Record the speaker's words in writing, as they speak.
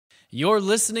You're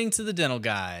listening to The Dental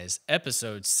Guys,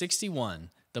 episode 61.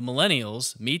 The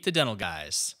Millennials Meet the Dental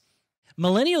Guys.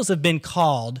 Millennials have been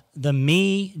called the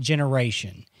me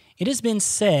generation. It has been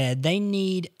said they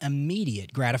need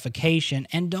immediate gratification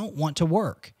and don't want to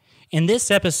work. In this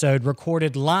episode,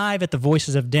 recorded live at the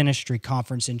Voices of Dentistry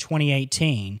Conference in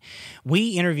 2018,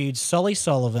 we interviewed Sully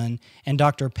Sullivan and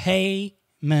Dr.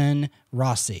 Peyman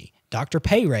Raissi, Dr.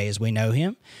 PeyRey as we know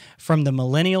him, from the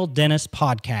Millennial Dentist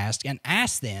Podcast, and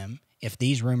asked them if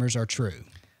these rumors are true.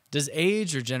 Does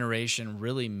age or generation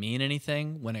really mean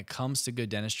anything when it comes to good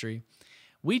dentistry?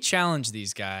 We challenge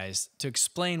these guys to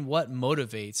explain what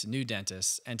motivates new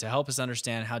dentists and to help us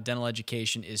understand how dental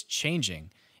education is changing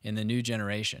in the new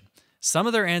generation. Some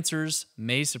of their answers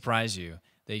may surprise you.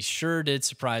 They sure did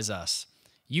surprise us.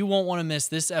 You won't want to miss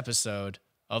this episode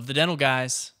of The Dental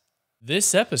Guys.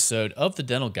 This episode of The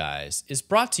Dental Guys is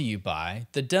brought to you by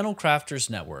the Dental Crafters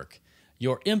Network,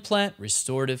 your implant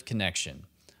restorative connection.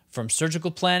 From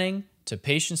surgical planning to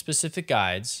patient-specific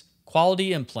guides,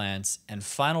 quality implants, and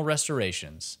final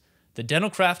restorations, the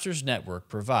Dental Crafters Network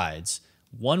provides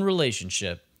one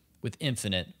relationship with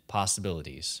infinite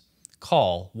possibilities.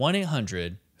 Call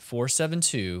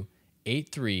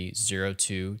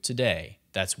 1-800-472-8302 today.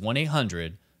 That's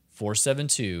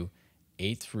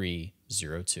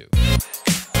 1-800-472-8302.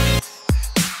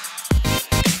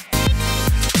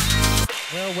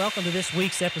 Well, welcome to this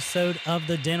week's episode of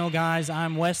The Dental Guys.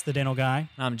 I'm Wes, the Dental Guy.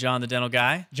 I'm John, the Dental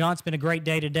Guy. John, it's been a great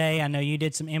day today. I know you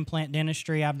did some implant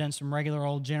dentistry. I've done some regular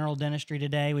old general dentistry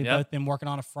today. We've both been working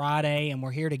on a Friday, and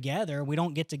we're here together. We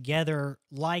don't get together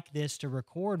like this to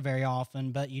record very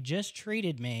often, but you just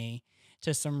treated me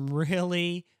to some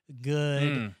really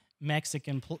good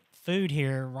Mexican food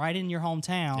here right in your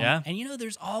hometown. Yeah. And, you know,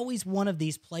 there's always one of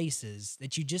these places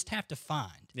that you just have to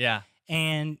find. Yeah.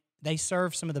 And they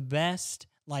serve some of the best,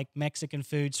 like, Mexican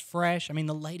foods fresh. I mean,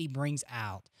 the lady brings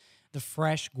out the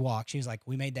fresh guac. She was like,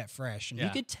 we made that fresh. And you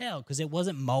could tell because it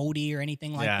wasn't moldy or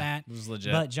anything like that. It was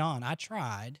legit. But, John, I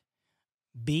tried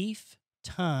beef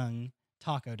tongue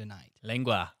taco tonight.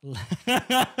 Lengua.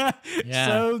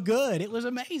 So good. It was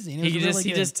amazing. It was really He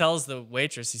good. just tells the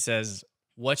waitress, he says,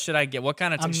 what should I get? What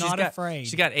kind of I'm not afraid.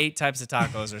 She's got 8 types of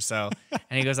tacos or so.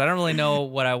 And he goes, I don't really know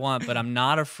what I want, but I'm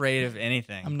not afraid of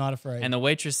anything. I'm not afraid. And the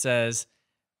waitress says,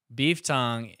 beef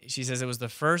tongue. She says, it was the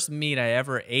first meat I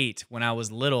ever ate when I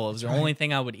was little. It was the only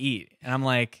thing I would eat. And I'm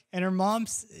like... And her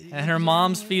mom's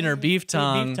feeding her beef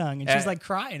tongue. Beef tongue. And she's like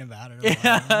crying about it.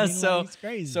 Yeah, I mean, so it's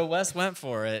crazy. So Wes went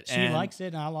for it. She likes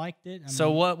it, and I liked it.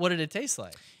 So what did it taste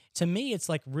like? To me, it's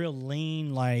like real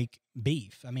lean, like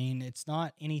beef. I mean, it's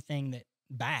not anything that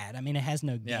bad. I mean, it has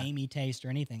no gamey taste or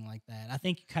anything like that. I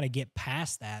think you kind of get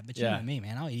past that, but you know me,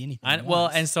 man. I'll eat anything. Well,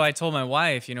 and so I told my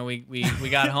wife, you know, we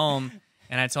got home,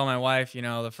 and I told my wife, you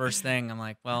know, the first thing, I'm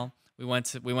like, well, we went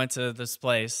to this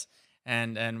place,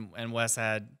 and Wes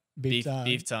had beef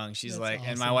tongue. She's like,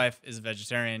 awesome. And my wife is a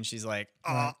vegetarian. She's like,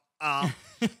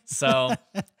 So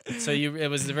it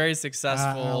was very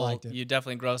successful. I liked it. You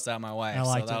definitely grossed out my wife. I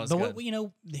liked so that it. was but good. You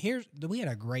know, we had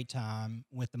a great time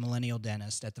with the Millennial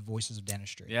Dentist at the Voices of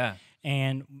Dentistry. Yeah.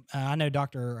 And I know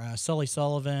Dr. Sully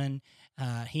Sullivan.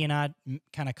 He and I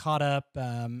kind of caught up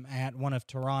at one of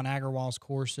Tehran Agarwal's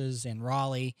courses in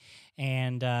Raleigh,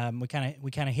 and we kind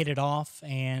of hit it off.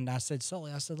 And I said,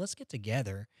 Sully, let's get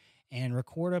together and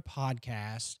record a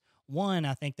podcast. One,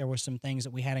 I think there were some things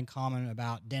that we had in common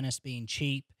about dentists being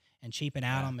cheap and cheaping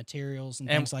out on materials and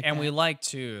things like that. And we like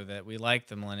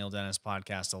the Millennial Dentist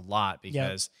Podcast a lot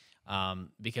because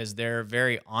they're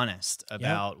very honest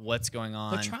about what's going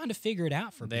on. They're trying to figure it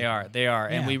out for people. They are,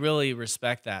 and we really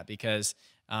respect that because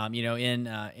you know,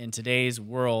 in today's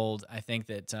world, I think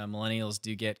that millennials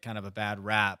do get kind of a bad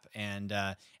rap, and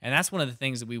that's one of the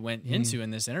things that we went into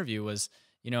in this interview was,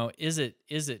 you know, is it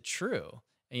true?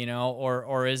 You know,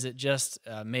 or is it just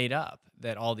made up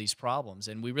that all these problems?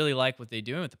 And we really like what they're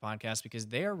doing with the podcast because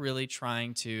they are really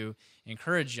trying to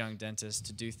encourage young dentists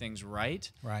to do things right.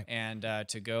 And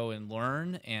to go and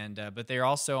learn. But they're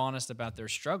also honest about their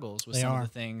struggles with some of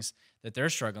the things that they're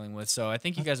struggling with. So I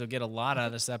think you guys will get a lot out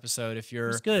of this episode if you're...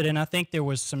 It's good. And I think there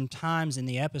was some times in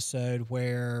the episode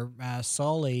where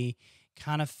Sully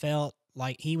kind of felt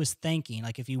like he was thinking,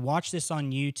 like if you watch this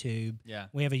on YouTube,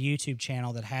 we have a YouTube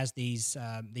channel that has these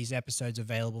episodes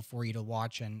available for you to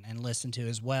watch and listen to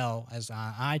as well as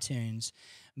iTunes.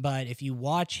 But if you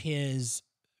watch his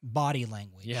body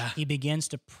language, he begins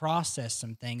to process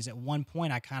some things. At one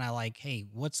point, I kind of like, hey,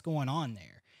 what's going on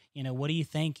there? What are you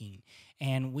thinking?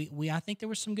 And I think there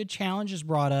were some good challenges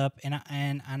brought up, and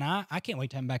I can't wait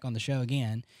to have him back on the show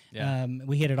again. Yeah.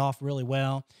 We hit it off really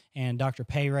well, and Dr.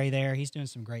 PeyRey there, he's doing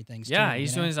some great things. Yeah, too,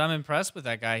 he's doing. I'm impressed with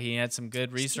that guy. He had some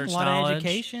good research a lot knowledge, of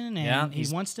education, and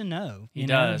he wants to know. He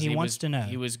does. He wants to know.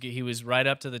 He was right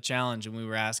up to the challenge, and we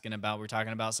were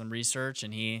talking about some research,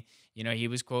 and he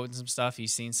was quoting some stuff.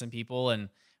 He's seen some people, and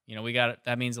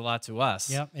that means a lot to us.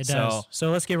 Yep, it does.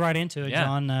 So let's get right into it, yeah.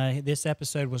 John. This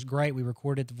episode was great. We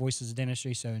recorded the Voices of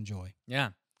Dentistry, so enjoy. Yeah.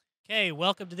 Okay,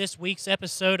 welcome to this week's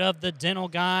episode of The Dental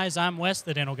Guys. I'm Wes,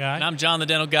 the Dental Guy. And I'm John, the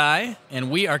Dental Guy,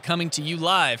 and we are coming to you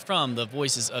live from the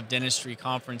Voices of Dentistry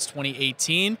Conference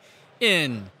 2018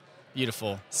 in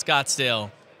beautiful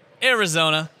Scottsdale,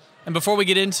 Arizona. And before we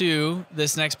get into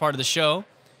this next part of the show,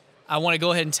 I want to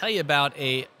go ahead and tell you about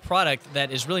a product that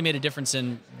has really made a difference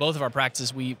in both of our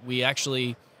practices. We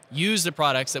actually use the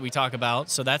products that we talk about,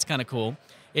 so that's kind of cool.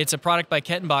 It's a product by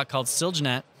Kettenbach called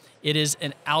Silginate. It is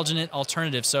an alginate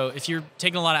alternative. So if you're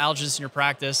taking a lot of alginates in your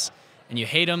practice and you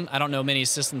hate them, I don't know many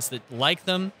assistants that like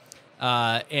them,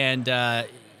 and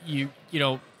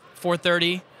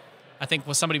 430, I think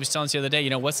what somebody was telling us the other day,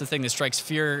 what's the thing that strikes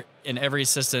fear in every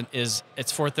assistant is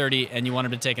it's 430 and you want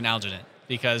them to take an alginate.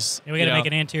 Because we got to make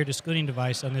an anterior discluding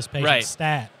device on this patient's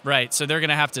stat. Right. So they're going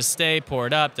to have to stay, pour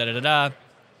it up, da-da-da-da.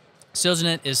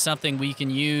 Silginate is something we can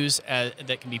use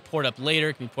that can be poured up later.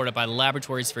 It can be poured up by the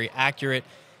laboratory. It's very accurate,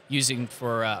 using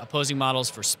for opposing models,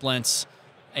 for splints.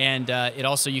 And it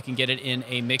also, you can get it in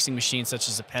a mixing machine such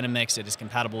as a Penamix. It is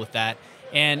compatible with that.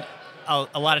 And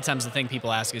a lot of times the thing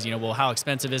people ask is, well, how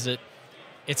expensive is it?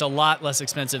 It's a lot less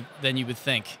expensive than you would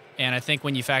think. And I think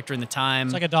when you factor in the time...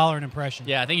 It's like $1 an impression.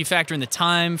 Yeah, I think you factor in the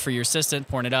time for your assistant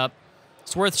pouring it up.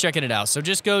 It's worth checking it out. So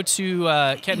just go to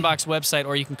Kettenbach's website,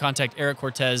 or you can contact Eric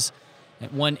Cortez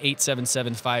at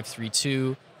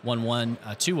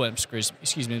 1-877-532-1121.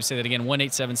 Excuse me, let me say that again,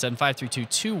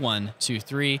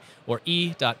 1-877-532-2123, or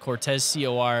e.cortez,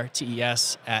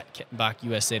 C-O-R-T-E-S, at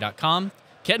kettenbachusa.com.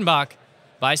 Kettenbach,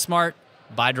 buy smart,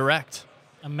 buy direct.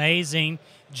 Amazing.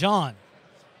 John,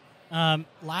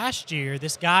 last year,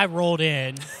 this guy rolled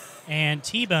in, and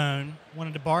T-Bone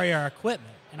wanted to borrow our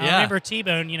equipment. And I remember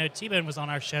T-Bone, T-Bone was on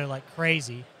our show like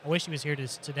crazy. I wish he was here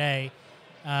today.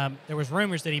 There was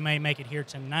rumors that he may make it here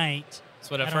tonight. That's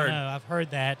what I've heard. I don't know. I've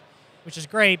heard that, which is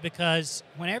great because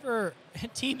whenever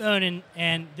T-Bone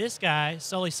and this guy,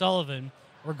 Sullivan,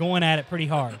 were going at it pretty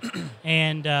hard.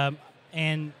 and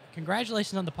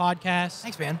congratulations on the podcast.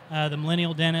 Thanks, man. The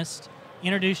Millennial Dentist.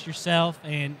 Introduce yourself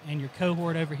and your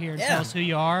cohort over here and tell us who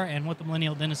you are and what the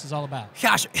Millennial Dentist is all about.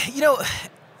 Gosh,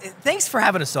 thanks for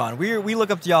having us on. We look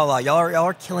up to y'all a lot. Y'all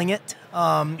are killing it.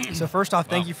 So first off,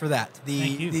 thank you for that.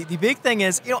 The big thing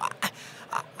is,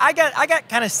 I got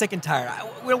kind of sick and tired.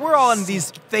 We're all in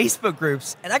these Facebook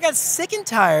groups, and I got sick and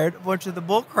tired of a bunch of the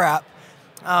bull crap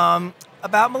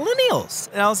about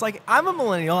millennials. And I was like, I'm a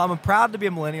millennial. I'm proud to be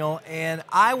a millennial, and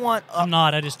I want... I'm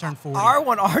not. I just turned 40. I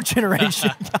want our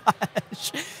generation,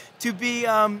 gosh, to be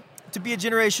a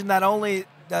generation that only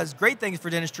does great things for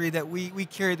dentistry, that we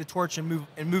carry the torch and move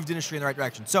dentistry in the right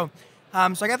direction. So I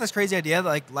got this crazy idea,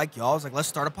 like y'all, I was like, let's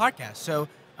start a podcast. So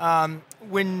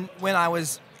when I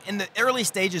was in the early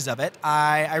stages of it,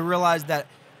 I realized that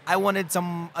I wanted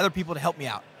some other people to help me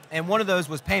out. And one of those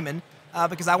was Peyman,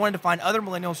 because I wanted to find other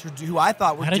millennials who I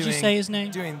thought were you say his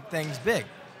name? Doing things big.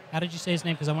 How did you say his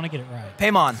name? Because I want to get it right.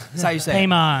 Peyman. That's how you say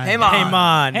Peyman. it.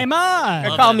 Peyman. Peyman. They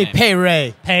call me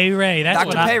PeyRey. PeyRey. That's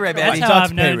Dr. PeyRey, baby. That's how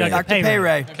I've known Dr.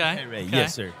 PeyRey. Okay.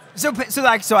 Yes, sir. So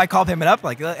I called Peyman up,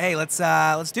 like, hey, let's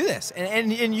do this.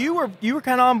 And you were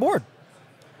kind of on board.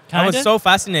 Kinda? I was so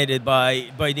fascinated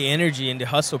by the energy and the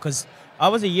hustle, because I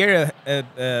was a year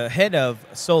ahead of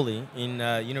Sully in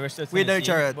University of Tennessee. We know each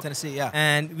other at Tennessee, yeah.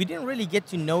 And we didn't really get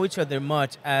to know each other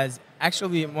much, as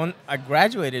actually when I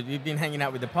graduated, we've been hanging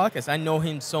out with the podcast. I know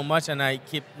him so much, and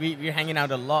we're hanging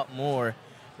out a lot more.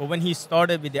 But when he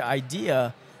started with the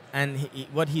idea and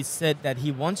what he said that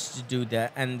he wants to do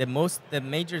that, and the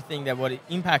major thing that what it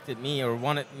impacted me or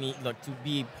wanted me to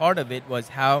be part of it was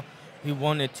how he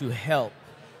wanted to help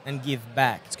and give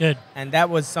back. It's good. And that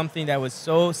was something that was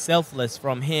so selfless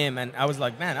from him, and I was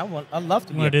like, man, I'd love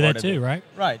to be a part do that of too, it. right?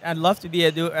 Right. I'd love to be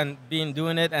doing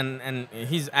it, and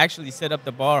he's actually set up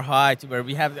the bar high to where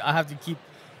I have to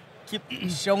keep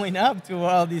showing up to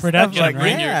all these production, stuff. Like,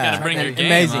 right? Gotta bring your game,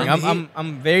 amazing. huh?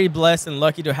 I'm very blessed and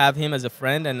lucky to have him as a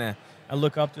friend, and I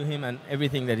look up to him and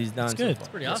everything that he's done. It's good. So far. It's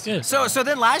pretty That's awesome. good. So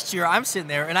then last year, I'm sitting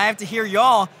there, and I have to hear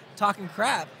y'all talking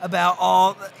crap about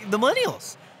all the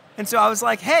millennials. And so I was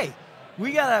like, hey,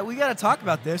 we gotta talk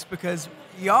about this, because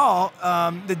y'all,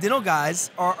 the dental guys,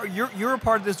 you're a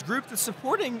part of this group that's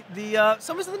supporting the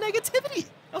some of the negativity.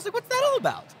 I was like, what's that all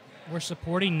about? We're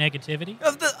supporting negativity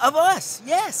Of us,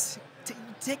 yes.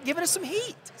 Giving us some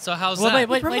heat. So how's Well, that?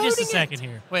 wait just a Promoting second it.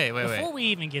 here. Wait. Before we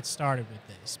even get started with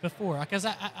this, because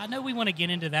I know we want to get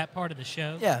into that part of the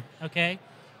show. Yeah. Okay.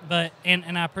 But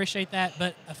and I appreciate that.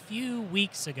 But a few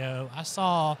weeks ago, I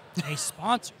saw a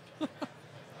sponsored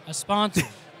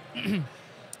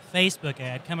Facebook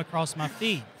ad come across my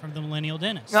feed from the Millennial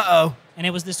Dentist. Uh-oh. And it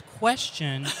was this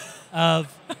question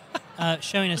of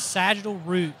showing a sagittal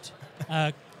root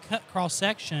cross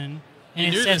section, and You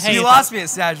it knew said, this. "Hey, You if lost me at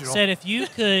sagittal. said if you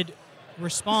could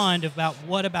respond about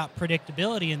what about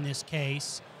predictability in this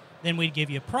case, then we'd give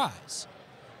you a prize."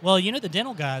 Well, you know the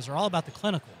dental guys are all about the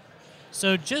clinical.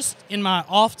 So just in my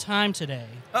off time today,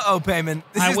 Uh-oh, Peyman.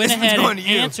 I went ahead going and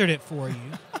to you. answered it for you.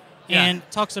 Yeah.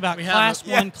 And talks about We have class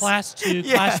 1, yes. class 2,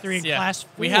 Yes. class 3, and Yeah. class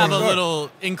 4. We have a Sure.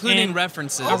 little, including And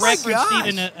references. Oh my referenced gosh.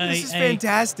 even This is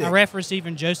fantastic. I referenced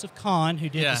even Joseph Kahn, who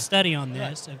did Yeah. the study on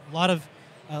this, a lot of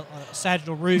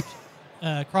sagittal root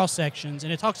cross sections,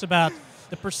 and it talks about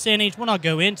the percentage. We'll not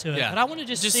go into it, Yeah. but I want to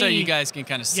just see, so you guys can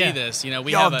kind of see Yeah. this. You know,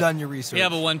 we Y'all have have done your research. We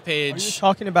have a Are you one-page.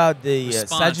 talking about the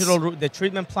response. sagittal root, the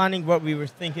treatment planning? What we were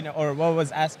thinking, or what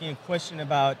was asking a question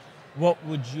about? What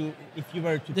would you, if you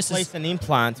were to This place is- an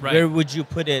implant, Right. where would you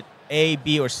put it? A,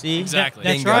 B, or C? Exactly.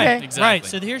 That's Bingo. right. Okay. Exactly. Right.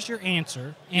 So here's your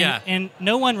answer. And, Yeah. And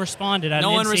no one responded. I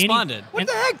No didn't one see any- responded. What and-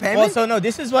 the heck, Peyman? Well, so no,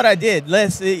 this is what I did.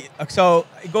 Let's see. So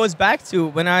it goes back to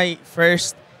when I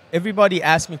first. Everybody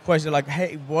asked me questions like,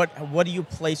 "Hey, what do you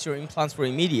place your implants for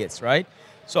immediates?" Right?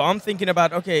 So I'm thinking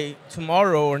about, okay,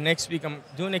 tomorrow or next week I'm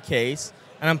doing a case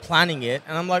and I'm planning it,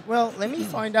 and I'm like, well, let me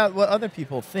find out what other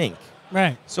people think.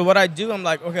 Right. So what I do, I'm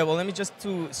like, okay, well, let me just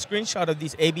do a screenshot of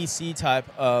these ABC type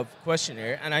of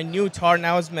questionnaire. And I knew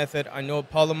Tarnow's method, I know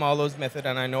Palomalo's method,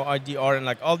 and I know IDR, and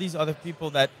like all these other people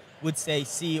that would say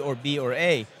C or B or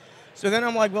A. So then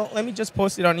I'm like, well, let me just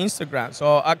post it on Instagram.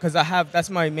 So because that's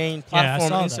my main platform,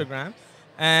 saw that. Instagram.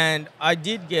 And I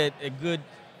did get a good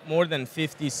more than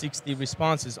 50, 60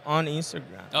 responses on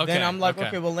Instagram. Okay, Then I'm like, okay.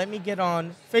 okay, well, let me get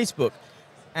on Facebook.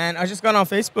 And I just got on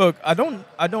Facebook.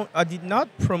 I did not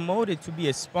promote it to be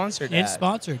a sponsored ad. It's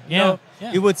sponsored. You Yeah. know,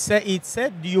 yeah. It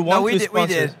said, do you want no, we to did.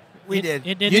 sponsor? We It- did.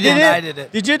 it did You not. did I it? did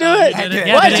it. Did you do I it? did.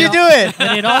 Yeah, Why'd but you it- do it?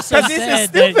 But it also 'Cause this is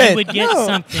said that you stupid. would get No.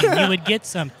 something. You would get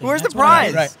something. Where's the That's what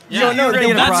I- prize? Right. You Yeah, were gonna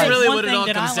get a that's prize. really One what it thing all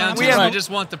that comes I down want- to. We is have- we just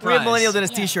want the We prize. have Millennial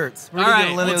Dentist Yeah. T-shirts. We're All gonna right, get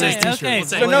Millennial we'll Dentist take it. T-shirts. Okay. We'll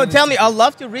take So it. no, tell me. I'd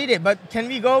love to read it, but can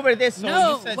we go over this? So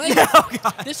No, you said- wait. Oh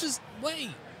God. This is wait.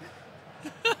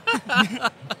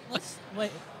 Let's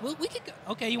wait. Well, we could go.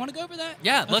 Okay, you want to go over that?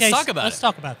 Yeah, let's Okay, talk about Let's it.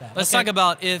 talk about that. Let's Okay. talk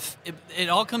about if it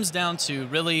all comes down to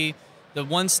really the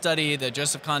one study that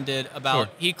Joseph Kahn did about Sure.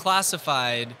 he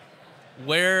classified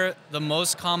where the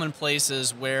most common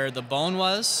places where the bone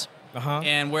was Uh-huh.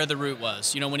 and where the root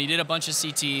was. You know, when he did a bunch of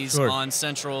CTs Sure. on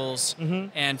centrals Mhm.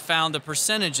 and found the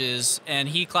percentages, and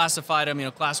he classified them, you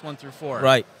know, class 1 through 4.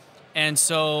 Right. And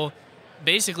so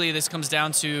basically this comes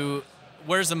down to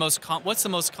what's the most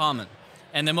common?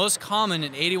 And the most common,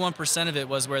 in 81% of it,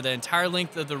 was where the entire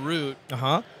length of the root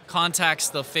Uh-huh. contacts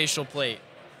the facial plate.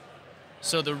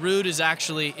 So the root is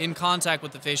actually in contact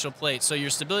with the facial plate. So your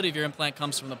stability of your implant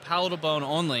comes from the palatal bone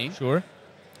only, Sure.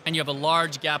 and you have a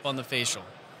large gap on the facial.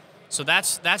 So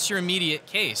that's your immediate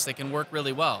case that can work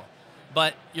really well.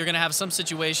 But you're going to have some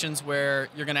situations where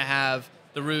you're going to have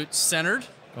the root centered,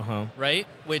 Uh-huh. right?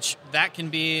 Which that can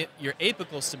be your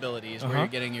apical stability is where Uh-huh. you're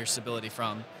getting your stability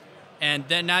from. And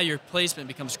then now your placement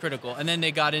becomes critical. And then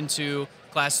they got into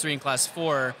class 3 and class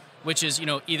 4, which is, you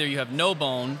know, either you have no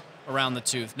bone around the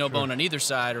tooth, no bone on either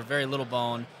side, or very little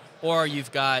bone, or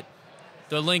you've got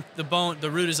the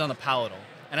root is on the palatal.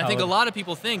 And I think a Palatal. lot of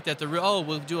people think that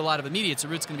we'll do a lot of immediates, the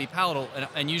root's going to be palatal,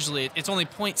 and usually it's only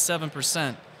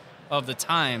 0.7% of the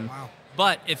time. Wow.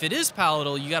 But if it is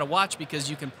palatal, you got to watch because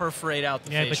you can perforate out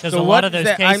the Yeah, facial. because So a lot what of those is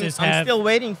that- cases I'm have. still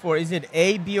waiting for. Is it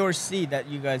A, B, or C that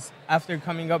you guys, after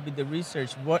coming up with the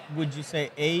research, what would you say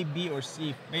A, B, or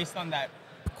C based on that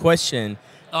question?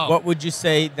 Oh. What would you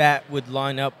say that would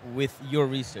line up with your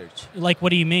research? Like,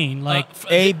 what do you mean? Like,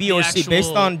 A, B, or C,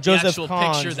 based on Joseph the actual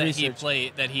Kahn's picture that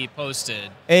research. that he posted.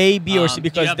 A, B, or C,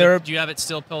 because do you have it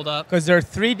still pulled up? there are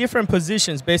 3 different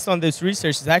positions based on this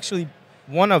research. It's actually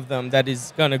one of them that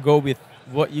is gonna go with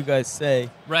what you guys say.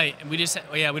 Right, and we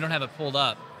don't have it pulled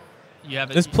up. You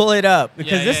have it. Just pull it up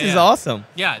because Yeah, this yeah, is yeah. awesome.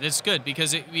 Yeah, that's good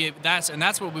because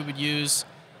that's what we would use.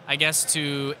 I guess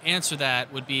to answer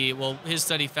that would be, well, his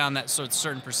study found that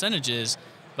certain percentages,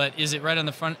 but is it right on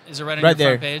the front? Is it right on Right your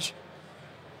there. front page?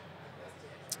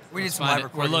 We need Let's some find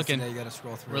live it. We're recordings looking. today. You got to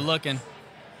scroll through. We're looking.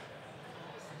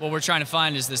 What we're trying to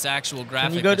find is this actual graphic.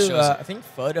 Can you go that shows to I think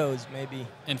photos maybe.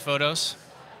 in photos.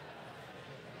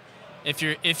 If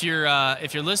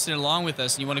you're listening along with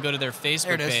us and you want to go to their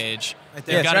Facebook page, Right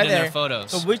they've there. got right it in there. their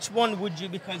photos. So which one would you?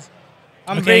 Because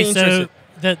I'm very Okay, interested.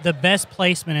 so the best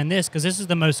placement in this, because this is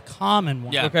the most common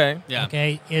one. Yeah. Okay. Yeah.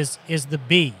 Okay, is the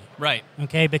B. Right.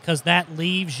 Okay, because that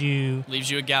leaves you Leaves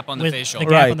you a gap on the with facial. the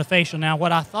gap Right. on the facial. Now,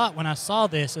 what I thought when I saw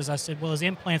this is I said, well, his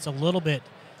implant's a little bit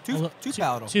Too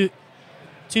palatable.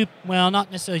 Too well,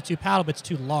 not necessarily too palatable, but it's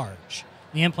too large.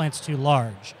 The implant's too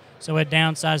large. So it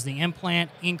downsized the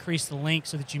implant, increased the length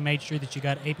so that you made sure that you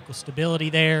got apical stability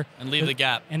there. And leave the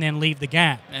gap. And then leave the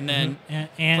gap. And then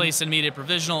And place an immediate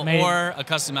provisional Made- or a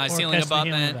customized or ceiling custom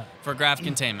healing abutment abutment. for graft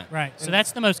containment. Right. So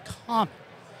that's the most common.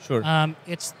 Sure.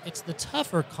 It's the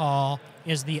tougher call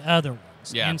is the other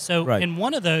ones. Yeah. And so Right. in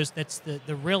one of those, that's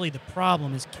the really the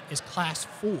problem is class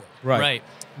 4. Right.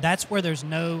 That's where there's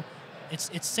no, it's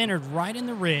centered right in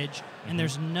the ridge, and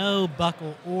there's no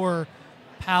buccal or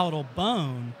palatal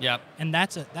bone. Yep. And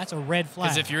that's a red flag.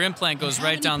 Because if your implant goes How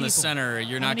right many down the people- center,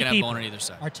 you're how not many going to have people bone on either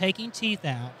side. are taking teeth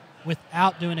out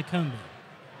without doing a cone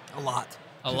beam. A lot.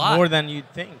 A lot. More than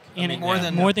you'd think. And more it-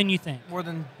 than- more than you think. More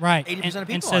than Right. 80% of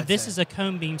people. And so I'd this say. is a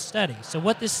cone beam study. So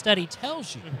what this study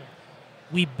tells you,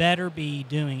 we better be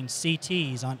doing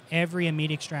CTs on every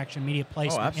immediate extraction, immediate Oh,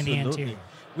 placement in the absolutely. anterior.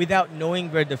 Without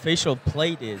knowing where the facial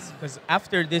plate is, because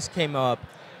after this came up,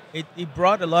 it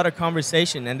brought a lot of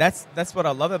conversation, and that's what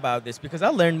I love about this, because I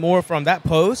learned more from that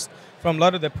post from a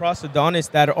lot of the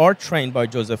prosthodontists that are trained by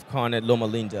Joseph Kahn at Loma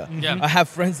Linda. Yeah. I have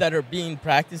friends that are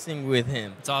practicing with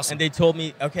him. It's awesome. And they told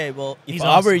me, okay, well, if He's I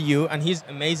were awesome. you, and he's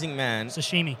an amazing man.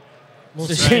 Sashimi.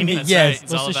 Little Sashimi, That's yes. right.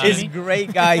 It's all about Little He's it. a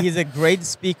great guy. He's a great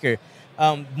speaker.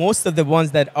 Most of the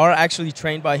ones that are actually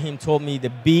trained by him told me the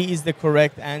B is the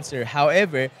correct answer.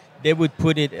 However, they would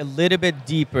put it a little bit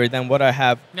deeper than what I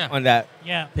have Yeah. on that.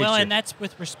 Yeah. Well, picture. and that's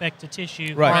with respect to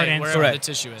tissue, Right. hard Right, and wherever soft. the Correct.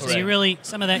 tissue is. So you really,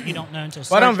 some of that you don't know until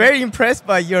But I'm surgery. very impressed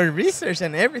by your research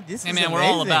and everything. This Hey, is man, we're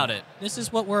all amazing. about it. This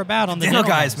is what we're about on the dental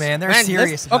dental guys, man. They're Man,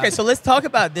 serious. about okay, it. so let's talk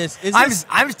about this.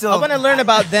 I'm still. I want to learn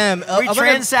about them. Are we I wanna-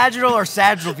 transsagittal or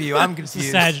sagittal view? I'm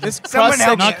confused. sagittal. This Someone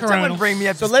help me. Not Someone coronal. bring me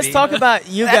up. So to let's speed. talk about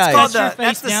you That's guys. called Your the face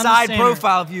that's the down the side center.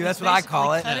 profile view. That's It's what I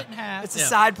call basically it. cut it in half. It's a Yeah.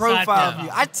 side profile Side view.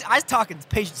 profile. I was talking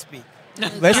patient speak.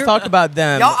 Let's talk about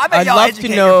them. Y'all, I bet I'd y'all love educate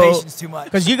to your know patients too much.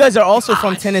 because you guys are also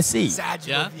from Gosh, Tennessee,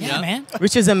 sagittal view. Yeah, man.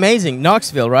 which is amazing.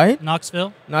 Knoxville, right?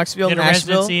 Knoxville. Knoxville, Did a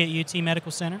Nashville, residency at UT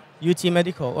Medical Center. UT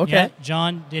Medical. Okay, Yeah.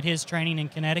 John did his training in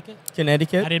Connecticut.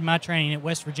 Connecticut. I did my training at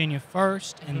West Virginia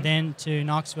first, and then to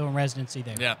Knoxville and residency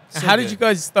there. Yeah. And How did you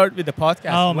guys start with the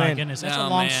podcast? Oh my When? goodness, that's Oh, a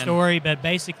long man. story, but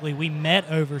basically we met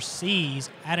overseas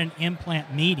at an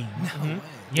implant meeting.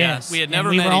 Yeah, Yes, we had and never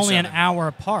we met were each only an other. hour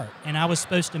apart, and I was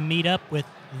supposed to meet up with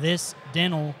this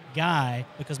dental guy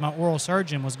because my oral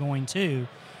surgeon was going to,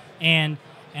 and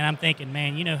I'm thinking,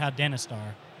 man, you know how dentists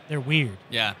are. They're weird.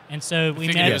 Yeah. And so we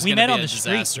figured it met. was We gonna met be on a the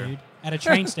disaster. street, dude, at a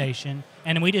train station,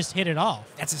 and we just hit it off.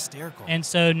 That's hysterical. And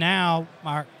so now,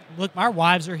 our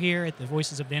wives are here at the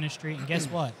Voices of Dentistry, and guess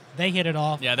what? They hit it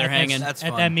off. Yeah, they're at that- hanging. That's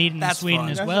at fun. that meeting That's in Sweden fun.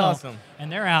 as That's well. awesome. And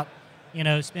they're out,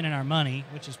 spending our money,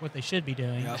 which is what they should be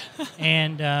doing.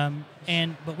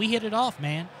 Yep. But we hit it off,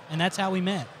 man, and that's how we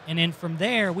met. And then from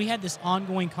there, we had this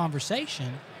ongoing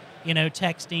conversation,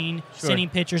 texting, Sure. sending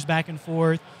pictures back and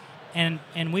forth, and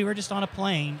we were just on a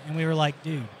plane, and we were like,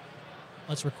 dude,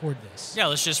 let's record this. Yeah,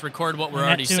 let's just record what we're And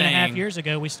already that 2.5 saying. years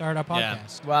ago, we started our Yeah.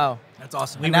 podcast. Wow. That's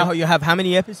awesome. And now you have how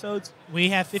many episodes? We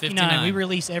have 59. 59. We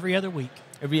release every other week.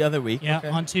 Every other week. Yeah, Okay.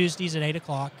 on Tuesdays at 8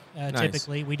 o'clock.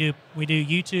 Typically, we do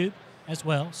YouTube as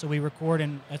well. So we record,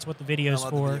 and that's what the video I is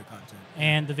love the for. video content.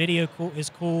 And the video is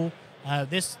cool.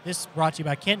 This brought to you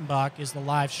by Kentenbach is the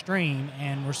live stream,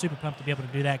 and we're super pumped to be able to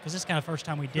do that because this is kind of the first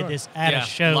time we did this at Yeah, a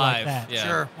show live, like that. yeah.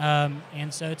 Sure.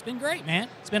 And so it's been great, man.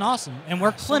 It's been awesome, and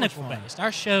we're so much clinical fun. based.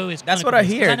 Our show is That's what clinical I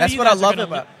based. 'Cause hear. know That's you what I guys are love gonna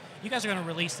about- You guys are going to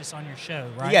release this on your show,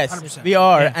 right? Yes, 100%. we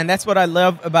are, Yeah. and that's what I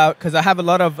love about because I have a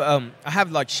lot of I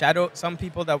have like some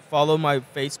people that follow my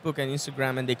Facebook and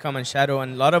Instagram, and they come and shadow,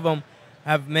 and a lot of them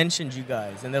have mentioned you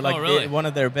guys, and they're like really? one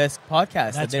of their best podcasts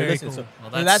that That's they very listen cool. to. Well,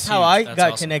 So that's that's how huge. I That's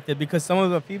got awesome. connected because some of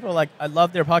the people like I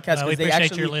love their podcast We because they appreciate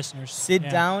actually your listeners. sit Yeah.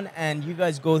 down and you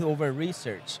guys go over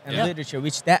research and Yeah. literature,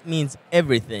 which that means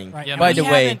everything. Right. Yeah, By we the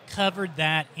way, haven't covered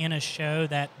that in a show,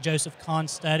 that Joseph Kahn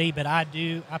study, but I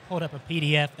pulled up a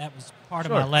PDF that was part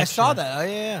of my Sure. lecture. I saw that. Oh,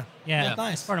 yeah. Yeah, Yeah.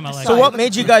 it's part of my So lecture. so Sorry, what look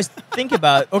made you guys think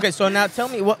about? Okay, so now tell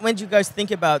me what made you guys think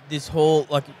about this whole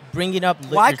like bringing up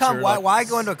literature? Why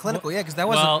go into a clinical? Yeah, because that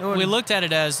wasn't. Well, no one- we looked at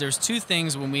it as there's two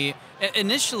things when we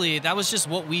initially that was just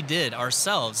what we did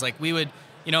ourselves. Like we would,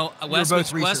 Wes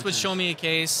both would researchers. show me a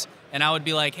case, and I would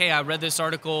be like, "Hey, I read this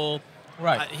article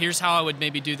Right. Here's how I would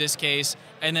maybe do this case.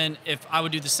 And then if I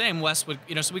would do the same, Wes would,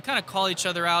 so we kind of call each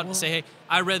other out and say, hey,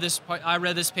 I read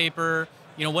this paper,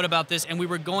 what about this? And we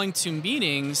were going to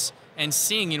meetings and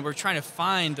seeing, we're trying to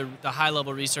find the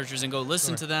high-level researchers and go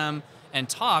listen to them and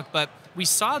talk. But we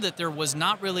saw that there was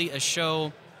not really a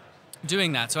show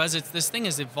doing that. So as this thing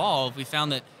has evolved, we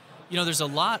found that, there's a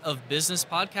lot of business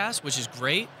podcasts, which is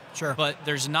great. Sure. But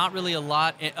there's not really a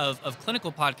lot of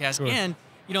clinical podcasts. Sure. And,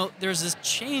 there's this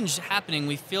change happening,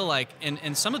 we feel like,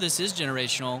 and some of this is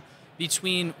generational,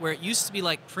 between where it used to be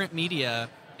like print media,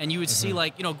 and you would see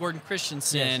like, Gordon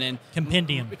Christensen and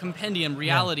Compendium,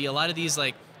 Reality, a lot of these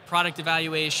like product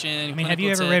evaluation. I mean, have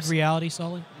you ever read Reality,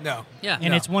 Sully? No. Yeah.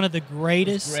 And it's one of the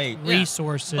greatest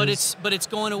resources. But it's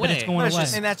going away.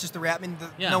 And that's just the reality.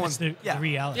 No one's the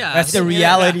reality. Yeah. That's the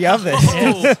reality of it.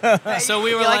 Oh. So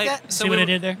we were like, see what I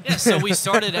did there? Yeah. So we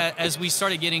started as we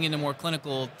started getting into more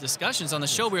clinical discussions on the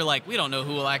show. We were like, we don't know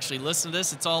who will actually listen to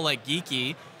this. It's all like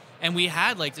geeky, and we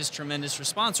had like this tremendous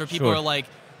response where people are like,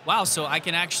 wow, so I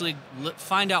can actually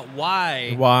find out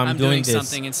why I'm doing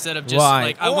something instead of just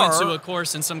I went to a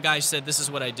course and some guy said this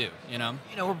is what I do,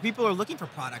 where people are looking for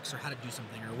products or how to do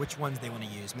something or which ones they want to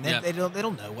use. I mean, they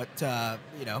don't know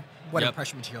what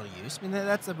impression material to use. I mean,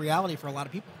 that's the reality for a lot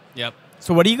of people. Yep.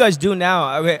 So what do you guys do now,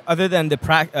 other than the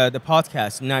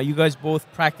podcast? Now, you guys both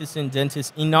practice in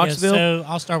dentist in Knoxville? So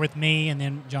I'll start with me, and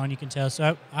then, John, you can tell.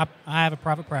 So I have a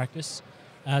private practice.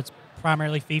 It's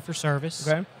primarily fee-for-service.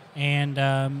 Okay.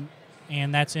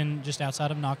 And that's in just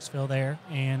outside of Knoxville there.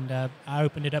 And I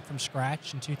opened it up from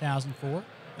scratch in 2004.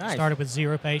 Nice. Started with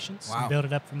 0 patients and built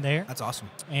it up from there. That's awesome.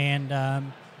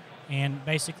 And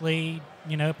basically,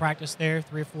 practice there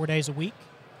 3 or 4 days a week.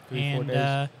 3 or 4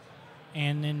 days.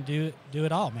 And then do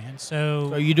it all, man.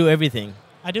 So you do everything.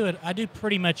 I do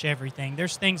pretty much everything.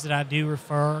 There's things that I do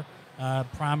refer.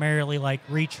 Primarily like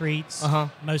retreats.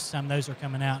 Most of the time those are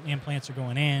coming out and implants are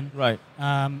going in. Right.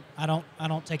 I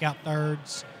don't take out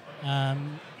thirds. I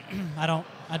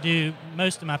do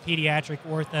most of my pediatric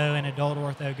ortho and adult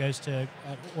ortho goes to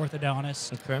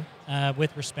orthodontist. Okay.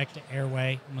 With respect to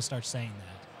airway, I'm gonna start saying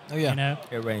that. Oh yeah.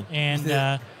 Airway. And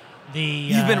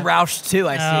you've been roushed too.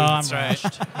 I see. Oh, I'm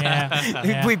roushed.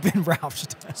 Yeah. We've been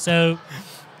roushed. So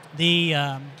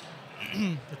the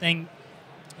thing.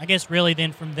 I guess really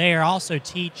then from there, I also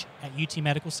teach at UT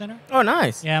Medical Center. Oh,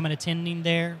 nice. Yeah, I'm an attending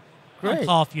there. Great. I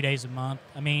call a few days a month.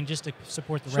 I mean, just to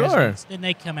support the residents. Then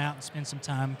they come out and spend some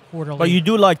time quarterly. But you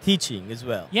do like teaching as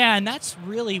well. Yeah, and that's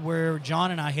really where John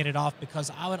and I hit it off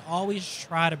because I would always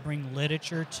try to bring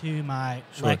literature to my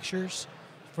lectures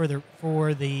for the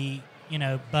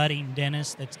budding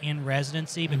dentist that's in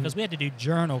residency because we had to do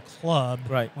journal club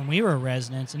when we were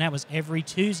residents, and that was every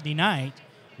Tuesday night.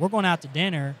 We're going out to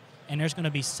dinner. And there's going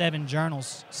to be 7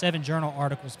 journal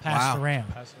articles passed around.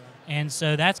 And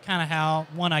so that's kind of how,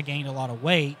 one, I gained a lot of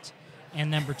weight, and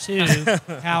number 2,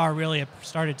 how I really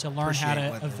started to learn how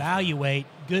to evaluate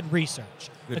good research.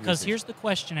 Because here's the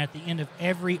question at the end of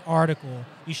every article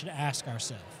you should ask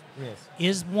ourselves. Yes.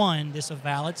 Is, one, this a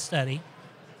valid study?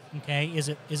 Okay, is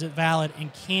it valid?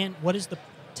 And what is the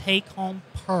take-home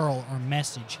pearl or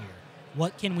message here?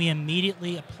 What can we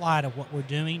immediately apply to what we're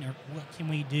doing, or what can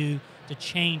we do to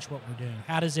change what we're doing?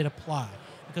 How does it apply?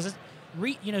 Because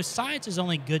science is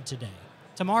only good today.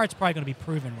 Tomorrow it's probably going to be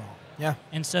proven wrong. Yeah.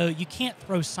 And so you can't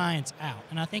throw science out.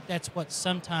 And I think that's what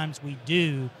sometimes we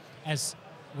do as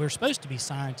we're supposed to be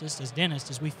scientists, as dentists,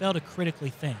 is we fail to critically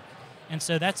think. And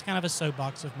so that's kind of a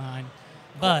soapbox of mine.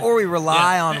 But or we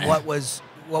rely on what was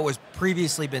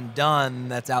previously been done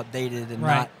that's outdated and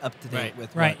not up to date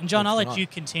with. Right. And John, I'll let you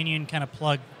continue and kind of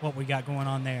plug what we got going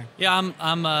on there. Yeah,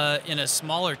 I'm in a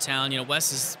smaller town.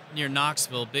 Wes is near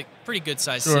Knoxville, pretty good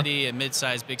sized city, a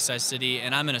mid-sized, big-sized city,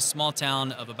 and I'm in a small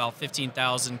town of about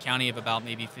 15,000, county of about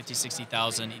maybe 50,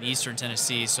 60,000 in eastern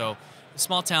Tennessee. So a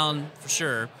small town for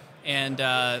sure. And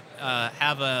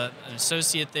have an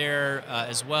associate there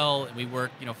as well. We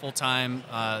work, full time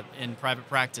in private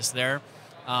practice there.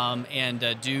 And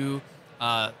do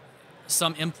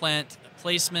some implant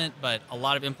placement, but a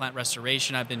lot of implant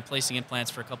restoration. I've been placing implants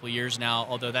for a couple of years now,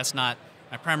 although that's not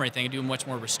my primary thing. I do much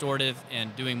more restorative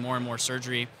and doing more and more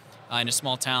surgery. In a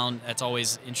small town, that's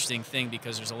always an interesting thing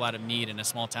because there's a lot of need in a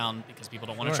small town because people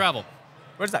don't want to travel.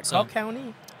 Where's that? Cobb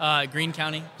County? Greene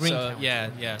County. County.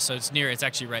 Yeah. So it's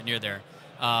actually right near there.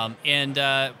 So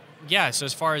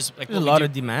as far as like there's a lot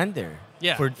of demand there.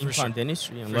 Yeah, for implant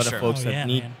dentistry, and a lot sure. of folks that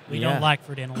need. Man. We don't like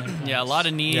for dental implants. Yeah, a lot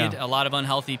of need, a lot of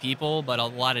unhealthy people, but a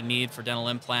lot of need for dental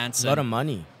implants. A lot of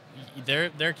money.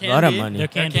 There can Lot of be. money. There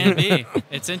can be.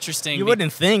 It's interesting. You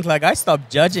wouldn't think. Like, I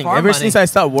stopped judging Farm ever money. since I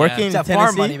started working It's in that farm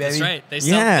Tennessee. money, baby. That's right. They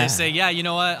Yeah. say, yeah, you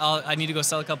know what? I need to go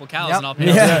sell a couple cows Yep. and I'll pay.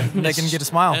 Yeah. them. They can get a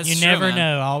smile. That's You true, never man.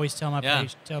 know. I always tell my Yeah.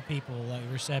 tell people, like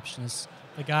receptionists,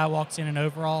 the guy walks in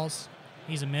overalls,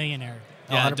 he's a millionaire.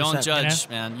 Yeah, 100%. don't judge, You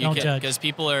know? man. Don't judge. Because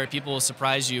people will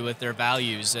surprise you with their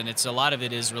values, and it's a lot of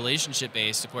it is relationship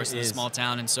based, of course, in a small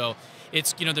town, and so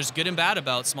it's there's good and bad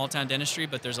about small town dentistry,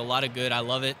 but there's a lot of good. I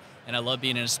love it, and I love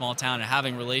being in a small town and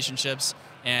having relationships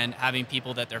and having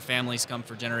people that their families come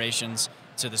for generations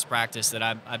to this practice that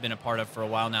I've been a part of for a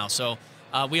while now. So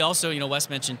we also, Wes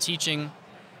mentioned teaching.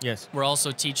 Yes. We're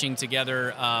also teaching together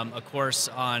a course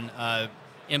on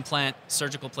implant,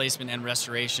 surgical placement, and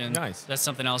restoration. Nice. That's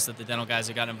something else that the dental guys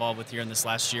have got involved with here in this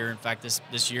last year. In fact,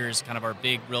 this year is kind of our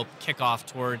big, real kickoff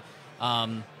toward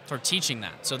teaching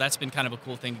that. So that's been kind of a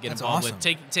cool thing to get That's involved awesome.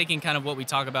 with. Taking kind of what we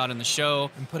talk about in the show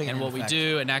And putting it and what into we effect.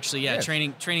 do, and actually, Yes.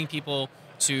 training people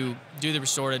to do the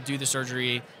restorative, do the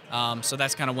surgery. So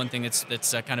that's kind of one thing that's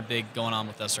kind of big going on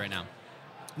with us right now.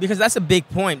 Because that's a big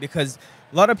point, because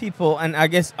a lot of people, and I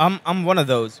guess I'm one of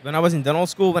those. When I was in dental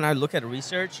school, when I look at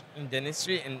research in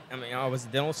dentistry, and I was a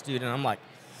dental student, I'm like,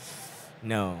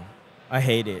 no, I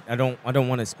hate it. I don't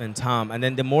want to spend time. And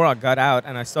then the more I got out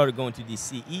and I started going to these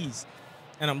CEs,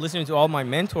 and I'm listening to all my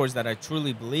mentors that I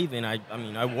truly believe in.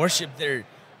 I worship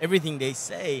everything they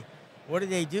say. What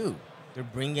do? They're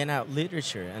bringing out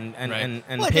literature and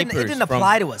Well, it papers. didn't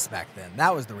apply to us back then.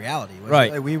 That was the reality.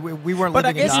 Right. Like, we weren't But I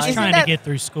living in guess He's Isn't trying that- to get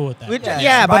through school at that Which- point.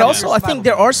 Yeah, but survival- also I think survival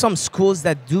there guide. are some schools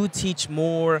that do teach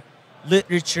more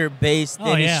literature-based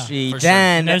Oh, yeah. dentistry For sure.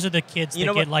 than And those are the kids You that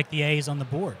know get what? like the A's on the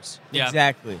boards. Yeah.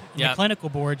 exactly. And Yeah. The clinical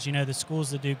boards, the schools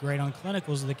that do great on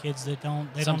clinicals are the kids that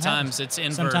don't. They Sometimes don't it's have it.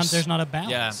 inverse. Sometimes there's not a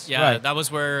balance. Yeah, Right. that was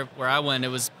where I went. It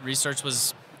was research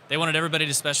was they wanted everybody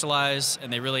to specialize,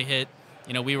 and they really hit.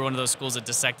 We were one of those schools that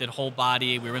dissected whole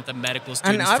body. We were with the medical And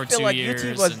students I for feel 2 like years.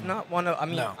 UT was and- not one of. I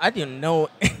mean, No. I didn't know.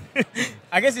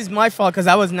 I guess it's my fault because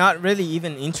I was not really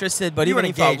even interested. But You even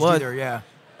weren't if I engaged was, either, yeah.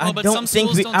 I Oh, but don't some think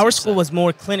schools don't our teach school that. was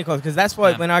more clinical, because that's why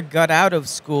Yeah. when I got out of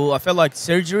school, I felt like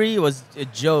surgery was a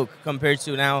joke compared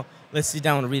to now. Let's sit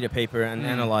down and read a paper and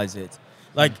analyze it.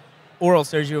 Like oral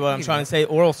surgery, what I'm trying to say,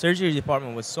 oral surgery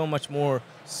department was so much more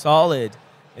solid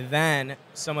than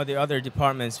some of the other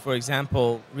departments. For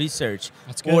example, research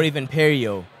That's good. or even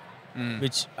perio,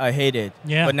 which I hated.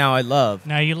 Yeah. But now I love.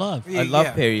 Now you love. I love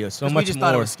perio so 'Cause much we just more.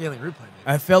 thought it was scaling root plan.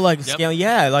 I felt like Yep. scale.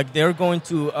 Yeah, like they're going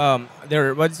to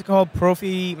their what is it called,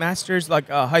 Profi Masters, like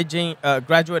hygiene,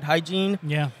 graduate hygiene,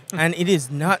 Yeah. and it is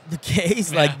not the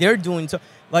case. Yeah. Like they're doing so.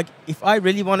 Like if I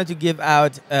really wanted to give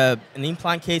out an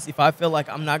implant case, if I feel like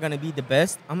I'm not gonna be the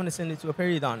best, I'm gonna send it to a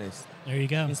periodontist There you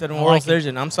go. instead of I an oral like it.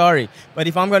 surgeon. I'm sorry, but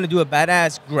if I'm gonna do a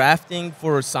badass grafting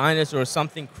for a sinus or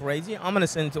something crazy, I'm gonna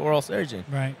send it to oral surgeon.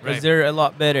 Right. Because Right. they're a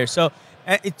lot better. So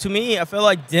to me, I feel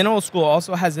like dental school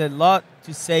also has a lot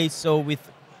to say so with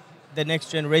the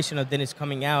next generation of dentists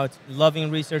coming out,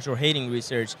 loving research or hating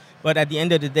research. But at the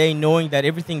end of the day, knowing that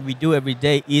everything we do every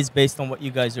day is based on what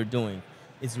you guys are doing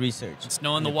is research. It's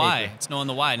knowing the in why. paper. It's knowing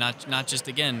the why, not just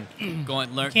doing can't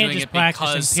doing just it practice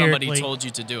because somebody empirically. told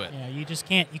you to do it. Yeah,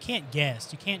 you can't guess.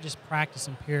 You can't just practice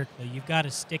empirically. You've got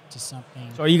to stick to something.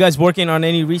 So are you guys working on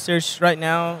any research right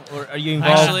now, or are you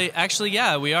involved? Actually,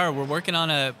 yeah, we are. We're working on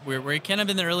we're kind of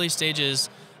in the early stages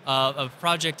of a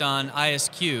project on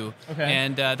ISQ, Okay.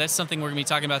 and that's something we're gonna be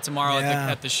talking about tomorrow Yeah.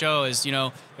 at the show. Is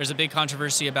there's a big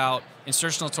controversy about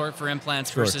insertional torque for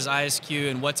implants Sure. versus ISQ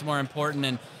and what's more important,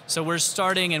 and so we're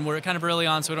starting and we're kind of early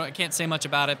on, so I can't say much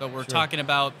about it, but we're talking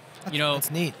about That's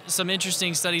neat. some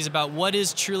interesting studies about what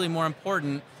is truly more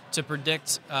important to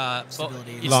predict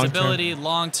Stability. stability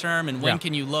long term, and when Yeah.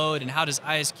 can you load, and how does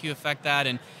ISQ affect that,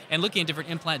 and looking at different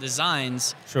implant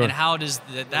designs, Sure. and how does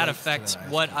that Relates to affect that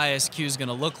what ISQ is going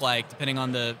to look like depending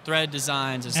on the thread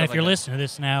designs and And stuff if you're like listening to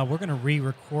this now, we're going to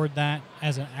re-record that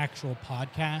as an actual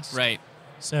podcast. that. Right.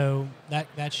 So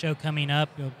that show coming up,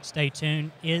 you'll stay tuned.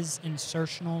 Is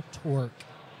insertional torque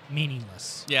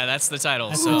meaningless? Yeah, that's the title.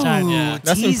 That's so, the title. Yeah.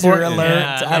 That's teaser important. alert.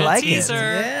 Yeah, I yeah, like teaser. it.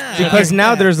 Yeah. Because I like now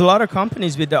that. there's a lot of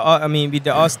companies with the with the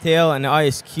Austail and the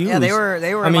ISQs. Yeah, they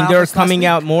were. I in mean, my they're office last coming week.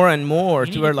 out more and more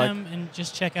You to need where to like. come and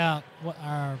just check out what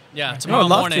our Yeah, our- tomorrow I'd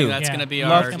love morning, to. that's Yeah. going to be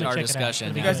Love our to. Come and check it out. discussion. It'll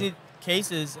If be you guys good. need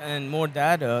cases and more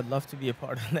data, I'd love to be a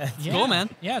part of that. Yeah. Cool, man.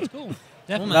 Yeah, it's cool.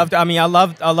 Definitely. Love to, I mean, I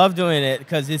love doing it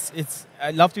because it's.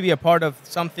 I love to be a part of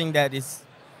something that is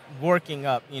working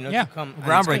up. Yeah. To come and-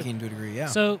 Groundbreaking to a degree. Yeah.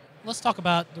 So let's talk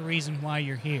about the reason why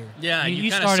you're here. Yeah, you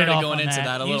kinda started off going on into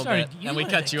that a You little started- bit, you and we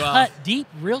wanted cut to you cut off. deep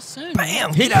real soon.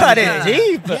 Bam! He Get out cut of it here.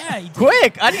 deep. Yeah, he did.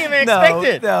 Quick. I didn't even No, expect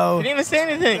it. no. He didn't even say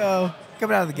anything. No,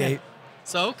 coming out of the gate.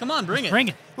 So come on, bring it. Bring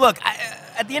it. Look,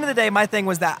 at the end of the day, my thing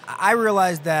was that I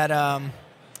realized that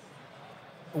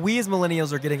we as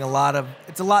millennials are getting a lot of.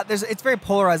 It's a very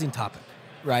polarizing topic,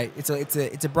 right?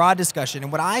 It's a broad discussion,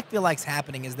 and what I feel like is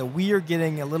happening is that we are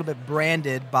getting a little bit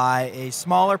branded by a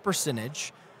smaller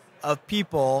percentage of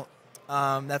people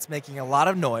that's making a lot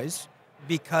of noise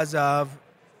because of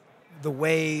the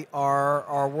way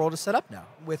our world is set up now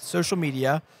with social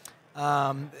media.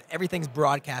 Everything's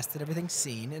broadcasted, everything's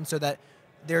seen, and so that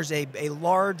there's a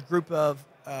large group of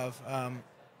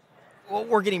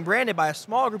we're getting branded by a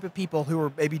small group of people who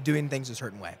are maybe doing things a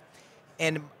certain way.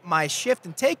 And my shift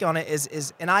and take on it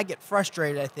is and I get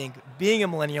frustrated, I think, being a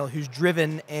millennial who's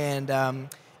driven and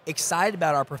excited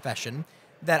about our profession,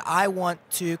 that I want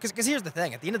to, because here's the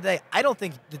thing, at the end of the day, I don't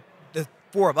think the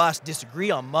four of us disagree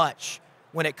on much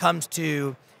when it comes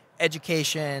to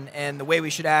education and the way we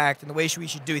should act and the way we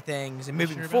should do things and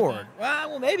moving forward.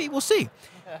 Well, maybe we'll see.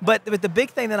 But the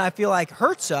big thing that I feel like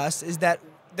hurts us is that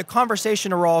the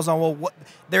conversation revolves on, well, what,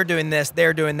 they're doing this,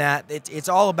 they're doing that. It's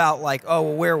all about like, oh,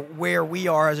 well, where we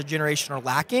are as a generation are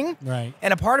lacking. Right.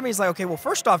 And a part of me is like, okay, well,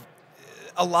 first off,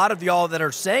 a lot of y'all that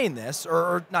are saying this,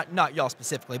 or not y'all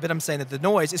specifically, but I'm saying that the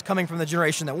noise is coming from the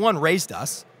generation that, one, raised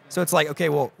us. So it's like, okay,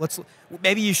 well,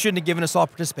 maybe you shouldn't have given us all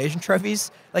participation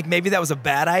trophies. Like maybe that was a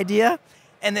bad idea.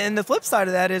 And then the flip side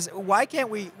of that is, why can't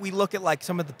we look at like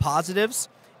some of the positives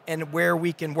and where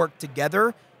we can work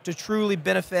together to truly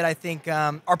benefit, I think,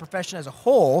 our profession as a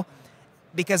whole,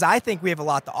 because I think we have a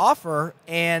lot to offer,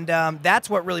 and that's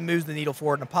what really moves the needle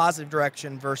forward in a positive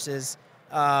direction versus,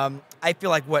 I feel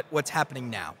like what's happening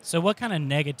now. So what kind of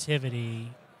negativity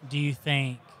do you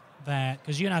think that,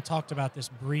 because you and I talked about this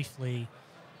briefly,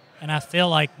 and I feel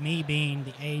like me being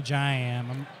the age I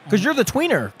am, because you're the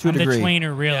tweener to a degree. I'm the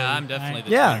tweener, really. Yeah, I'm definitely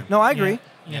the tweener. No, I agree.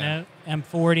 You know, I'm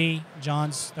 40,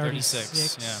 John's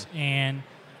 36, and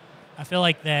I feel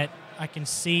like that I can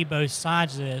see both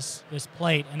sides of this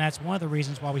plate, and that's one of the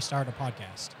reasons why we started a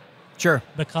podcast. Sure.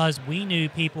 Because we knew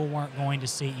people weren't going to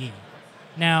CE.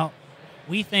 Now,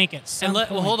 we think at some point...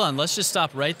 Well, hold on. Let's just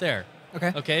stop right there.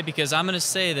 Okay. Okay, because I'm going to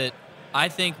say that I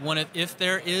think if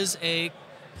there is a...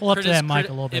 Pull up to that mic a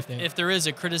little bit there. If there is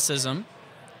a criticism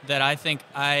that I think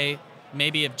I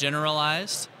maybe have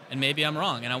generalized, and maybe I'm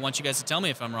wrong, and I want you guys to tell me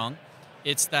if I'm wrong,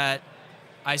 it's that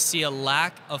I see a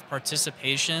lack of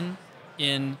participation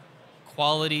in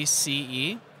quality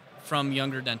CE from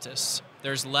younger dentists.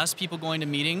 There's less people going to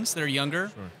meetings that are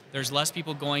younger. Sure. There's less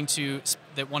people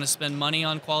that want to spend money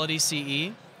on quality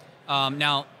CE.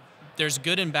 Now, there's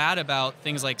good and bad about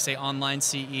things like, say, online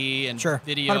CE and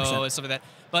video 100%. and stuff like that.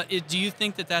 But do you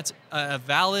think that that's a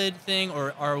valid thing,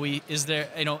 or is there,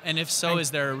 and if so,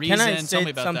 is there a reason? Can I say Tell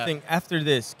me about something that. after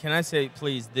this? Can I say,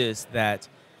 please, that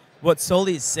what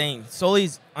Sully is saying,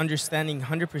 Sully's understanding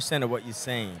 100% of what you're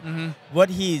saying. Mm-hmm.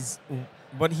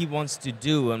 What he wants to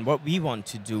do and what we want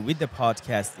to do with the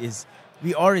podcast is,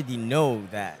 we already know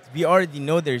that. We already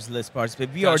know there's less parts,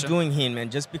 but we are doing him,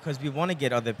 and just because we want to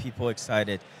get other people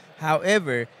excited.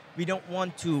 However, we don't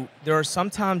want to. There are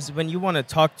sometimes when you want to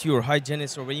talk to your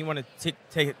hygienist, or when you want to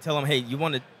tell them, hey, you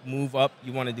want to move up,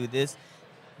 you want to do this.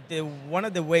 One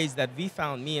of the ways that we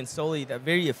found, me and Sully, that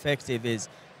very effective is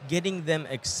getting them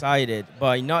excited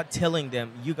by not telling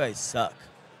them, you guys suck.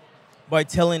 By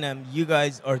telling them, you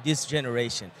guys are this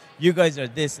generation. You guys are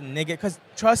this negative. Because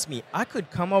trust me, I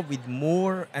could come up with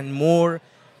more and more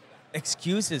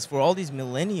excuses for all these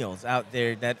millennials out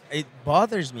there that it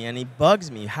bothers me and it bugs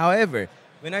me. However,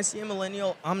 when I see a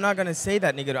millennial, I'm not going to say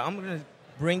that negative. I'm going to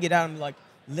bring it out and be like,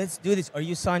 let's do this. Are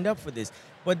you signed up for this?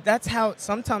 But that's how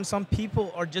sometimes some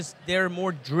people are just, they're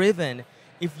more driven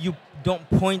if you don't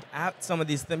point out some of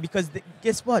these things. Because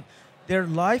guess what?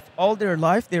 All their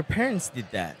life, their parents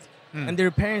did that. And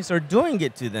their parents are doing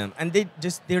it to them. And they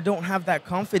don't have that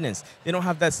confidence. They don't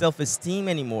have that self-esteem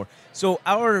anymore. So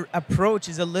our approach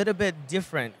is a little bit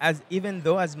different. Even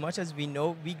though as much as we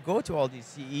know, we go to all these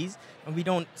CEs and we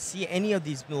don't see any of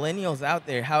these millennials out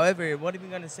there. However, what are we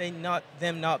going to say, not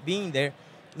them not being there?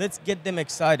 Let's get them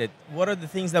excited. What are the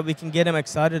things that we can get them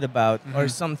excited about? Are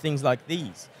some things like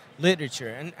these.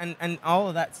 Literature and all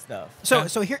of that stuff.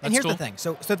 So here's the thing.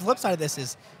 So the flip side of this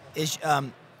is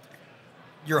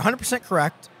you're 100%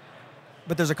 correct,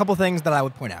 but there's a couple things that I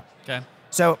would point out. Okay.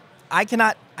 So I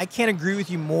can't agree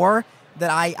with you more that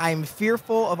I'm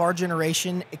fearful of our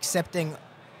generation accepting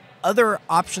other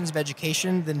options of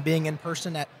education than being in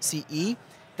person at CE.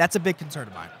 That's a big concern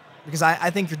of mine, because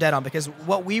I think you're dead on, because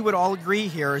what we would all agree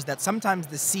here is that sometimes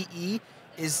the CE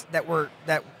is that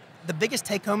the biggest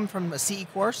take home from a CE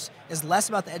course is less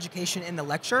about the education in the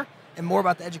lecture and more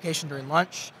about the education during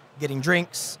lunch, getting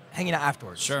drinks, hanging out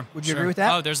afterwards. Sure. Would you agree with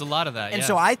that? Oh, there's a lot of that. And yeah.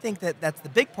 so I think that that's the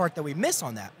big part that we miss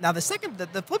on that. Now,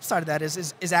 the flip side of that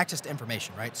is access to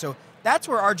information, right? So that's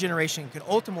where our generation can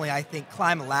ultimately, I think,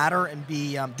 climb a ladder and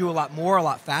be do a lot more, a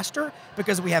lot faster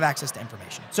because we have access to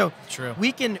information. So True.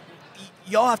 we can.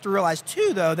 Y'all have to realize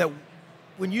too, though, that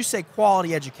when you say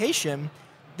quality education,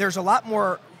 there's a lot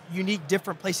more unique,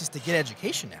 different places to get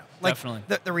education now. Like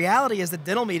Definitely. The reality is the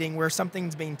dental meeting where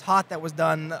something's being taught that was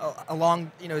done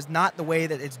along, is not the way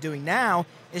that it's doing now,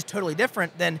 is totally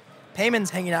different than Peyman's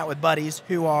hanging out with buddies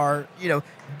who are,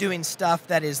 doing stuff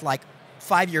that is like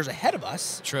 5 years ahead of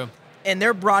us. True. And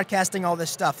they're broadcasting all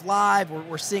this stuff live.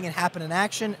 We're seeing it happen in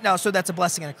action. No, so that's a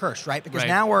blessing and a curse, right? Because Right.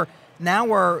 now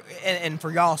we're and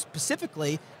for y'all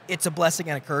specifically, it's a blessing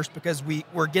and a curse because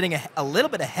we're getting a little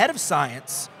bit ahead of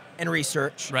science and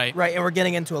research, Right. and we're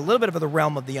getting into a little bit of the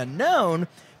realm of the unknown.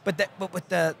 But with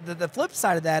the flip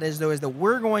side of that is that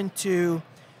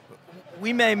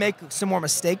we may make some more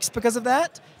mistakes because of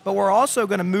that, but we're also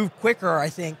going to move quicker, I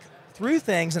think, through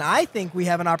things, and I think we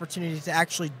have an opportunity to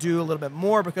actually do a little bit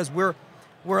more because we're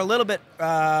a little bit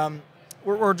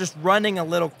we're just running a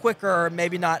little quicker,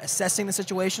 maybe not assessing the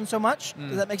situation so much.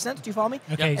 Does that make sense? Do you follow me?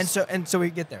 Okay. And so we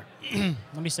get there.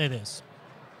 Let me say this,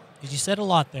 because you said a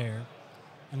lot there,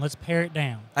 and let's pare it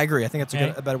down. I agree. I think that's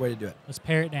Okay. a better way to do it. Let's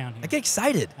pare it down here. I get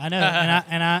excited. I know,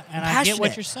 and I get what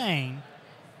Passionate. you're saying.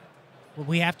 What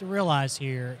we have to realize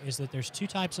here is that there's two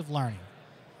types of learning.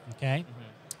 Okay,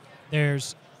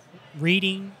 there's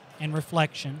reading and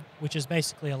reflection, which is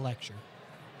basically a lecture,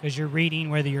 because you're reading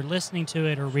whether you're listening to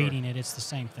it or reading it. It's the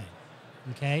same thing.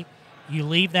 Okay, you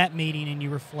leave that meeting and you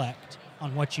reflect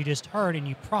on what you just heard and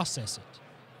you process it.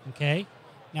 Okay,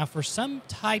 now for some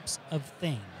types of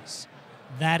things,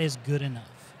 that is good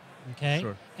enough. Okay,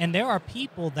 Sure. and there are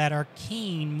people that are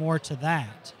keen more to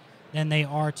that than they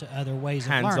are to other ways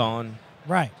of learning. Hands-on.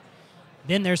 Right.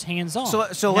 Then there's hands-on.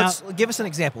 So Now- let's give us an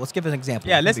example. Let's give an example.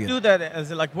 Yeah, let's Maybe. do that as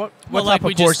like what Well, type like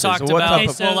we of just courses? talked or what about. type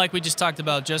of- so- Like we just talked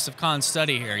about Joseph Kahn's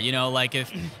study here. Like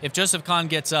if Joseph Kahn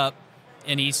gets up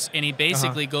and he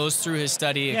basically goes through his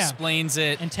study, Yeah. explains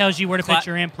it, and tells you where to put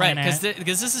your implant right? at.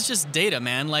 Because this is just data,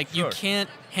 man. Like you Sure. can't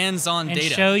hands-on and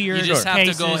data. show your you just have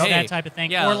cases, to go, hey, that type of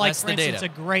thing. Yeah, or like, that's for the instance,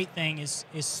 data. a great thing is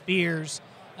Spears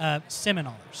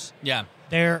seminars. Yeah.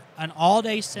 They're an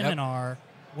all-day seminar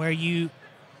where you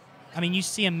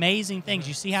see amazing things.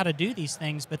 You see how to do these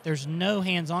things, but there's no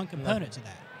hands-on component to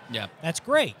that. Yeah. That's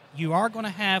great. You are going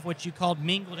to have what you called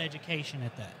mingled education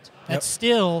at that. That's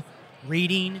still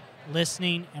reading,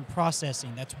 listening, and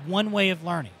processing. That's one way of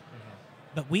learning.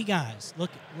 But we guys,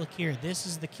 look here. This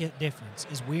is the difference.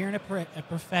 Is we're in a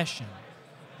profession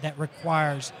that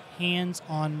requires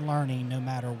hands-on learning no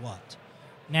matter what.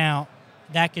 Now,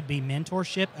 that could be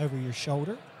mentorship over your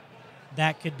shoulder.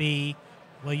 That could be,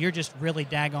 well, you're just really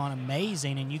daggone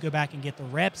amazing, and you go back and get the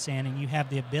reps in, and you have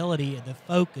the ability, the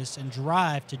focus, and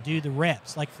drive to do the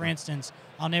reps. Like, for instance,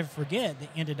 I'll never forget the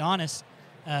endodontist,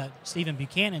 Stephen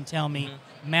Buchanan, tell me,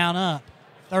 mount up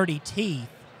 30 teeth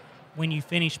when you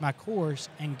finish my course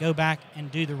and go back and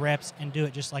do the reps and do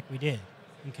it just like we did.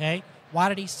 Okay? Why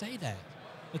did he say that?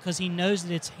 Because he knows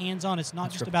that it's hands-on. It's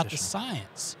not just about the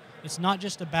science. It's not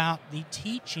just about the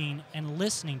teaching and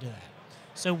listening to that.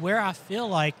 So where I feel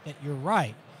like that you're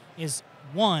right is,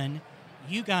 one,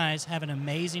 you guys have an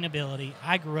amazing ability.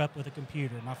 I grew up with a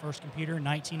computer. My first computer in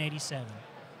 1987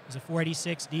 was a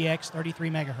 486 DX 33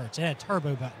 megahertz. It had a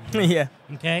turbo button. Yeah.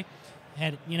 Okay?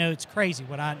 It's crazy.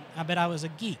 I bet I was a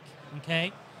geek.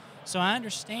 Okay? So I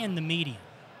understand the medium.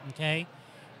 Okay?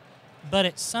 But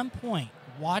at some point,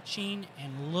 watching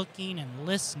and looking and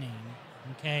listening,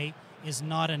 okay, is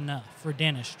not enough for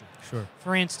dentistry. Sure.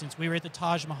 For instance, we were at the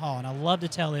Taj Mahal, and I love to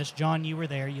tell this. John, you were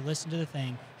there. You listened to the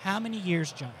thing. How many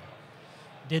years, John,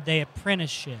 did they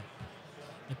apprenticeship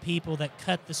the people that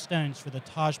cut the stones for the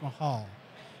Taj Mahal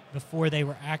before they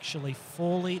were actually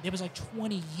fully? It was like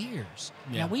 20 years.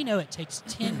 Yeah. Now, we know it takes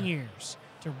 10 years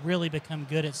to really become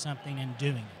good at something and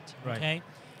doing it. Right. Okay?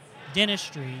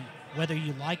 Dentistry, whether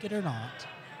you like it or not,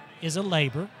 is a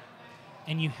labor.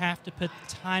 And you have to put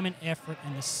the time and effort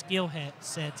and the skill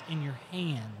sets in your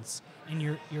hands,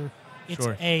 and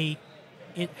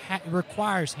it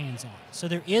requires hands-on. So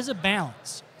there is a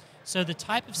balance. So the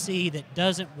type of C that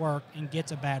doesn't work and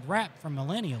gets a bad rap from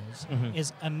millennials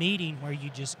is a meeting where you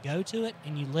just go to it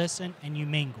and you listen and you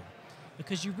mingle,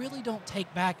 because you really don't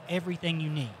take back everything you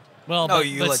need. Well, No,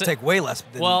 you take way less.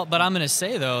 Than, But I'm going to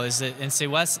say, though,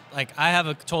 Wes, like, I have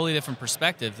a totally different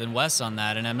perspective than Wes on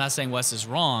that, and I'm not saying Wes is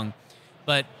wrong,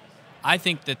 but I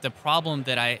think that the problem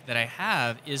that I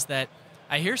have is that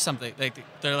I hear something, like,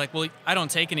 they're like, well, I don't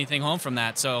take anything home from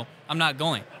that, so I'm not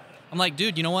going. I'm like,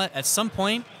 dude, you know what? At some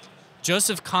point,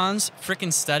 Joseph Kahn's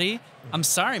freaking study, I'm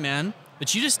sorry, man,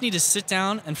 but you just need to sit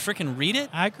down and freaking read it.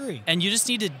 I agree. And you just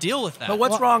need to deal with that. But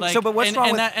what's wrong? Like, But what's wrong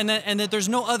with that? And that there's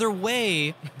no other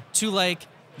way to like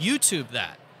YouTube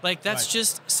that. Like that's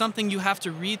just something you have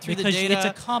to read through because the data.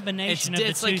 it's a combination of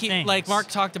the two like things. like Mark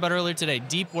talked about earlier today,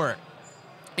 deep work.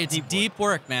 It's deep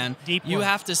work, man. Deep You work.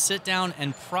 have to sit down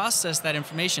and process that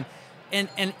information, and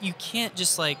you can't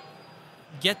just like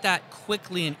get that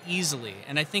quickly and easily.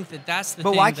 And I think that's the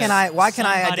But thing. why can I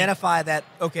somebody- identify that?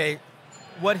 Okay,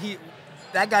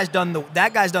 that guy's done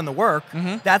the work.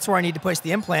 That's where I need to place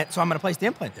the implant. So I'm going to place the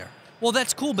implant there. Well,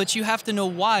 that's cool, but you have to know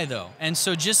why, though. And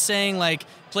so just saying, like,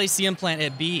 place the implant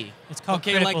at B. It's called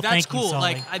okay, critical like, that's thinking, cool.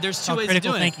 Sully. Like, there's It's two called ways of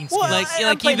critical doing thinking it. skills.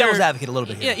 I'm playing devil's advocate a little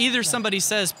bit here. Yeah, either somebody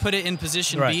says put it in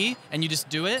position Right. B, and you just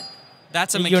do it.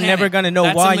 That's a You're mechanic. never gonna know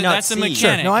That's why a, not That's a C. mechanic.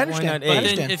 Sure. No, I Why understand. not But A? I But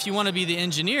understand. then if you want to be the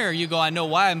engineer, you go, I know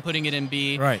why I'm putting it in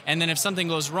B. Right. And then if something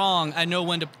goes wrong, I know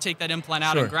when to take that implant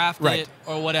out Sure. and graft Right. it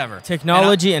or whatever.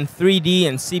 Technology and 3D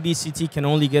and CBCT can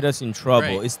only get us in trouble.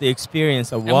 Right. It's the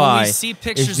experience of And why when we see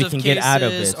pictures we of can cases, get out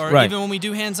of it. or Right. even when we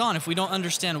do hands-on, if we don't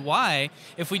understand why,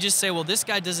 if we just say, well, this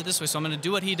guy does it this way, so I'm going to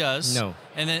do what he does. No.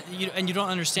 And then you don't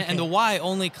understand. And the why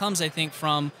only comes, I think,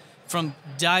 from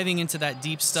diving into that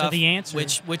deep stuff. the answer-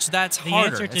 which that's The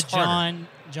harder. answer to It's harder.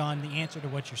 John, the answer to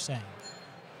what you're saying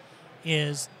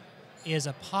is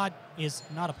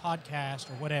not a podcast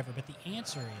or whatever, but the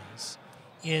answer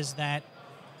is that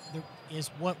there is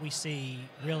what we see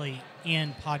really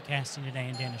in podcasting today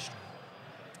in dentistry.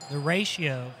 The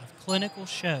ratio of clinical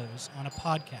shows on a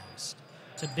podcast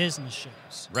to business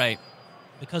shows. Right.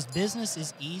 Because business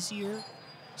is easier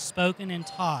spoken and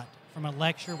taught from a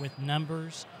lecture with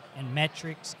numbers and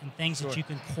metrics and things that you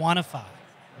can quantify.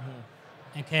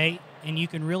 Okay? And you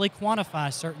can really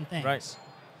quantify certain things. Right.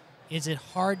 Is it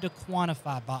hard to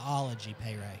quantify biology,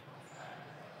 PeyRey?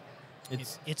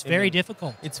 It's I very mean,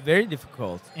 difficult. It's very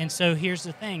difficult. And so here's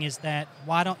the thing is that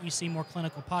why don't you see more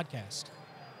clinical podcasts?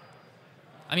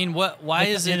 I mean, why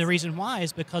is it? The reason why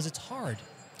is because it's hard.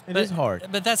 It is hard.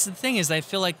 But that's the thing is I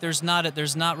feel like there's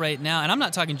not right now, and I'm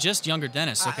not talking just younger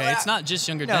dentists, okay? It's not just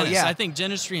younger dentists. yeah. I think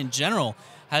dentistry in general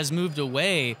has moved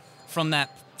away from that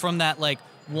like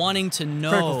wanting to know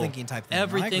Critical thinking type thing. I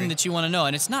agree. everything that you want to know.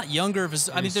 And it's not younger.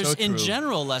 I mean, there's so in true.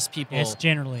 general less people It's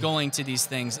generally. going to these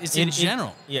things. It's in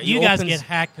general. Yeah, You it guys opens- get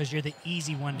hacked because you're the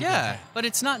easy one to get Yeah, hacked. but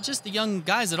it's not just the young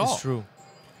guys at all. It's true.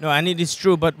 No, and it is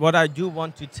true. But what I do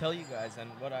want to tell you guys, and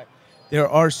there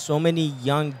are so many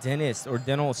young dentists or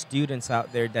dental students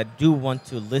out there that do want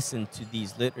to listen to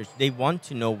these literature. They want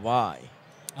to know why.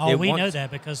 Oh, They we want know to-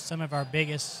 that because some of our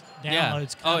biggest Yeah.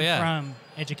 downloads Oh, come yeah. from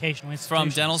educational From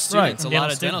institutions. dental students, From a lot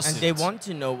dental of dental students. and students. they want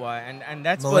to know why, and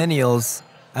that's what Millennials,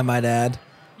 I might add.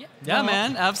 Yeah, Well,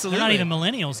 man, absolutely. They're not even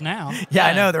millennials now. Yeah, I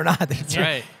Yeah. know they're not. That's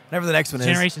right. Whatever the next one is.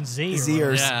 Generation Z. Or Zers.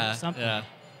 whatever, Yeah, something. yeah.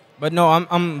 But no,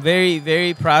 I'm very,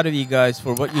 very proud of you guys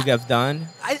for what you have done.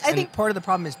 I think part of the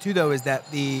problem is too, though, is that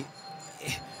we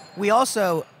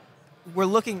also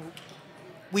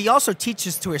teach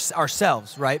this to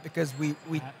ourselves, right? Because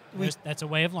That's a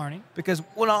way of learning. because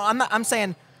I'm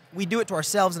saying we do it to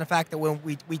ourselves in the fact that when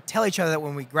we tell each other that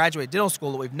when we graduate dental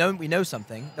school that we know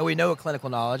something, that we know a clinical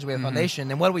knowledge, we have a foundation.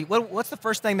 And what's the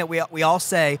first thing that we all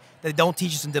say that they don't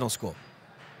teach us in dental school?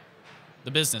 The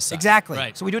business side. Exactly.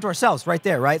 Right. So we do it to ourselves right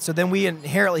there, right? So then we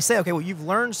inherently say, okay, well, you've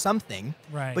learned something,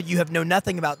 Right. but you have known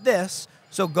nothing about this,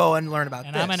 so go and learn about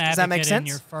And this. I'm an Does that make advocate sense? in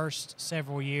your first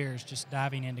several years just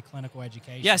diving into clinical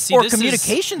education. Yeah, see, Or this is-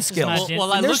 communication this is skills. not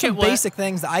Well, I There's look some at what- basic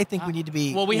things that I think we need to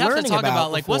be Well, we have to learning talk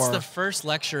about like what's before. the first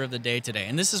lecture of the day today,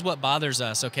 and this is what bothers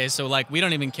us. Okay, so like we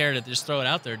don't even care to just throw it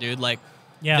out there, dude. Like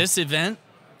Yeah. this event,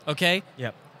 okay?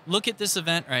 Yep. Look at this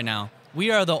event right now.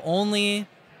 We are the only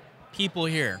people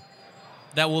here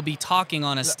that will be talking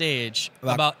on a stage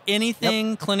about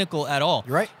anything clinical at all.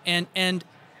 You're right. And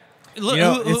look, You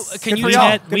know, who it's can good you for we y'all.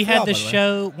 had, Good we for had y'all, the by the way.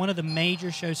 show, one of the major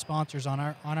show sponsors on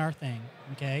our thing.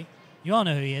 Okay, you all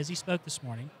know who he is. He spoke this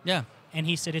morning, Yeah. and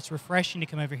he said it's refreshing to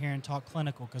come over here and talk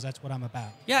clinical because that's what I'm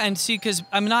about. Yeah, and see, because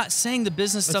I'm not saying the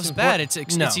business stuff's bad. It's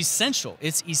essential.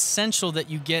 It's essential that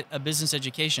you get a business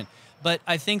education. But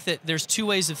I think that there's two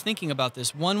ways of thinking about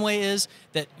this. One way is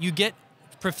that you get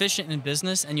proficient in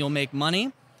business and you'll make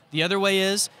money. The other way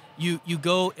is you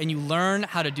go and you learn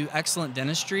how to do excellent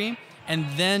dentistry, and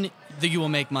then you will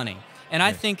make money. And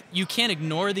I think you can't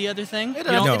ignore the other thing. It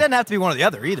doesn't have to be one or the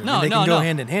other either. No, I mean, they no, can go no.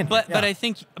 hand in hand. But Yeah. I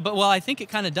think it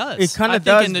kind of does. It kinda I think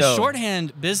does, in the though.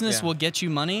 shorthand, business Yeah. will get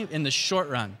you money in the short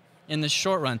run. in the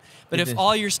short run. But It if is.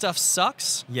 all your stuff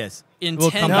sucks, Yes. in We'll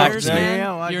 10 come back years, to that. man,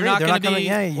 Yeah, I you're agree. not They're going to not be.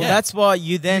 coming- yeah. Well, that's why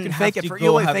you then can have fake it to for- go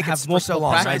you only have, fake it have for multiple so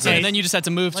long, right? practices. Exactly. And then you just have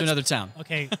to move to Let's- another town.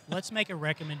 Okay, let's make a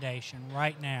recommendation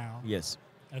right now. Yes.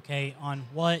 Okay, on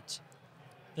what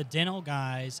the dental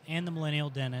guys and the millennial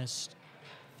dentists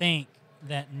think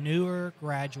that newer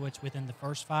graduates within the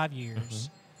first 5 years,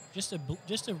 just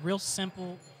a real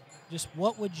simple, just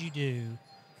what would you do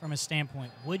from a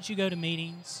standpoint? Would you go to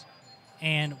meetings,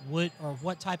 and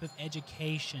what type of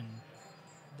education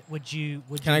would you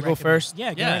Can I go recommend? first?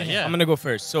 Yeah, go Yeah, right ahead. yeah. I'm gonna go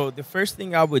first. So the first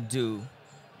thing I would do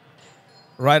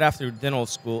right after dental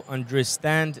school,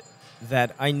 understand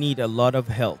that I need a lot of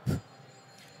help.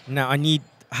 Now I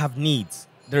have needs.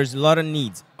 There's a lot of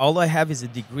needs. All I have is a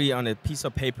degree on a piece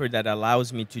of paper that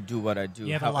allows me to do what I do.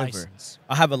 You have However, a license.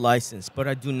 I have a license, but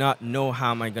I do not know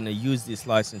how am I going to use this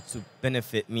license to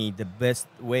benefit me the best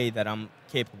way that I'm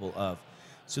capable of.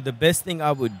 So the best thing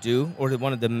I would do, or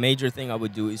one of the major thing I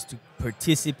would do, is to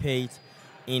participate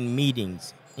in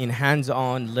meetings, in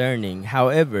hands-on learning.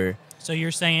 However, So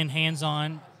you're saying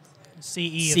hands-on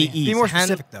CE CE. event, Be more Hand-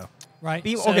 specific, though. right?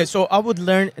 okay, so I would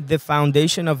learn the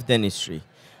foundation of dentistry.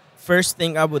 First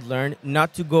thing I would learn,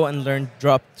 not to go and learn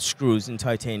drop screws in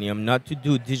titanium, not to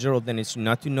do digital dentistry,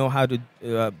 not to know how to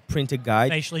print a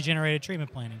guide. facially generated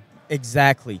treatment planning.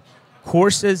 Exactly.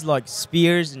 Courses like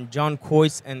Spears and John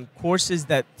Coyce, and courses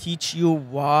that teach you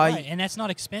why. Right, and that's not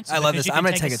expensive. I love because this. you I'm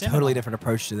can going to take a seminar, totally different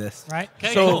approach to this. Right?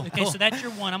 Okay, So- cool, Okay, cool. so that's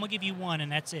your one. I'm going to give you one,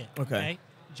 and that's it. Okay.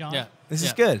 John? Yeah. This is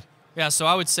Yeah. good. Yeah, so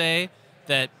I would say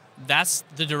that's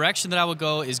the direction that I would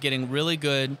go, is getting really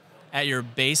good at your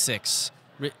basics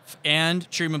and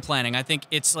treatment planning. I think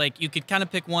it's like you could kind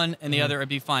of pick one and the other would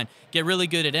be fine. Get really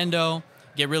good at endo,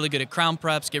 get really good at crown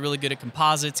preps, get really good at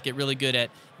composites, get really good at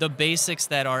the basics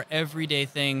that are everyday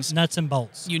things. Nuts and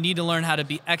bolts. You need to learn how to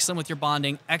be excellent with your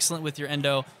bonding, excellent with your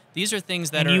endo. These are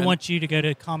things that And are you want you to go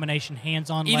to combination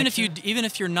hands-on even lecture?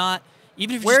 if you're not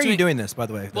even if you're Where are just you doing this, by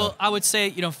the way? Well, I would say,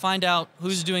 find out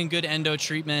who's doing good endo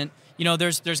treatment.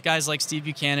 There's guys like Steve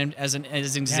Buchanan as an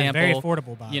example. very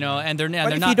affordable, by the way. And they're But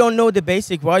they're if not. you don't know the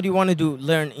basic, why do you want to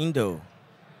learn endo?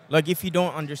 Like if you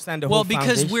don't understand the well, whole because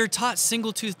foundation. we're taught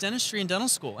single tooth dentistry in dental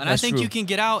school, and That's I think true. you can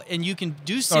get out and you can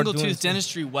do Start single doing tooth some-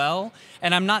 dentistry well.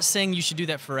 And I'm not saying you should do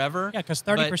that forever. Yeah, because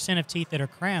 30% of teeth that are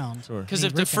crowned. Sure. Because need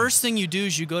if the root first canals. thing you do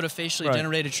is you go to facially Right.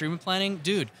 generated treatment planning,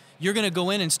 dude, you're going to go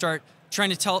in and start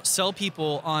trying to sell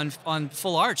people on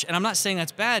full arch. And I'm not saying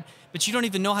that's bad, but you don't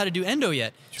even know how to do endo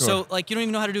yet. Sure. So, you don't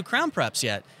even know how to do crown preps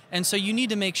yet. And so you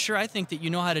need to make sure, I think, that you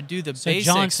know how to do the So basics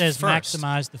John says first.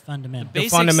 maximize the fundamentals.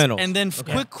 Basics, fundamentals. and then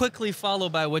Okay. quickly follow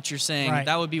by what you're saying. Right.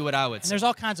 That would be what I would And say. there's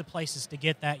all kinds of places to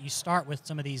get that. You start with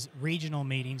some of these regional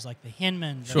meetings, like the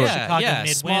Hinman, the Sure. Chicago Yeah,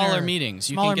 Midwinter. smaller meetings.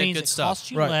 You can Smaller get meetings, good it stuff.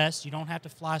 costs you Right. less. You don't have to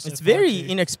fly so it's far very to-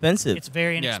 inexpensive. It's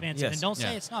very Yeah. inexpensive. Yes. And don't say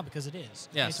Yeah. it's not, because it is.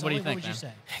 Yeah, Okay, so what do you Sully, think, would you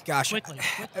man? say? Gosh, Quickly.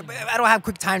 I don't have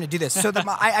quick time to do this. So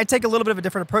I take a little bit of a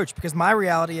different approach, because my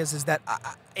reality is that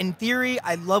in theory,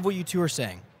 I love what you two are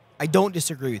saying. I don't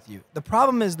disagree with you. The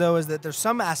problem is, though, is that there's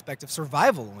some aspect of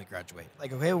survival when we graduate.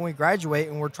 Like, okay, when we graduate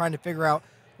and we're trying to figure out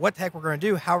what the heck we're going to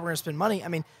do, how we're going to spend money. I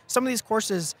mean, some of these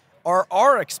courses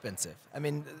are expensive. I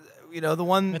mean, the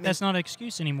one. But that's not an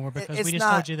excuse anymore, because it's we just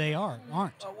not- told you they aren't.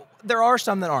 There are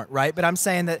some that aren't, right? But I'm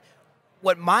saying that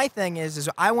what my thing is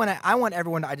I want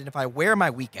everyone to identify where am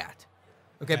I weak at,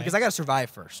 okay? Because I got to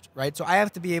survive first, right? So I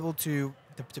have to be able to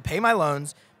pay my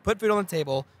loans, put food on the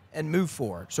table, and move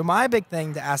forward. So my big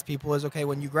thing to ask people is, okay,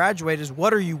 when you graduate, is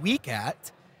what are you weak at,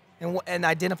 and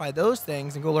identify those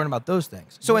things and go learn about those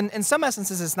things. So in some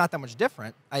essences, it's not that much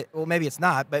different. Well, maybe it's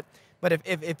not, but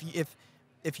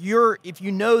if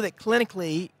you know that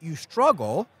clinically you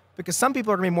struggle, because some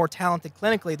people are going to be more talented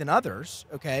clinically than others,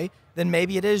 okay, then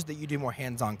maybe it is that you do more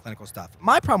hands-on clinical stuff.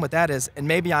 My problem with that is, and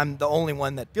maybe I'm the only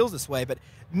one that feels this way, but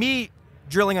me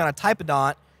drilling on a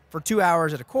typodont for 2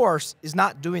 hours at a course is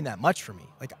not doing that much for me.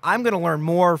 Like, I'm going to learn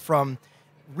more from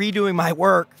redoing my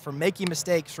work, from making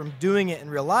mistakes, from doing it in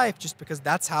real life, just because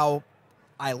that's how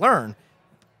I learn.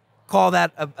 Call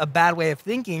that a bad way of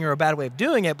thinking or a bad way of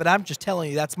doing it, but I'm just telling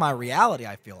you that's my reality,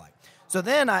 I feel like. So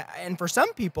then, and for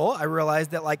some people, I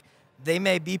realized that, like, they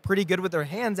may be pretty good with their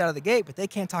hands out of the gate, but they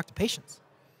can't talk to patients.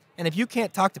 And if you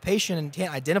can't talk to patient and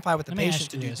can't identify with the Let me patient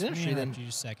ask to you do this. Let me dentistry, then interrupt you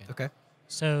just a second. okay.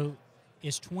 So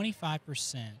is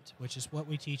 25%, which is what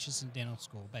we teach us in dental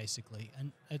school, basically,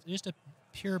 and just a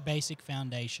pure basic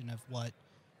foundation of what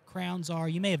crowns are.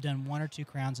 You may have done 1 or 2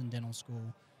 crowns in dental school.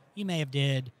 You may have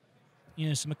did,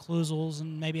 some occlusals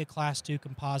and maybe a class 2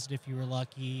 composite if you were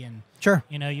lucky, and Sure.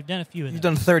 you've done a few of You've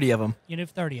those. done 30 of them. You know,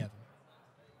 30 of them.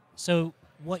 So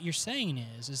what you're saying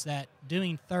is that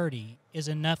doing 30 is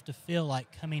enough to feel like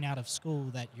coming out of school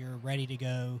that you're ready to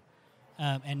go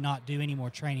and not do any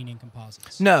more training in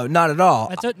composites. No, not at all.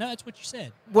 That's what you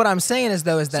said. What I'm saying is,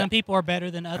 though, is that some people are better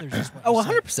than others. Is what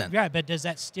 100%. Right, but does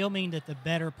that still mean that the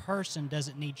better person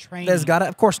doesn't need training? There's got to,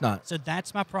 of course not. So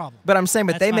that's my problem. But I'm saying,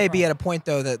 That's they my may be problem. at a point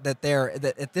though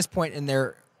that at this point in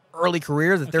their early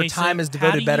career that their time is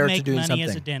devoted better to doing how do you make money as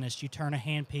a something. dentist? You turn a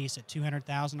handpiece at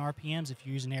 200,000 RPMs. If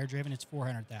you're using air driven, it's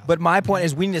 400,000. But my point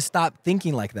is, we need to stop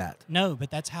thinking like that. No,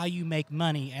 but that's how you make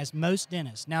money as most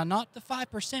dentists. Now, not the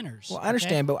 5%ers. Well, I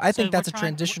understand, but I think So that's a we're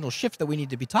transitional shift that we need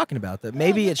to be talking about. That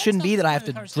maybe No, it shouldn't that's be not that I have to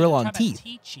the conversation. drill We're on talking about teeth.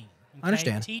 Teaching. I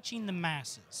understand. Teaching the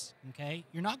masses. Okay,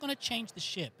 you're not going to change the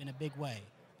ship in a big way,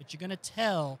 but you're going to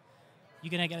tell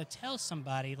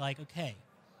somebody like, okay,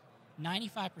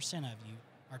 95% of you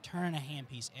are turning a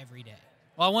handpiece every day.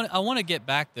 Well, I want to get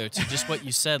back though to just what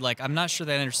you said. Like, I'm not sure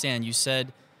that I understand. You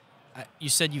said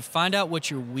you find out what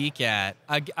you're weak at.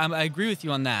 I agree with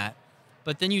you on that,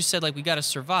 but then you said like we got to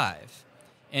survive,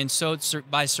 and so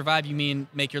by survive you mean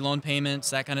make your loan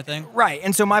payments, that kind of thing. Right.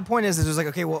 And so my point is like,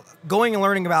 okay, well, going and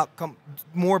learning about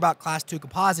more about Class 2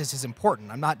 composites is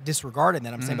important. I'm not disregarding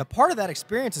that. I'm saying, but part of that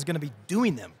experience is going to be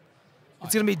doing them.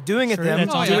 It's going to be doing Sure, them,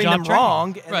 that's doing on-the-job them training.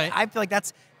 wrong. And Right. I feel like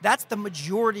that's the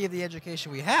majority of the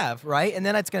education we have, right? And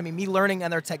then it's going to be me learning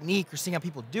on their technique or seeing how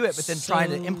people do it, but then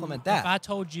trying to implement that. If I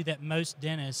told you that most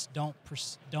dentists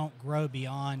don't grow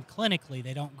beyond clinically,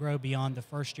 they don't grow beyond the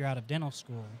first year out of dental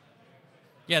school.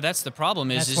 Yeah, that's the problem.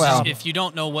 Is Well- if you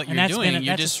don't know what And you're that's doing, been a-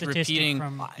 you're that's a just statistic repeating.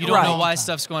 from You don't Right. know why time.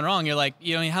 stuff's going wrong. You're like,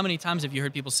 how many times have you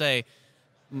heard people say,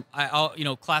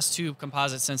 Class 2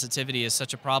 composite sensitivity is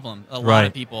such a problem. A lot Right.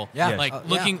 of people, Yeah. Yes. like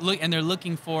Yeah. and they're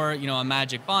looking for a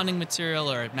magic bonding material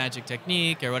or a magic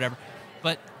technique or whatever.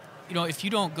 But if you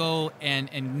don't go and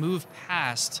move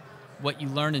past what you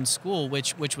learned in school,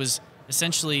 which was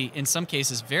essentially in some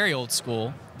cases very old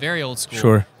school,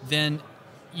 Sure. then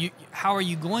how are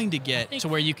you going to get to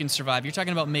where you can survive? You're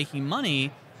talking about making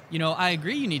money. I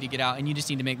agree you need to get out and you just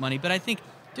need to make money. But I think,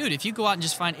 dude, if you go out and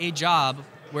just find a job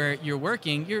where you're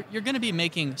working, you're going to be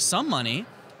making some money.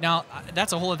 Now,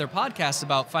 that's a whole other podcast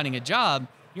about finding a job.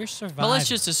 You're surviving. But let's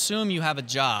just assume you have a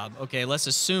job. Okay, let's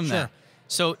assume that.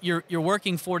 So you're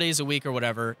working 4 days a week or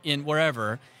whatever in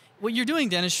wherever. Well, you're doing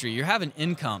dentistry. You're having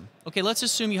income. Okay, let's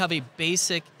assume you have a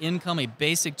basic income, a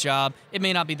basic job. It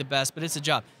may not be the best, but it's a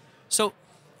job. So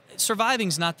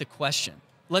surviving's not the question.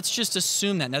 Let's just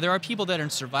assume that. Now, there are people that are in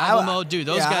survival mode. Dude,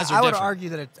 those guys are I would different.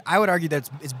 argue that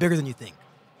it's bigger than you think.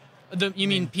 You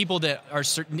mean people that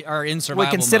are in survival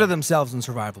Would consider mode? themselves in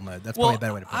survival mode. That's probably a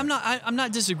better way to put it. I'm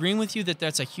not disagreeing with you that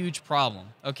that's a huge problem,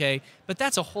 okay? But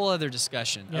that's a whole other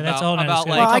discussion. Yeah, that's a whole about nother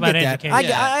like Well, I about get that.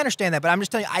 education. I understand that, but I'm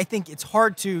just telling you, I think it's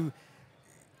hard to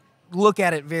look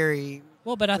at it very.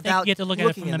 Well, but I think without you have to look at it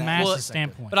looking from the at that masses perspective.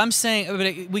 standpoint. But I'm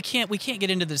saying, we can't get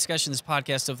into the discussion in this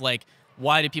podcast of like,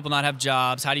 why do people not have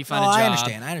jobs? How do you find a job? I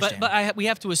understand. But we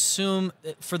have to assume,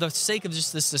 for the sake of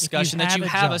just this discussion, that you have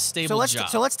a have a job. stable job.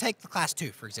 So let's take the Class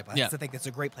 2, for example. Yeah. I think that's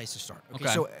a great place to start.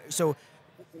 Okay. So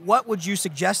what would you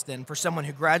suggest then for someone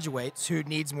who graduates who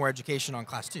needs more education on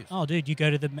Class 2? Oh, dude, you go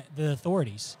to the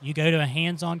authorities. You go to a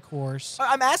hands-on course.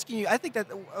 I'm asking you. I think that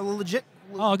a legit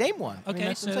name one. I mean, Okay,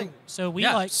 that's what I'm saying. so we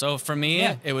yeah. like So for me,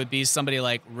 Yeah. it would be somebody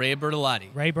like Ray Bertolotti.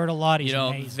 Ray Bertolotti's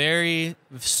amazing. Very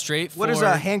What straightforward. does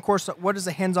a hand course? What does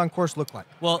a hands-on course look like?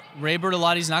 Well, Ray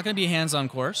Bertolotti's not going to be a hands-on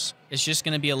course. It's just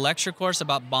going to be a lecture course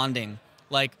about bonding.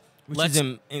 Like, Which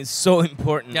is so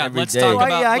important every let's day. talk Well,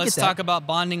 about yeah, I let's get that. talk about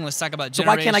bonding. Let's talk about So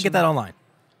generation. why can't I get that online?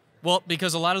 Well,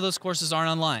 because a lot of those courses aren't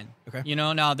online. Okay.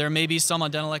 Now there may be some on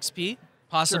Dental XP,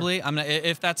 possibly.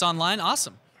 If that's online,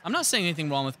 awesome. I'm not saying anything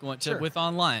wrong with going to with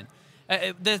online.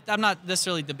 I'm not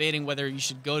necessarily debating whether you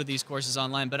should go to these courses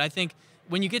online, but I think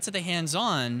when you get to the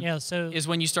hands-on, is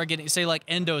when you start getting, say, like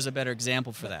endo is a better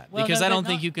example for that, Well, because no, I but don't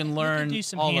think you can learn do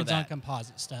some all of hands-on that.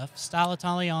 composite stuff. Style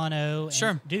Italiano. And,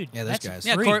 Sure. dude. Yeah, those that's guys.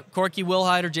 Yeah, free. Corky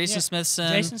Wilhide or Jason Yeah.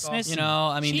 Smithson. Jason Smithson.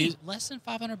 Cheap. Cheap, less than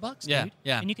 $500, Yeah, dude.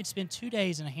 yeah. And you could spend 2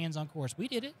 days in a hands-on course. We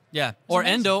did it. Yeah, or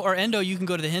amazing. endo, you can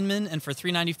go to the Hinman, and for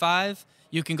 $395,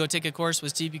 you can go take a course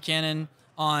with Steve Buchanan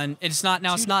on. It's not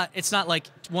like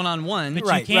one-on-one. But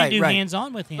Right, you can't right, do right.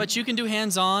 hands-on with him. But you can do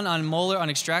hands-on on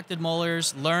extracted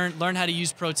molars. Learn how to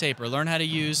use Pro Taper. Learn how to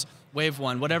use Wave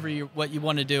One. What you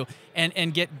want to do,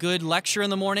 and get good lecture in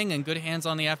the morning and good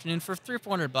hands-on in the afternoon for $300 or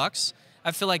 $400.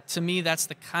 I feel like, to me, that's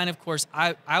the kind of course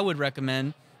I would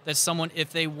recommend that someone,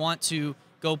 if they want to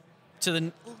go to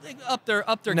the up their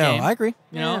game. No, I agree.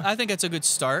 I think that's a good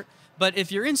start. But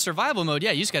if you're in survival mode,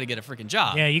 you just got to get a freaking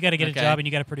job. Yeah, you got to get Okay. a job and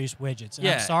you got to produce widgets. And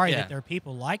Yeah, I'm sorry yeah. that there are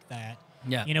people like that.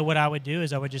 Yeah. You know what I would do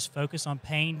is I would just focus on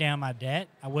paying down my debt.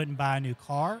 I wouldn't buy a new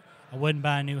car. I wouldn't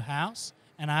buy a new house.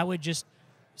 And I would just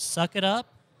suck it up,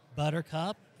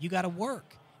 buttercup. You got to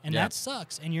work. And that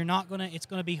sucks. And you're not going to, it's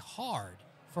going to be hard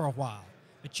for a while.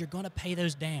 But you're going to pay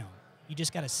those down. You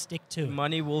just got to stick to it.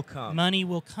 Money will come. Money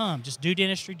will come. Just do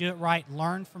dentistry, do it right.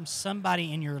 Learn from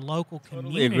somebody in your local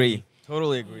community.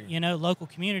 Totally agree. You know, local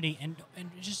community. And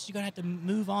just you're going to have to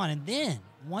move on. And then,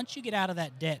 once you get out of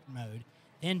that debt mode,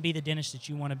 then be the dentist that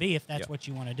you want to be if that's what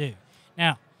you want to do.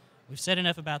 Now, we've said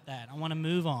enough about that. I want to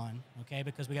move on, okay,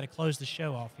 because we got to close the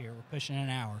show off here. We're pushing an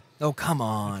hour. Oh, come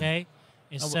on. Okay?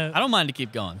 And so, I don't mind to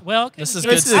keep going. well, okay, This is good.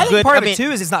 good I stuff. think part of it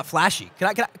too is it's not flashy.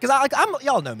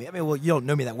 Y'all know me. I mean, well, you don't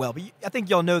know me that well, but I think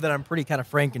y'all know that I'm pretty kind of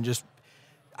frank and just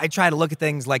I try to look at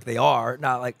things like they are,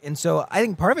 not like. And so I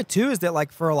think part of it too is that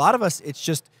like for a lot of us, it's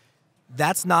just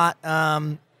that's not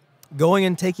going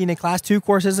and taking a class 2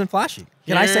 course isn't flashy.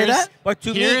 Can I say that? But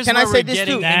to me, Here's can I where say we're this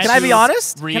getting too? into Can I be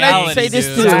honest? Can I reality, say this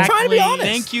dude. too? I'm trying to be honest.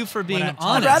 Thank you for being What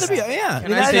I'm I'd honest. rather be. Yeah.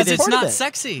 Can I say that's this? It's part of not it.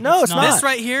 sexy. No, it's not. This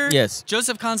right here, Yes.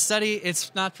 Joseph Kahn's study,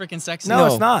 it's not freaking sexy. No,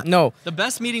 it's not. No. The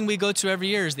best meeting we go to every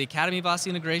year is the Academy of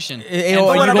Osseointegration.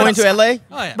 Are you going to LA?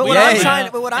 Oh, yeah. But We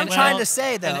what are. I'm Yeah. trying to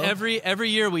say though, And every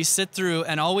year we sit through,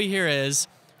 and all we hear is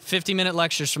 50-minute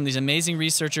lectures from these amazing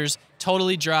researchers,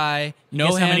 totally dry, no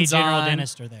Guess how many hands-on. general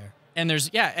dentists are there? And there's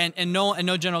and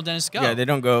no general dentists go. Yeah, they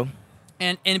don't go.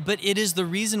 But it is the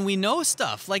reason we know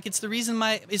stuff. Like it's the reason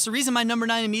my number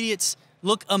 9 immediates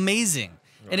look amazing.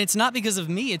 Right. And it's not because of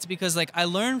me. It's because like I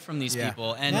learn from these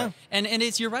people. And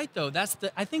it's you're right though.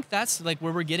 I think that's like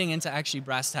where we're getting into actually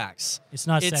brass tacks. It's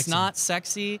not It's sexy. not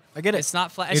sexy. I get it. It's not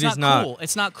flat. It It's is not not. cool.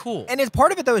 It's not cool. and it's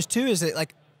part of it though is too is that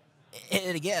like,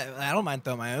 and again, I don't mind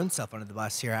throwing my own self under the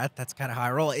bus here. That's kind of how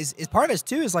I roll. Is part of it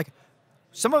too is like.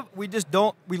 We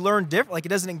learn different. Like it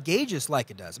doesn't engage us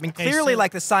like it does. I mean, Okay, clearly, so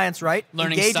like the science, right,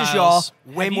 learning engages y'all styles.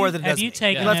 way more than it have does you me.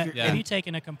 taken Unless a, you're- Have you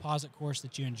taken a composite course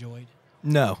that you enjoyed?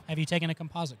 No, Have you taken a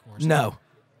composite course? no.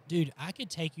 Dude, I could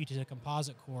take you to a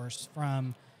composite course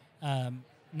from,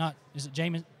 is it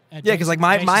James? Yeah, because like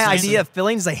my idea of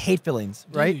fillings, I hate fillings,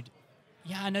 right? Dude,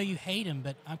 yeah, I know you hate them,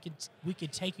 but we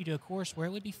could take you to a course where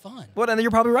it would be fun. Well, and you're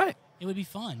probably right. It would be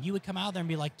fun. You would come out there and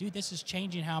be like, dude, this is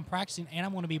changing how I'm practicing, and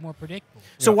I'm going to be more predictable.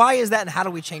 So why is that, and how do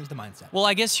we change the mindset? Well,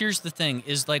 I guess here's the thing: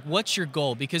 is like, what's your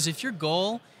goal? Because if your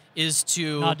goal is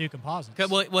to Not do composites.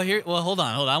 Okay, hold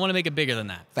on. I want to make it bigger than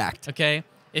that. Fact. Okay,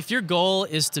 if your goal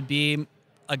is to be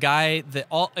a guy that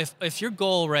if your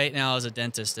goal right now as a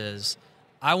dentist is,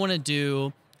 I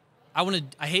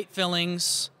hate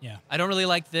fillings. Yeah. I don't really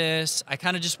like this. I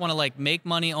kind of just want to like make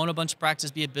money, own a bunch of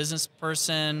practice, be a business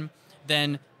person.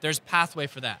 Then there's pathway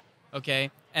for that.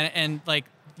 Okay, and like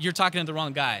you're talking to the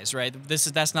wrong guys, right?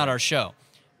 That's not our show.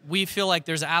 We feel like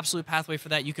there's an absolute pathway for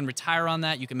that. You can retire on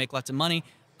that. You can make lots of money.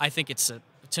 I think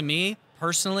to me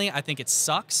personally, I think it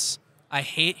sucks. I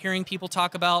hate hearing people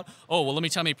talk about, oh, well, let me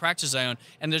tell you how many practices I own.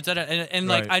 And there's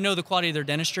like, I know the quality of their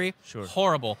dentistry. Sure.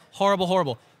 Horrible.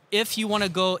 If you want to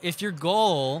go, if your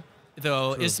goal,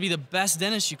 though, is to be the best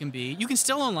dentist you can be, you can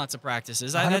still own lots of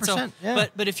practices. 100%, yeah.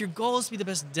 But if your goal is to be the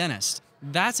best dentist,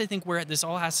 that's, I think, where this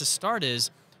all has to start is,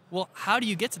 well, how do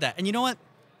you get to that? And you know what?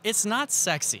 It's not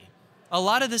sexy. A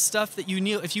lot of this stuff that you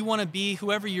need, if you want to be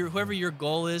whoever your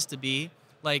goal is to be,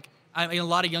 like, I mean, a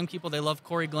lot of young people, they love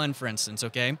Corey Glenn, for instance,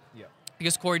 okay? Yeah.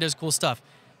 Because Corey does cool stuff.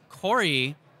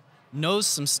 Corey knows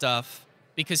some stuff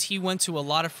because he went to a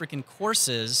lot of freaking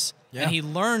courses and he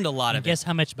learned a lot of it. Guess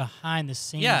how much behind the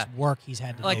scenes work he's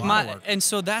had to do. And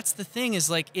so that's the thing is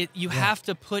like you have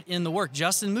to put in the work.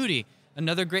 Justin Moody,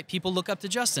 another great, people look up to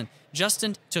Justin.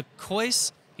 Justin took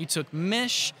Kois, he took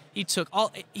Mish, he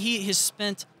has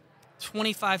spent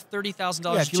 $25,000,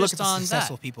 $30,000 Yeah, if you look just at the on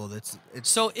successful that. people,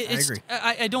 I agree.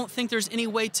 I don't think there's any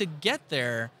way to get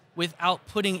there without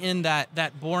putting in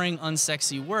that boring,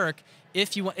 unsexy work.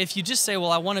 If you just say,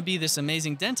 well, I want to be this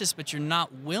amazing dentist, but you're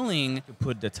not willing To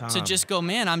put the time. to just go,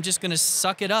 man, I'm just going to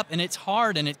suck it up, and it's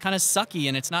hard, and it's kind of sucky,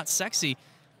 and it's not sexy.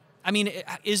 I mean,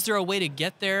 is there a way to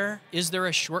get there? Is there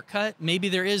a shortcut? Maybe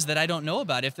there is that I don't know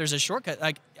about. If there's a shortcut,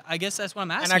 like I guess that's what I'm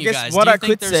asking And I you guess guys. what Do you I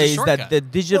think could there's say a is that shortcut? the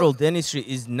digital dentistry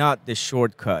is not the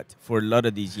shortcut for a lot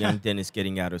of these young dentists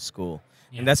getting out of school.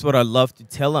 Yeah. And that's what I love to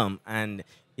tell them. And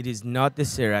it is not the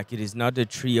CEREC. It is not the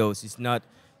trios. It's not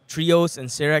trios and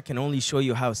CEREC can only show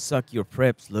you how suck your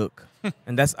preps look.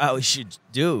 And that's how it should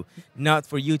do. Not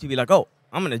for you to be like, oh,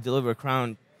 I'm going to deliver a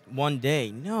crown one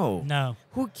day. No.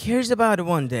 Who cares about it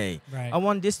one day? Right. I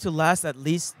want this to last at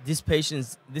least this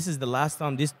patient's, this is the last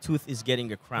time this tooth is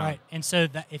getting a crown. Right. And so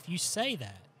that if you say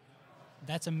that,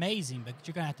 that's amazing, but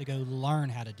you're going to have to go learn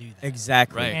how to do that.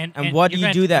 Exactly. Right. And what do you're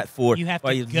you gonna do that for? You have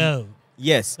By to go.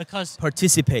 Yes. Because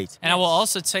Participate. And I will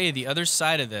also tell you the other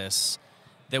side of this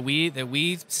that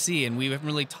we see, and we haven't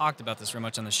really talked about this very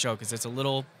much on the show because it's a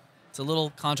little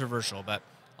controversial, but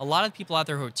a lot of people out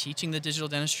there who are teaching the digital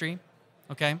dentistry,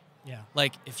 okay? yeah,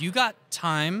 Like if you got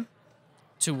time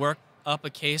to work up a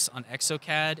case on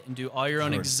ExoCAD and do all your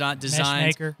own designs,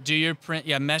 maker. do your print,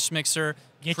 mesh mixer,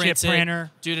 Get print you a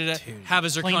printer. have a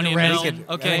Clean the zirconium resin. mill,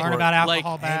 okay? Learn about like,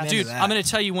 alcohol baths. Amen. dude, to that. I'm going to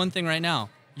tell you one thing right now.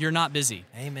 You're not busy.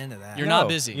 Amen to that. You're not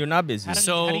busy. You're not busy.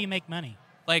 So- How do you make money?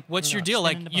 Like, what's You're your not deal?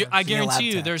 Like, spending the bucks. I Being a lab guarantee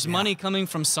you, tech, there's yeah. money coming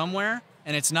from somewhere,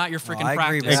 and it's not your freaking I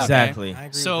agree practice. with that. Exactly. I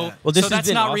agree So, with that. Well, this so has that's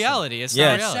been not awesome. reality. It's Yes.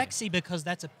 not It's reality. sexy because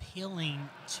that's appealing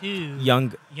to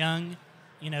Young.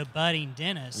 budding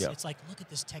dentists. Yeah. It's like, look at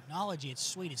this technology. It's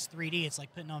sweet. It's 3D. It's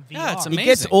like putting on VR. Yeah, it's It gets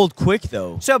Amazing. old quick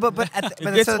though. So, but at the,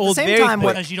 but gets so at the old same very time,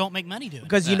 what because you don't make money doing it.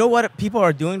 Because you know what people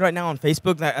are doing right now on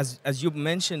Facebook, like as you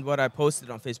mentioned what I posted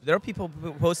on Facebook, there are people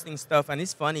posting stuff, and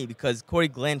it's funny because Corey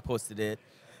Glenn posted it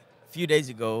a few days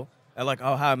ago, like,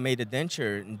 oh, how I made a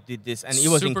denture and did this, and it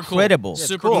was Super cool. incredible. Yeah, it's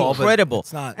Super cool, but incredible.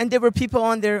 it's not. And there were people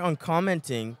on there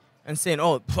commenting and saying,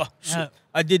 oh,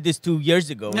 I did this 2 years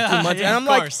ago, 2 months, and I'm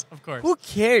of course. who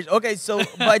cares? Okay, so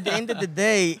by the end of the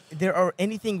day,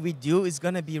 anything we do is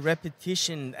gonna be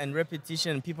repetition and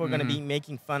repetition. And people are gonna be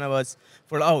making fun of us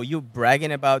for, oh, you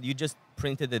bragging about you just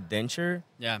printed a denture.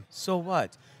 Yeah. So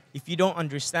what? If you don't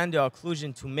understand the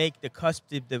occlusion to make the cusp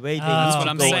dip the way they That's need what to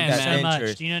I'm go saying, with that man. so much.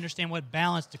 denture, Do you understand what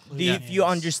balanced occlusion if you is?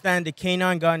 understand the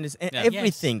canine guidance and Yeah.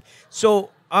 everything. So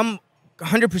I'm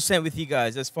 100% with you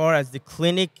guys as far as the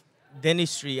clinic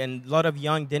dentistry, and a lot of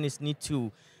young dentists need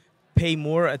to pay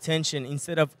more attention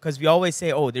instead of, because we always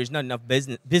say, oh, there's not enough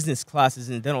business classes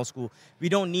in dental school. We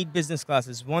don't need business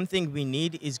classes. One thing we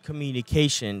need is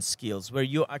communication skills, where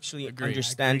you actually Agreed.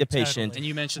 understand the Agreed, patient, totally. And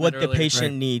you mentioned what that the earlier.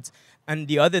 patient needs. And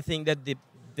the other thing that the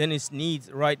dentist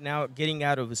needs right now getting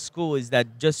out of a school is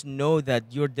that just know that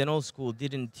your dental school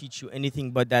didn't teach you anything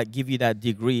but that give you that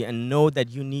degree, and know that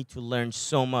you need to learn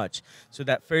so much. So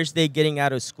that first day getting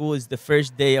out of school is the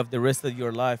first day of the rest of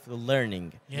your life, the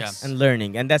learning Yes. and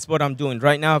learning. And that's what I'm doing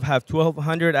right now. I've had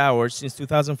 1,200 hours since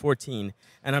 2014,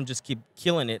 and I'm just keep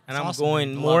killing it. And It's I'm awesome, going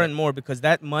dude. more Love and more because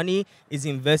that money is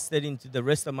invested into the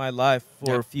rest of my life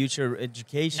for Yeah. future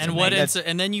education. And what that's,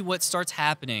 what starts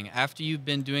happening after you've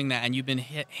been doing that and you've been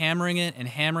hammering it and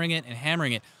hammering it and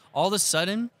hammering it, all of a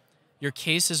sudden your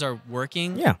cases are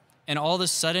working. Yeah. And all of a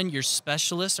sudden your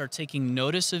specialists are taking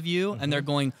notice of you and they're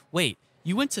going, wait,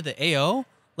 you went to the AO?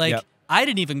 Like, Yep. I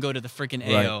didn't even go to the freaking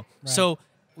Right. AO. So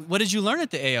what did you learn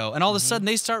at the AO? And all of a sudden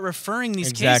they start referring these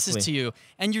Exactly. cases to you,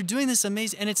 and you're doing this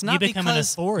amazing. And it's not become an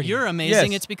because authority. you're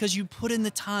amazing. Yes. It's because you put in the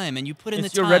time and you put in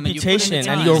it's the your time and you put in the reputation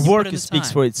time and your you put work in the speaks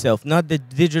time. for itself, not the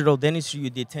digital dentistry you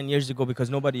did 10 years ago because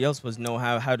nobody else was know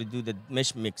how to do the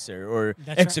mesh mixer or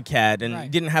That's right. ExoCAD and Right.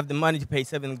 didn't have the money to pay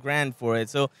 $7,000 for it.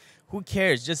 So who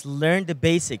cares? Just learn the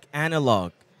basic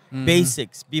analog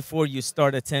basics before you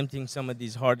start attempting some of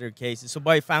these harder cases. So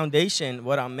by foundation,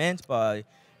 what I meant by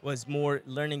was more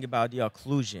learning about the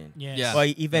occlusion. Yes. Yeah. Why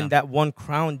even Yeah. that one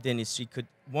crown dentistry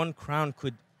one crown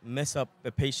could mess up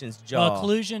a patient's jaw. Well,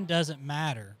 occlusion doesn't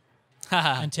matter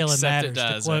until it Except matters,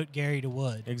 does. to quote Gary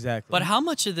DeWood. Exactly. But how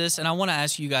much of this, and I want to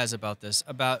ask you guys about this,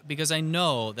 because I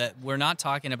know that we're not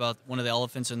talking about one of the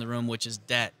elephants in the room, which is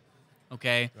debt,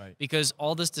 okay? Right. Because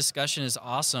all this discussion is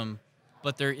awesome,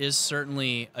 but there is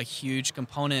certainly a huge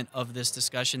component of this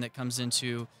discussion that comes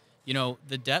into,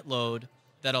 the debt load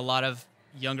that a lot of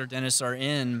younger dentists are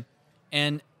in.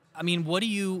 And I mean, what are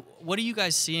you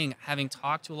guys seeing, having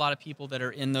talked to a lot of people that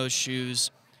are in those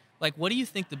shoes? Like, what do you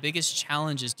think the biggest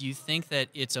challenge is? Do you think that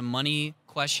it's a money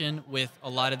question with a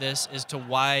lot of this as to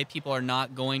why people are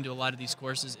not going to a lot of these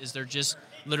courses? Is there just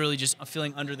literally just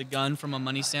feeling under the gun from a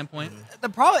money standpoint? The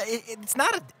problem,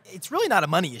 it's really not a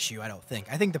money issue, I don't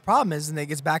think. I think the problem is, and it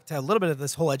gets back to a little bit of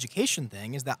this whole education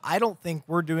thing, is that I don't think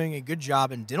we're doing a good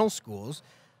job in dental schools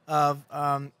of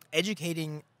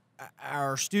educating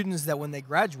our students that when they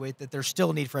graduate that there's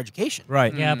still a need for education.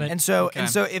 right. Yeah, but And so Okay.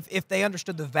 if they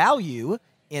understood the value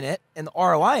in it and the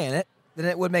ROI in it, then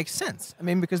it would make sense. I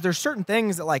mean, because there's certain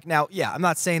things that, like, now, yeah, I'm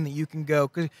not saying that you can go,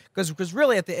 because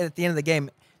really at the end of the game,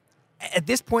 at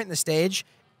this point in the stage,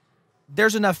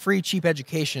 there's enough free, cheap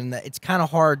education that it's kind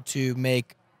of hard to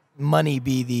make money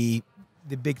be the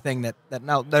big thing that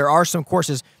now there are some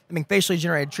courses. I mean, facially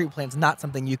generated treatment plan is not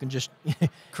something you can just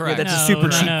Correct. that's a No, super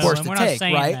no, cheap no, course and to we're not take,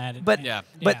 saying right? that. But Yeah.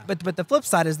 but the flip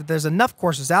side is that there's enough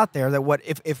courses out there that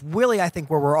if really I think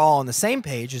where we're all on the same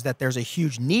page is that there's a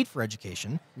huge need for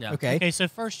education. Yeah. Okay. Okay, so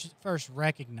first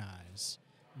recognize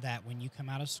that when you come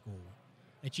out of school,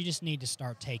 that you just need to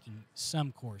start taking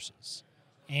some courses,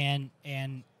 and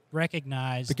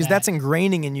recognize because that, that's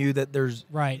ingraining in you that there's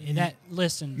right. And that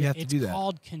listen, you have to it's do that.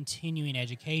 called continuing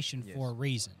education for a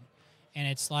reason, and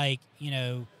it's like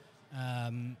you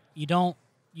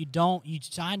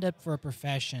signed up for a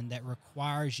profession that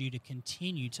requires you to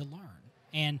continue to learn,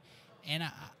 and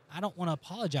I don't want to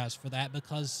apologize for that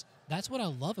because that's what I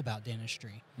love about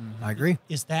dentistry. Mm-hmm. I agree.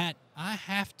 Is that I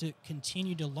have to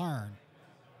continue to learn,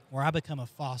 or I become a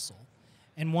fossil.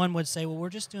 And one would say, well, we're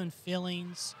just doing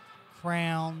fillings,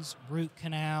 crowns, root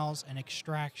canals, and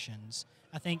extractions.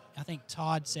 I think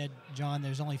Todd said, John,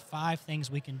 there's only 5 things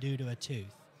we can do to a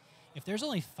tooth. If there's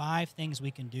only 5 things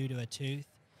we can do to a tooth,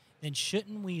 then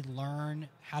shouldn't we learn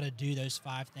how to do those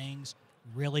 5 things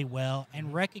really well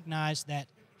and recognize that,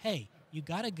 hey, you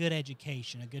got a good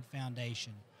education, a good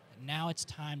foundation. But now it's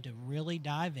time to really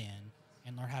dive in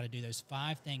and learn how to do those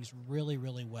 5 things really,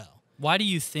 really well. Why do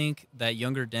you think that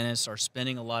younger dentists are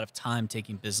spending a lot of time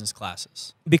taking business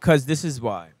classes? Because this is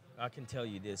why. I can tell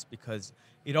you this, because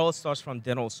it all starts from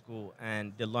dental school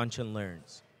and the lunch and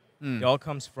learns. It all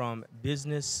comes from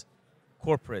business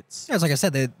corporates. Yeah, it's like I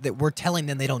said, that we're telling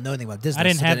them they don't know anything about business. I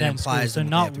didn't so have then that it in school. implies So that they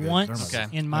not have to go learn once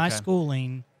about it. in my Okay.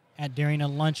 schooling during a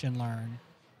lunch and learn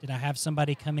did I have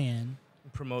somebody come in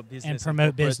Promote business and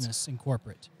promote corporates. business in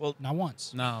corporate. Well, not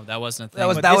once. No, that wasn't a thing. That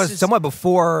was But that this was is- somewhat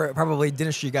before probably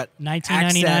dentistry got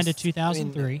 1999 to access.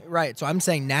 2003. I mean, right. So I'm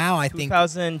saying now I think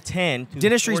 2010 to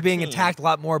dentistry is being 14, attacked a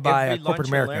lot more by every corporate lunch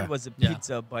and learn America. was a Yeah.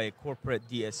 pizza by a corporate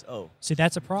DSO. See,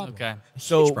 that's a problem. Okay.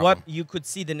 So Huge what problem. you could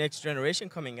see the next generation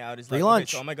coming out is Free like, lunch.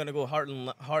 okay, so am I going to go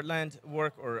heartland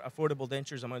work or affordable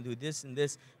dentures? I'm going to do this and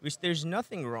this, which there's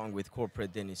nothing wrong with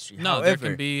corporate dentistry. No, However, there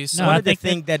can be No, some. I one of the think that-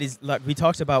 things that is like we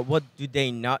talked about, what do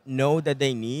they not know that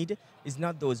they need is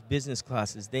not those business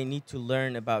classes. They need to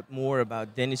learn more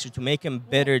about dentistry to make them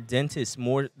better dentists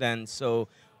more than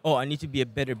I need to be a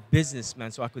better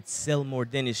businessman so I could sell more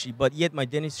dentistry, but yet my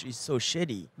dentistry is so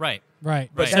shitty. Right. Right.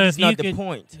 Right. So That if is not you the could-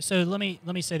 point. So let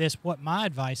me say this. What my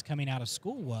advice coming out of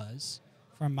school was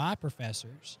from my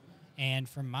professors and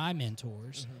from my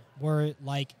mentors were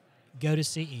like, go to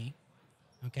CE,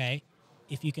 okay?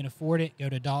 If you can afford it, go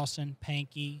to Dawson,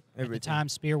 Pankey. At the Everything. time,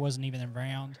 Spear wasn't even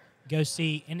around. Go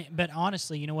see. But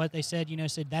honestly, you know what they said?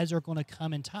 Those are going to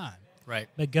come in time. Right.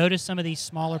 But go to some of these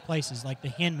smaller places, like the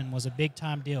Hinman was a big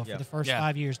time deal Yeah. for the first Yeah.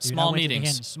 5 years. Dude. I Small went to the meetings.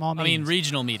 Hinman, small I meetings. mean,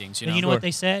 regional meetings, you But know. you know what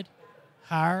they said?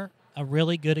 Hire a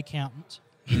really good accountant,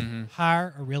 Mm-hmm.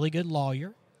 hire a really good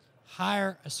lawyer,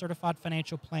 hire a certified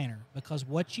financial planner, because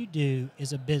what you do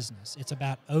is a business. It's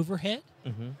about overhead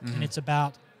and it's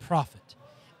about profit.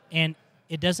 And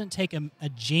it doesn't take a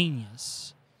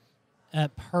genius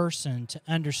person to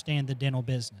understand the dental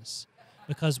business,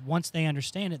 because once they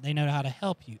understand it, they know how to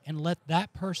help you. And let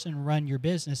that person run your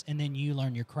business, and then you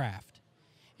learn your craft.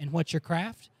 And what's your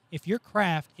craft? If your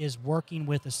craft is working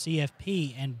with a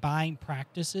CFP and buying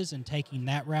practices and taking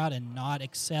that route and not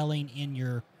excelling in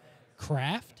your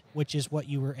craft, which is what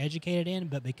you were educated in,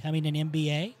 but becoming an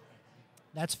MBA,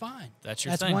 that's fine. That's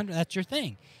your thing. That's your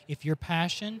thing. If your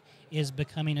passion is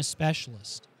becoming a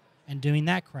specialist and doing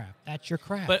that craft, that's your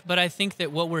craft. But I think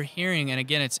that what we're hearing, and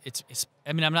again, it's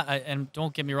I mean, and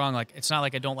don't get me wrong, like it's not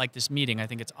like I don't like this meeting. I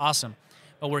think it's awesome,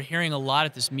 but we're hearing a lot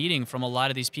at this meeting from a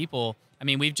lot of these people. I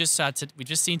mean, we've just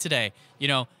seen today.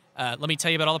 Let me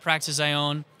tell you about all the practices I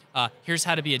own. Here's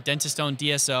how to be a dentist-owned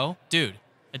DSO, dude.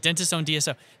 A dentist-owned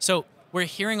DSO. So we're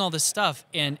hearing all this stuff,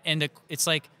 and it's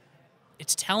like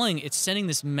it's sending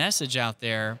this message out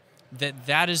there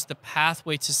that is the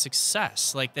pathway to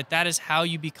success. Like that is how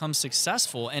you become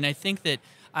successful. And I think that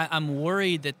I'm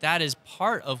worried that is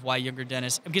part of why younger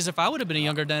dentists. Because if I would have been a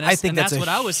younger dentist, I think and that's that's a what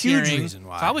I was huge hearing. reason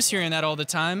why. If I was hearing that all the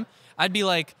time, I'd be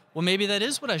like, well, maybe that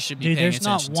is what I should be Dude, paying there's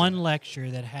not attention one to. lecture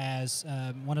that has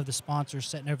one of the sponsors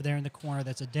sitting over there in the corner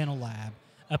that's a dental lab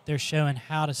up there showing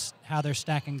how they're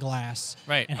stacking glass.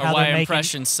 Right. And Or how why they're making,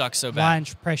 impressions suck so why bad.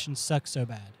 impressions suck so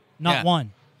bad. Yeah.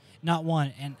 Not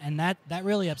one. And that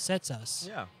really upsets us.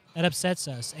 Yeah. That upsets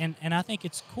us. And I think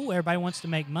it's cool. Everybody wants to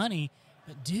make money.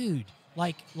 But, dude,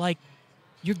 like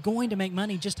you're going to make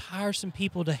money. Just hire some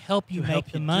people to help you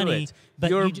make the money.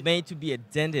 But you're you made to be a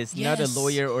dentist, not a Yes.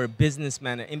 lawyer or a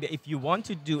businessman. If you want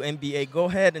to do MBA, go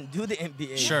ahead and do the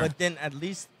MBA. Sure. But then at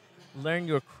least learn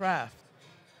your craft.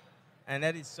 And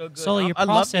that is so good. Sully, you're I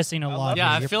love processing a I lot. love Yeah,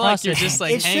 here. I You're feel like you're processing. just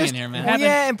like It's hanging just, here, man. well,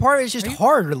 yeah, and part of it's just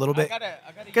hard a little bit. gotta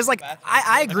Because, like,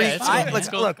 I agree. Okay, that's cool, man. That's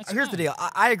cool. Look, That's here's the fine. deal.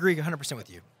 I agree 100% with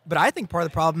you. But I think part of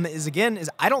the problem is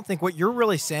I don't think what you're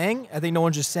really saying, I think no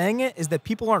one's just saying it, is that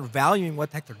people aren't valuing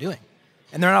what the heck they're doing.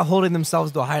 And they're not holding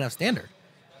themselves to a high enough standard.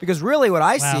 Because really what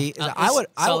I see is I would...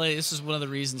 Sully, this is one of the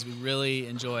reasons we really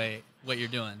enjoy what you're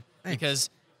doing. Thanks. Because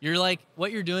You're like,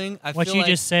 what you're doing, I What feel you like,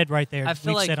 just said right there, I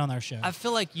feel we've like, said on our show. I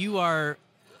feel like you are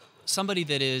somebody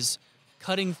that is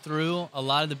cutting through a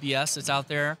lot of the BS that's out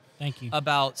there. Thank you.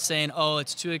 About saying, oh,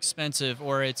 it's too expensive,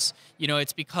 or it's,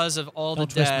 it's because of all Don't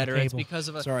the twist my debt, or it's cable. because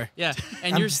of Sorry. Yeah,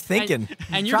 and I'm you're just thinking.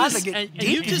 and you're Trying just, to get and deep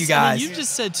you've with just, you guys. you've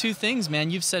just said two things, man.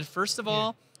 You've said, first of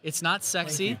all, it's not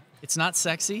sexy. It's not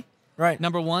sexy. Right.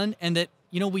 Number one, and that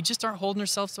we just aren't holding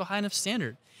ourselves to a high enough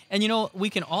standard. And we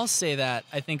can all say that,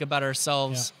 I think, about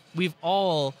ourselves. Yeah. We've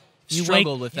all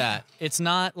struggled with that. It's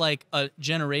not like a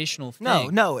generational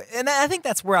thing. No, and I think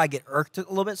that's where I get irked a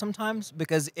little bit sometimes,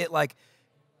 because it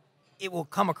will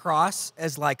come across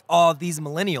as like, oh, these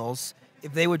millennials,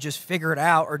 if they would just figure it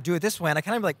out or do it this way. And I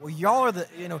kind of be like, well, y'all are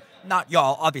the, not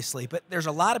y'all, obviously, but there's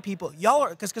a lot of people, y'all are,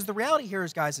 because the reality here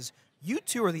is, guys, is you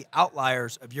two are the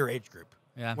outliers of your age group.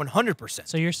 Yeah. 100%.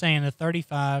 So you're saying the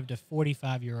 35 to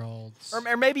 45-year-olds.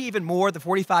 Or maybe even more, the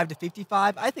 45 to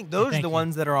 55. I think those are the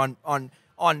ones that are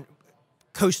on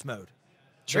coast mode.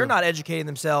 True. They're not educating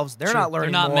themselves. They're True. not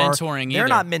learning They're not more. mentoring They're either.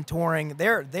 not mentoring.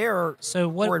 They're So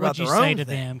what worried would about you their say own to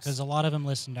them? things. Because a lot of them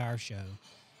listen to our show.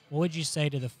 What would you say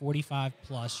to the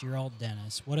 45-plus-year-old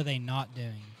dentists? What are they not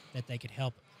doing that they could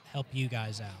help you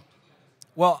guys out?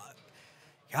 Well,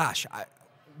 gosh,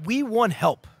 we want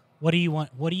help. What do you want?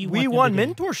 What do you want? We them want to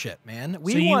do? mentorship, man.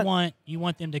 So you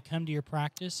want them to come to your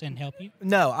practice and help you?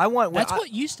 No, I want. That's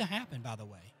what used to happen, by the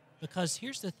way. Because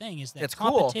here's the thing: is that It's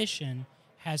cool. competition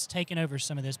has taken over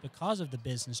some of this because of the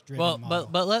business-driven model.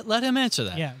 But let him answer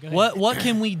that. Yeah, go ahead. What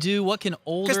can we do? What can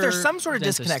older? Because there's some sort of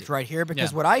dentists disconnect do? right here.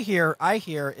 Because Yeah. what I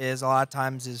hear is a lot of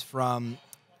times is from,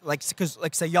 because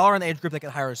say y'all are in the age group that can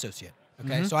hire an associate.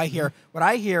 Okay, so what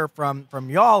I hear from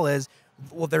y'all is,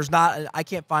 well, I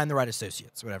can't find the right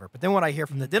associates, whatever. But then what I hear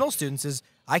from the dental students is,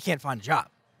 I can't find a job.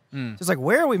 So it's like,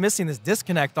 where are we missing this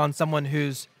disconnect on someone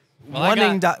who's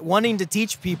wanting to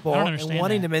teach people I don't and understand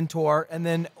wanting that. to mentor, and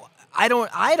then I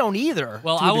don't either.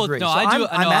 Well, to a I will. degree. No, So I do. I'm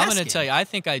I'm going to asking. tell you. I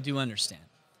think I do understand.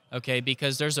 Okay,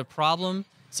 because there's a problem.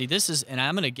 See, this is, and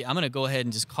I'm gonna go ahead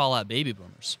and just call out baby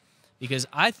boomers, because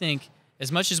I think as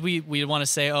much as we want to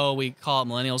say, oh, we call out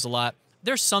millennials a lot,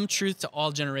 there's some truth to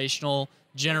all generational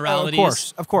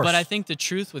generalities. Of course. But I think the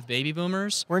truth with baby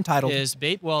boomers, We're entitled. is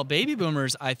baby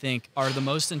boomers, I think, are the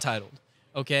most entitled.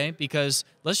 Okay, because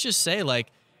let's just say, like,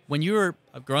 when you were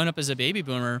growing up as a baby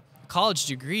boomer, college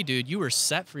degree, dude, you were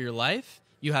set for your life.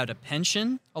 You had a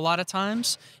pension a lot of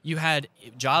times. You had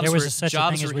jobs. There was such a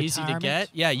jobs thing as were easy to retirement? get.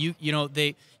 Yeah,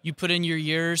 you put in your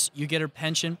years, you get a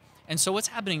pension. And so what's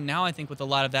happening now, I think, with a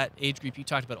lot of that age group you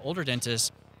talked about, older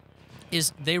dentists,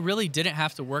 is they really didn't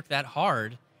have to work that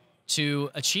hard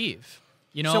to achieve.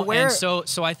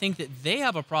 So I think that they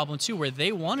have a problem too, where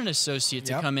they want an associate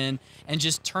to come in and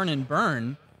just turn and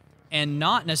burn, and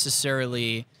not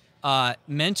necessarily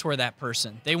mentor that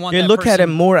person. They want. They that look at it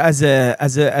person more as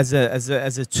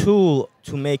a tool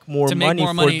to make more to make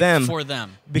more money for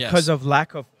them Yes. because of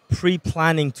lack of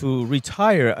pre-planning to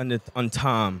retire on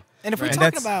time. And if we're And talking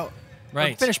that's- about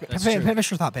Right. finish That's true. your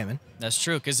thought, Peyman. That's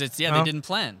true, because they Huh? didn't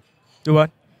plan. Do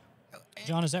what?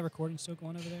 John, is that recording still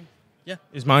going over there? Yeah.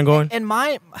 Is mine going? And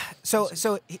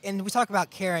and we talk about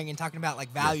caring and talking about like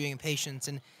valuing and patience,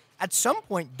 and at some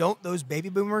point, don't those baby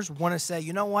boomers want to say,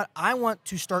 you know what, I want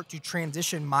to start to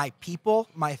transition my people,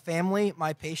 my family,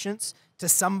 my patients to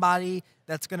somebody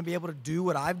that's going to be able to do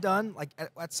what I've done? Like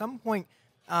at some point,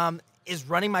 is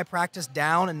running my practice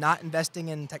down and not investing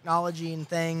in technology and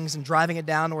things and driving it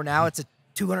down to where now it's a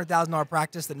 $200,000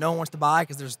 practice that no one wants to buy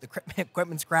because there's the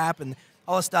equipment's crap and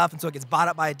all this stuff, and so it gets bought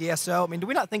up by a DSO. I mean, do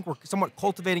we not think we're somewhat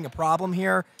cultivating a problem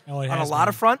here Oh, it on a has lot been.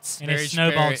 of fronts? And Very- it's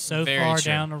snowballed very- so very far true.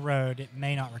 down the road, it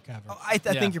may not recover. I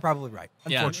think you're probably right.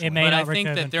 Yeah, Unfortunately, It may but not I think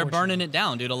recover, that they're burning unfortunately. it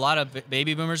down, dude. A lot of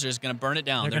baby boomers are just going to burn it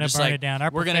down. They're gonna just burn like, it down.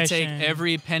 Our we're going to take profession-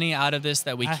 every penny out of this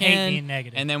that we I can, hate being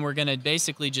negative. and then we're going to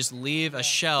basically just leave a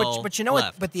shell. But you know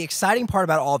left. what? But the exciting part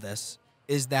about all this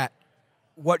is that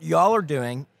what y'all are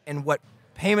doing and what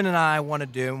Peyman and I want to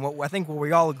do, and what I think what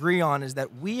we all agree on, is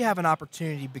that we have an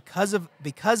opportunity because of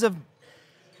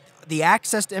the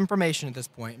access to information at this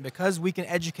point, and because we can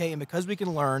educate and because we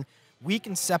can learn, we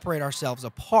can separate ourselves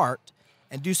apart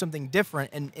and do something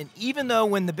different. And even though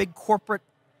when the big corporate,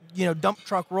 dump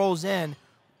truck rolls in,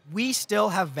 we still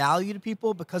have value to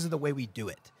people because of the way we do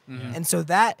it. And so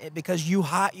because you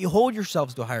hold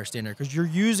yourselves to a higher standard, because you're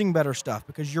using better stuff,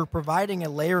 because you're providing a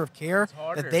layer of care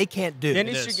that they can't do.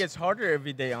 Dentistry gets harder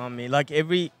every day on me.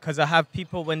 Because I have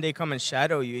people when they come and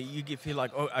shadow you, you feel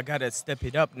like, oh, I gotta step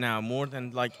it up now more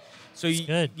than like. So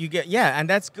good. You get and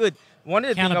that's good. One of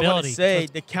the things I want to Accountability. say,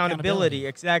 That's the accountability,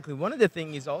 exactly. One of the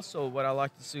things is also what I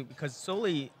like to see, because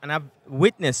Sully, and I've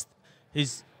witnessed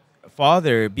his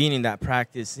father being in that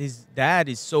practice, his dad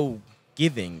is so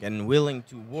giving and willing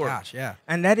to work. Gosh, yeah.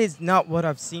 And that is not what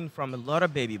I've seen from a lot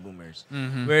of baby boomers,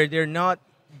 where they're not.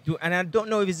 And I don't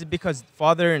know if it's because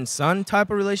father and son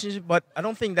type of relationship, but I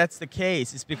don't think that's the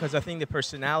case. It's because I think the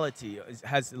personality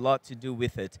has a lot to do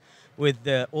with it, with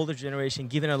the older generation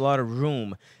giving a lot of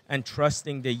room and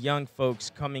trusting the young folks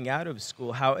coming out of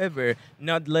school. However,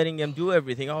 not letting them do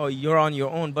everything. Oh, you're on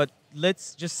your own, but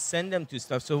let's just send them to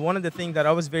stuff. So one of the things that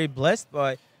I was very blessed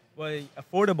by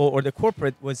Affordable or the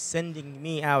corporate was sending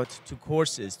me out to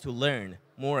courses to learn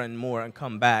more and more and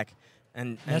come back.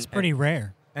 And That's pretty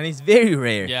rare. And it's very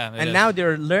rare. Yeah, and now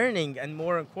they're learning, and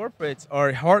more corporates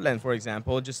or Heartland, for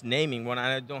example, just naming one.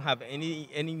 I don't have any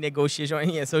negotiation or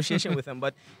any association with them,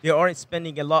 but they are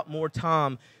spending a lot more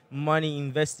time, money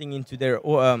investing into their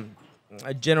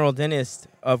a general dentist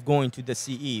of going to the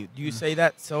CE. Do you say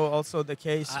that so also the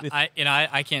case?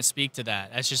 I can't speak to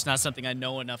that. That's just not something I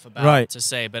know enough about to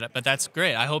say. But that's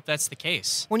great. I hope that's the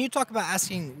case. When you talk about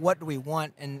asking what do we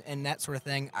want and that sort of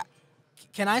thing,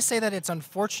 can I say that it's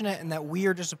unfortunate and that we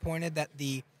are disappointed that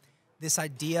this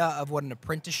idea of what an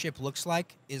apprenticeship looks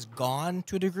like is gone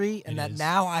to a degree, and that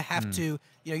now I have to,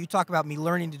 you talk about me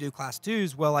learning to do class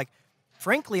 2s. Well, like,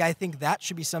 frankly, I think that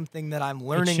should be something that I'm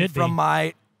learning from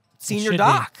my senior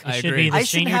doc. I agree. I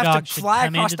shouldn't have to fly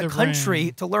across the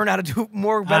country to learn how to do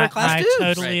better class 2s.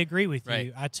 I totally agree with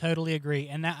you. I totally agree.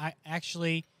 And that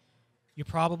you're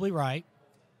probably right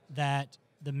that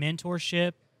the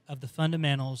mentorship of the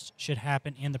fundamentals should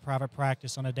happen in the private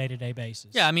practice on a day-to-day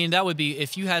basis. Yeah, I mean, that would be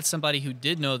if you had somebody who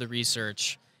did know the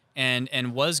research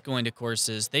and was going to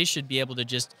courses, they should be able to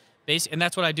just and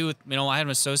that's what I do with, I have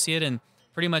an associate, and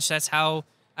pretty much that's how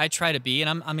I try to be.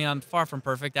 And I'm far from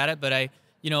perfect at it, but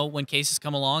when cases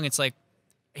come along, it's like,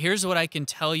 here's what I can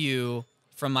tell you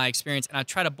from my experience, and I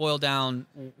try to boil down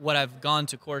what I've gone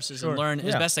to courses and learn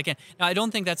as best I can. Now, I don't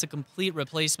think that's a complete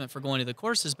replacement for going to the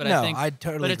courses, but I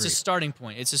totally agree. It's a starting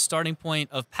point. It's a starting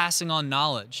point of passing on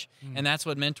knowledge, and that's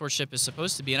what mentorship is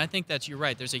supposed to be. And I think you're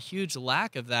right. There's a huge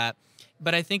lack of that,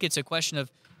 but I think it's a question of,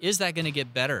 is that going to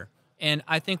get better? And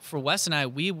I think for Wes and I,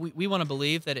 we want to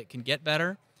believe that it can get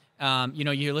better.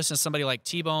 You listen to somebody like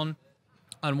T-Bone.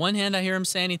 On one hand, I hear him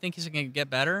saying he thinks he's going to get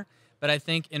better. But I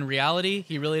think in reality,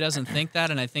 he really doesn't think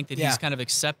that, and I think that he's kind of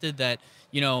accepted that,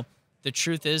 the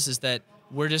truth is that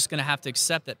we're just going to have to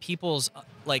accept that people's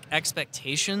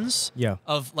expectations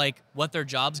of what their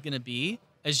job's going to be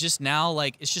is just now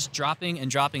it's just dropping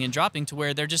and dropping and dropping to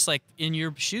where they're just in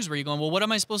your shoes where you're going, well, what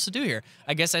am I supposed to do here?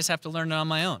 I guess I just have to learn it on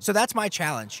my own. So that's my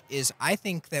challenge is I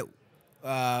think that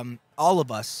all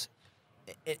of us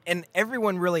and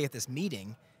everyone really at this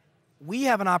meeting, we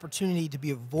have an opportunity to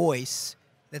be a voice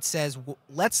that says,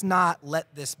 let's not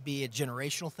let this be a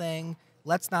generational thing.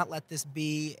 Let's not let this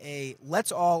be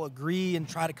let's all agree and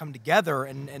try to come together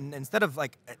and instead of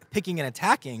picking and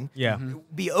attacking,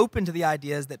 be open to the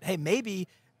ideas that, hey, maybe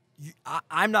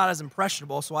I'm not as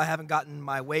impressionable, so I haven't gotten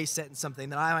my way set in something,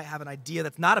 that I might have an idea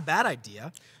that's not a bad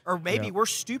idea. Or maybe we're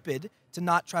stupid to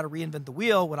not try to reinvent the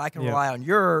wheel when I can rely on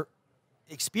your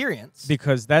experience.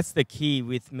 Because that's the key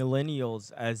with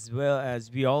millennials, as well as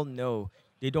we all know.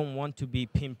 They don't want to be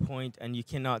pinpoint, and you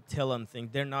cannot tell them things.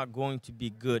 They're not going to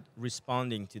be good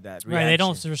responding to that reaction. Right, they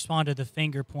don't respond to the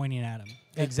finger pointing at them.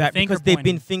 Exactly, because they've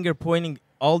been finger pointing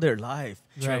all their life.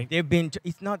 Right.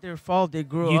 It's not their fault. They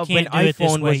grew up when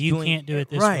iPhone was You can't do it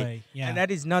this way. Yeah. And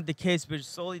that is not the case, but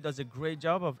Sully does a great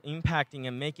job of impacting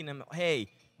and making them, hey,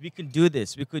 we can do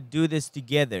this. We could do this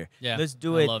together. Yeah, let's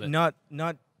do it. Not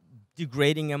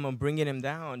degrading them or bringing them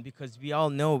down, because we all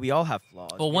know we all have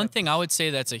flaws. Well, one thing I would say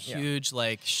that's a huge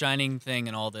shining thing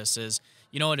in all this is,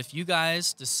 what, if you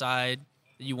guys decide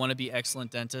that you want to be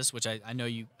excellent dentists, which I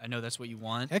know that's what you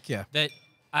want. Heck yeah. That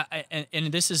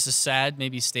and this is a sad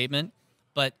maybe statement,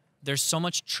 but there's so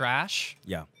much trash.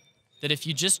 Yeah. That if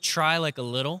you just try a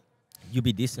little, you'll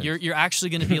be decent. You're actually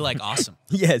going to be awesome.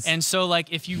 Yes. And so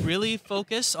if you really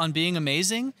focus on being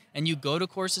amazing and you go to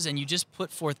courses and you just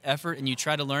put forth effort and you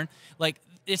try to learn,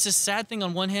 it's a sad thing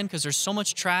on one hand because there's so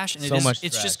much trash and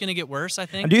it's just going to get worse, I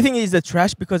think. And do you think it's the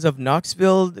trash because of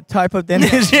Knoxville type of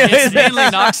dentistry? It's mainly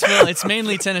Knoxville. It's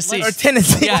mainly Tennessee. Or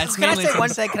Tennessee. Yeah, it's mainly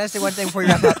Tennessee. Can I say one thing before you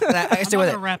wrap up? I'm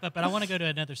going to wrap up, but I want to go to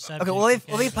another subject. Okay, well, let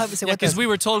me say one thing. Because we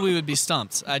were told we would be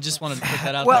stumped. I just wanted to put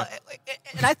that out there.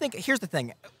 And I think, here's the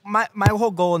thing. My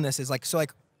whole goal in this is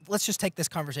let's just take this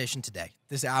conversation today,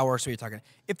 this hour or so you're talking.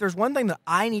 If there's one thing that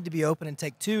I need to be open and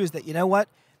take to is that, you know what?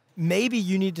 Maybe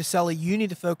you need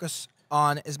to focus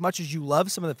on, as much as you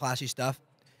love some of the flashy stuff,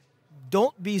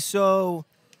 don't be so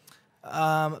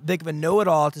big of a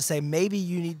know-it-all to say maybe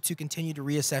you need to continue to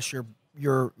reassess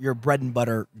your bread and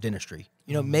butter dentistry.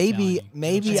 You know, I'm telling maybe you.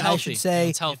 maybe It's I healthy. should say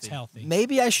It's healthy. It's healthy.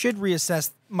 maybe I should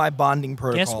reassess my bonding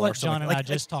protocol. Guess what or something. John and I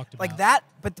just talked Like about?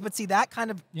 that, but see that kind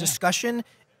of Yeah. discussion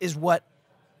is what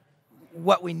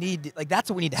we need. Like that's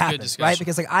what we need to good happen, discussion. right?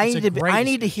 Because like It's a great I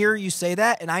need to discussion. hear you say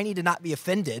that, and I need to not be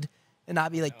offended and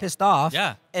not be like pissed off.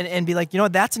 Yeah. and be like, you know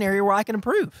what, that's an area where I can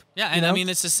improve. Yeah, you and I know? mean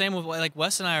it's the same with like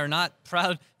Wes and I are not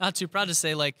too proud to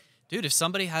say like, dude, if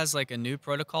somebody has like a new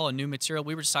protocol, a new material,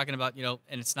 we were just talking about, you know,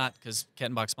 and it's not because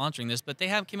Kettenbach's sponsoring this, but they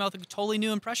came out with a totally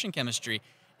new impression chemistry,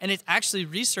 and it's actually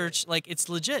research, like it's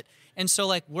legit, and so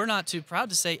like we're not too proud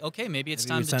to say, okay, maybe it's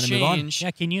time to move on. change.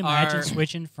 Yeah, can you imagine our-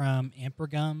 switching from Emperor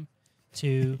Gum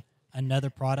to another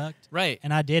product? Right.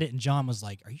 And I did it, and John was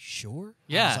like, "Are you sure?" I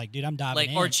Yeah. was like, "Dude, I'm diving Like,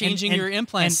 in." or changing your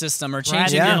implant and system, or Brad,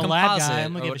 changing the your dental lab composite. guy.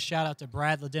 I'm gonna or give a shout out to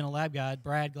Brad, the dental lab guy.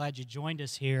 Brad, glad you joined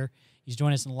us here. He's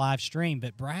joining us in the live stream.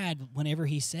 But Brad, whenever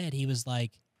he said, he was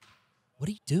like, "What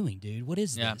are you doing, dude? What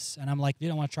is Yeah. this?" And I'm like,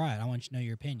 "Dude, I want to try it. I want you to know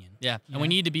your opinion." Yeah, You and we know?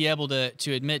 need to be able to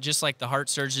admit, just like the heart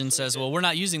surgeon says, well, we're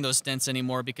not using those stents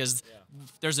anymore because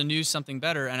there's a new something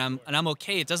better, and I'm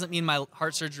okay. It doesn't mean my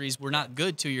heart surgeries were not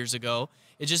good 2 years ago.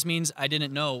 It just means I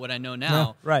didn't know what I know now.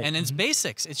 No, right. And it's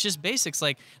basics. It's just basics.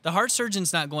 Like the heart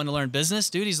surgeon's not going to learn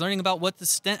business, dude. He's learning about what the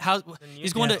stent. How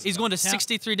he's going to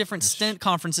 63 different stent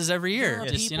conferences every There year. are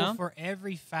Just people you know. for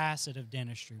every facet of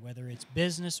dentistry, whether it's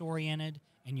business oriented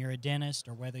and you're a dentist,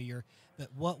 or whether you're. But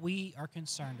what we are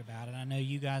concerned about, and I know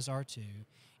you guys are too,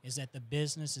 is that the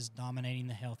business is dominating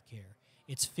the healthcare.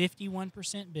 It's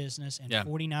 51% business and Yeah.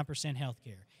 49%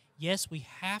 healthcare. Yes, we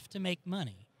have to make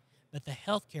money, but the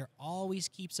healthcare always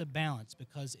keeps a balance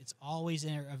because it's always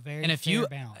in a very And if fair you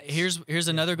balance. here's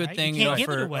another good Right? thing, You can't know, give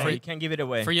it away. You can't give it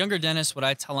away. For younger dentists, what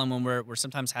I tell them when we're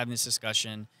sometimes having this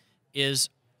discussion is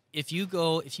if you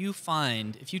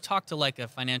talk to like a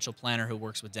financial planner who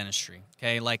works with dentistry,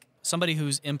 okay, like somebody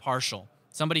who's impartial,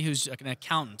 somebody who's like an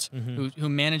accountant who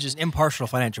manages. Impartial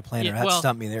financial planner. Yeah, that well,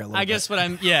 stumped me there a little I bit. guess what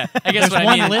I'm. Yeah, I guess There's what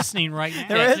one I mean. listening right now.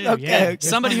 There is? too. Okay, Yeah, okay. there's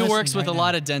Somebody one who works listening with a right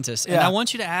lot now. of dentists, and Yeah. I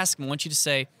want you to ask them. I want you to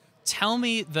say, tell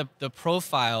me the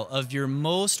profile of your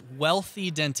most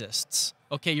wealthy dentists.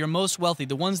 Okay, your most wealthy,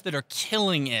 the ones that are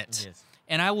killing it. Yes.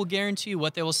 And I will guarantee you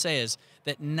what they will say is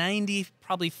that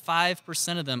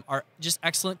 95% of them are just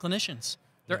excellent clinicians.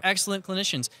 They're excellent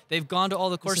clinicians. They've gone to all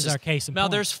the courses. is our case in Now,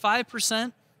 point. there's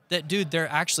 5% that, dude, they're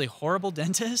actually horrible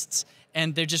dentists,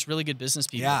 and they're just really good business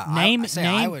people. Yeah. Name I say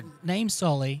I would. name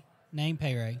Sully. Name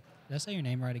PeyRey. Did I say your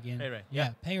name right again? PeyRey,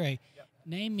 Yeah, PeyRey.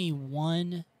 Name me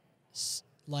one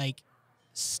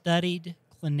studied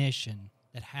clinician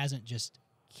that hasn't just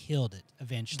killed it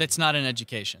eventually. That's not an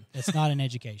education. That's not an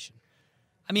education.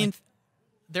 I mean,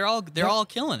 they're all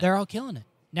killing it. They're all killing it.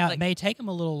 Now Like- it may take them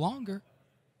a little longer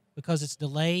because it's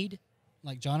delayed.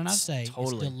 Like John and I say,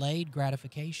 Totally. it's delayed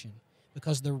gratification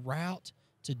because the route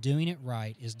to doing it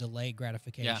right is delayed Yeah,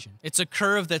 gratification. it's a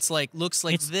curve that's like looks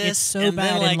like this, It's so and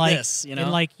bad, then like and like this. You know,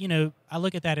 and like I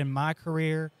look at that in my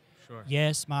career. Sure.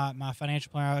 Yes, my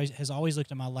financial planner has always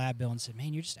looked at my lab bill and said,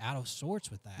 "Man, you're just out of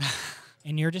sorts with that,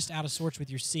 and you're just out of sorts with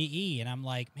your CE." And I'm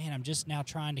like, "Man, I'm just now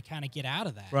trying to kind of get out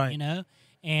of that, Right. you know."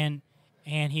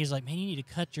 And he's like, "Man, you need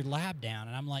to cut your lab down."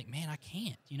 And I'm like, "Man, I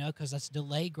can't, because that's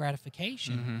delayed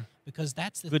gratification because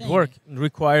that's the Good thing. work. It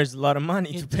requires a lot of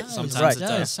money to It pay. does. Sometimes right. it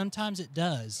does. Sometimes it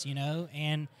does,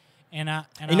 and You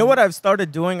know what I've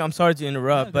started doing? I'm sorry to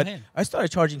interrupt, No, go but ahead. I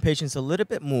started charging patients a little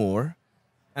bit more,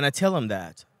 and I tell them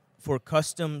that for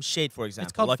custom shade, for example.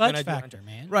 It's called like when fudge I do- factor,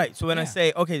 man. Right. So when I Yeah.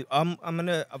 say, okay,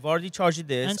 I've already charged you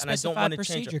this, and I don't Unspecified want to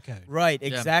change procedure it. code. Right. Yeah.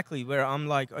 Exactly. Where I'm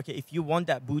like, okay, if you want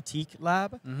that boutique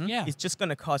lab, Yeah. it's just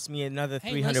gonna cost me another Hey,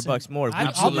 $300 listen, more. I'll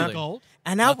Absolutely. be gold.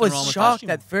 And I Nothing wrong was with shocked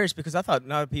that. at first because I thought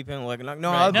no people like no, Right.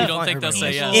 I'll be You don't fine. think they'll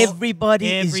say People- yes.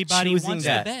 Everybody Everybody is choosing wants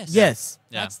that. the best. Yes.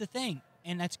 Yeah. That's the thing.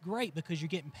 And that's great because you're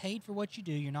getting paid for what you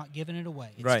do. You're not giving it away.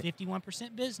 It's Right.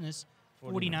 51% business,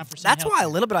 49%. That's why a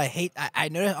healthcare. little bit I hate. I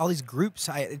know all these groups.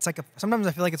 It's like sometimes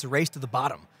I feel like it's a race to the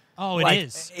bottom. Oh, it like,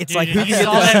 is. it's Dude, like if who you can get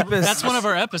saw the that- cheapest- that's one of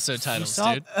our episode titles,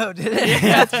 saw- dude. Oh, did it?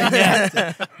 That's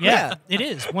fantastic. Yeah, it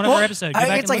is. One of our episodes. Go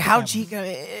back It's and like look at how that cheap?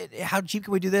 one. How cheap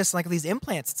can we do this? Like these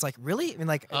implants. It's like really. I mean,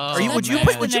 like, Oh, are you? Would you man.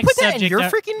 put? Would That's you the put that next in your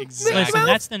subject freaking Exactly. Mickey Listen, Mouse?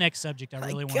 that's the next subject I My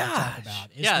really want to talk gosh. about.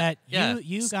 Is Yeah, that yeah.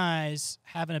 you guys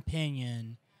have an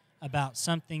opinion about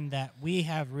something that we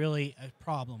have really a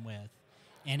problem with,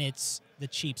 and it's the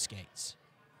cheapskates.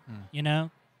 You know?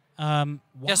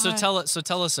 Yeah, so why-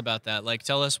 tell us about that. Like,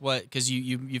 tell us what, because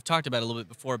you've talked about it a little bit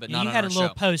before, but not you on had our a little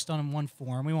show. post on one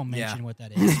forum. We won't Yeah. mention what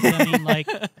that is. But I mean, like,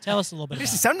 tell us a little bit about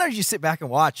it. Sometimes you sit back and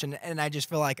watch, and I just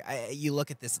feel like you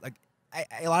look at this like.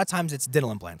 A lot of times it's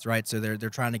dental implants, right? So they're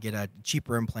trying to get a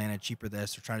cheaper implant, a cheaper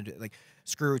this. They're trying to do like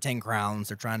screw 10 crowns.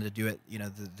 They're trying to do it,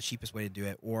 the cheapest way to do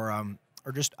it. Or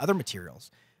just other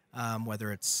materials,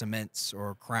 whether it's cements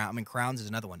or crown. I mean, crowns is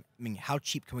another one. I mean, how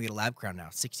cheap can we get a lab crown now?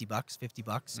 $60,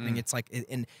 $50? I mean, it's like,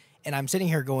 and I'm sitting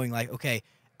here going like, okay,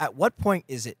 at what point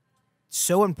is it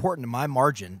so important to my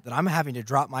margin that I'm having to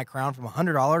drop my crown from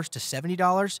 $100 to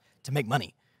 $70 to make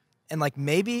money? And like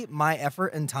maybe my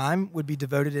effort and time would be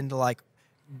devoted into like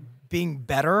being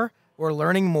better or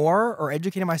learning more or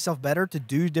educating myself better to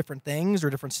do different things or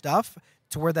different stuff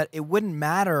to where that it wouldn't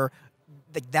matter.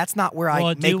 Like that's not where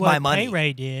I make my money.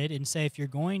 PeyRey did and say if you're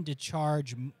going to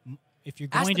charge, if you're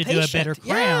going to do a better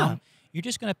crown, you're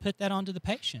just going to put that onto the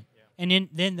patient. Yeah. And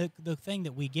then the thing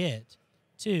that we get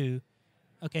too,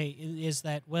 okay, is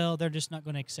that, well, they're just not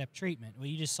going to accept treatment. Well,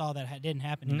 you just saw that didn't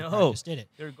happen in practice, did it?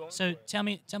 So tell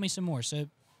me some more. So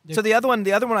the other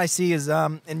one I see is,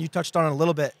 and you touched on it a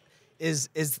little bit, is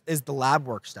the lab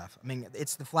work stuff. I mean,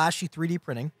 it's the flashy 3D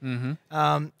printing.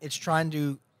 Mm-hmm. It's trying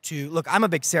to look. I'm a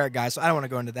big CEREC guy, so I don't want to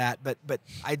go into that. But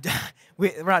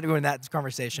we're not doing that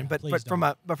conversation. Yeah,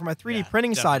 but from a 3D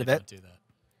printing side of it, do that.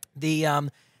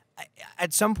 The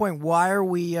at some point, why are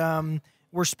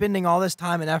we're spending all this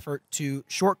time and effort to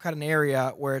shortcut an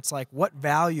area where it's like, what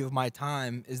value of my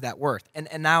time is that worth?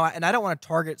 And I don't want to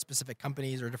target specific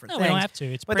companies or different things. We don't have to.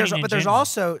 It's but there's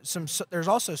also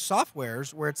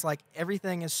softwares where it's like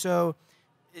everything is so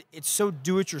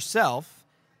do it yourself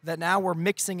that now we're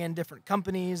mixing in different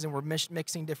companies and we're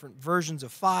mixing different versions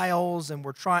of files and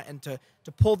we're trying to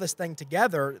pull this thing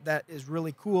together that is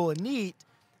really cool and neat.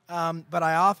 But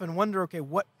I often wonder, okay,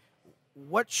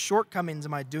 what shortcomings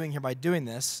am I doing here by doing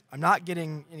this? I'm not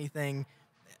getting anything.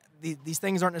 These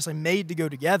things aren't necessarily made to go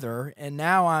together, and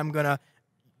now I'm going to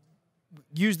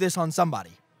use this on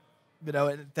somebody,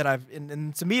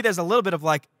 and to me, there's a little bit of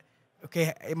like,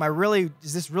 okay,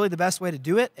 is this really the best way to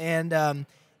do it? And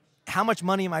how much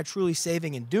money am I truly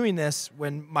saving in doing this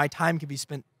when my time could be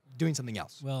spent doing something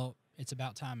else? Well, it's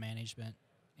about time management,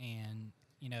 and,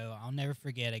 I'll never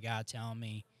forget a guy telling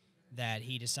me that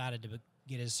he decided to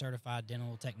get his certified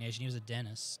dental technician. He was a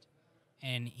dentist,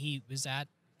 and he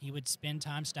would spend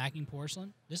time stacking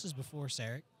porcelain. This is before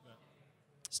CEREC. Yeah.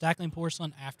 Stacking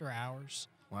porcelain after hours,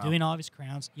 doing all of his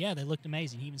crowns. Yeah, they looked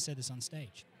amazing. He even said this on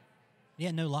stage. He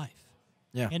had no life.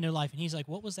 Yeah. He had no life, and he's like,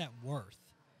 what was that worth?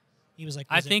 He was like,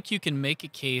 I think you can make a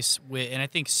case and I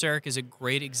think CEREC is a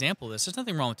great example of this. There's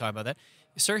nothing wrong with talking about that.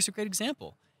 CEREC's a great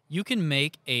example. You can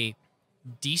make a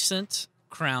decent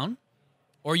crown,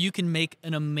 or you can make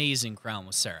an amazing crown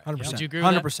with CEREC. 100%. Would you agree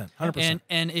with 100%. that? 100%.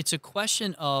 And it's a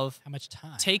question of how much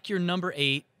time. Take your number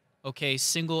 8,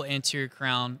 single anterior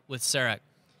crown with CEREC.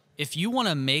 If you want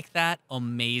to make that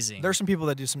amazing, there's some people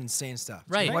that do some insane stuff.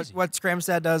 Right. So what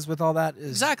Scramstad does with all that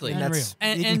is exactly unreal.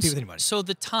 And so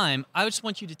the time, I just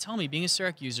want you to tell me, being a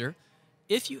CEREC user,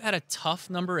 if you had a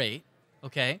tough number 8,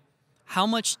 how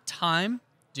much time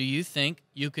do you think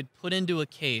you could put into a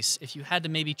case if you had to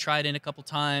maybe try it in a couple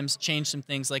times, change some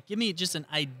things? Like, give me just an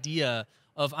idea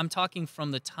of, I'm talking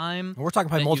from the time. We're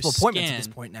talking about multiple appointments at this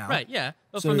point now. Right, yeah.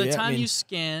 But from the time you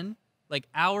scan, like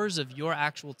hours of your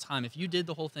actual time, if you did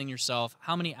the whole thing yourself,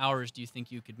 how many hours do you think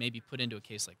you could maybe put into a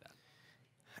case like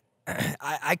that?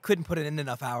 I couldn't put it in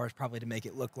enough hours probably to make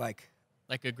it look like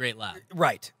a great lab.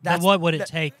 Right. But what would it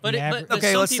take?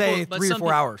 Okay, let's say 3 or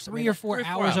 4 hours. 3 or 4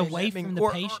 hours away from the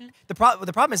patient? The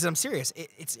problem is that I'm serious.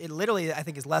 It literally, I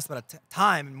think, is less about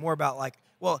time and more about like,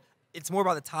 it's more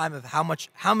about the time of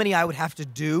how many I would have to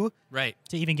do to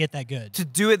even get that good. To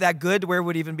do it that good, where it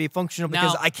would even be functional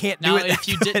because I can't do it. If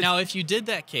you did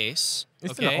that case,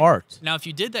 it's an art. Now, if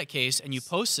you did that case and you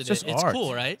posted it's art.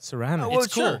 Cool, right? Ceramic.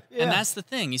 It's cool, sure. Yeah. And that's the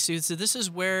thing. You see, so this is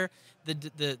where the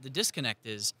disconnect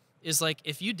is like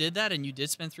if you did that and you did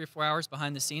spend 3 or 4 hours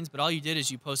behind the scenes, but all you did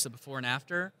is you posted before and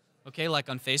after, like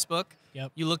on Facebook,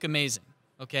 you look amazing,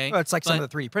 Well, it's like some of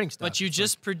the 3D printing stuff. But you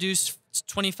just produced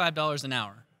 $25 an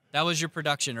hour. That was your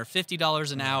production, or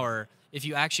 $50 an hour if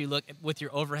you actually look with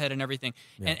your overhead and everything.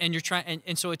 Yeah. And you're trying,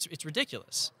 and so it's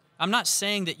ridiculous. I'm not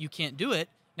saying that you can't do it.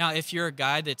 Now, if you're a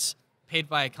guy that's paid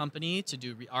by a company to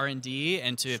do R&D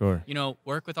and to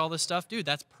work with all this stuff, dude,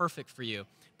 that's perfect for you.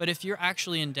 But if you're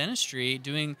actually in dentistry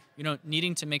doing,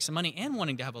 needing to make some money and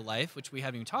wanting to have a life, which we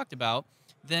haven't even talked about,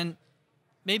 then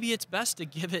maybe it's best to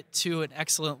give it to an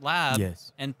excellent lab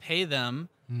and pay them,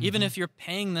 even if you're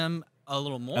paying them a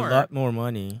little more. A lot more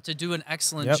money. To do an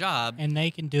excellent job. And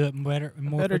they can do it better,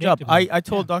 more better job. I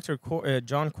told Dr.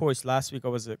 John Coyce last week, I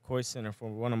was at Coyce Center for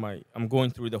I'm going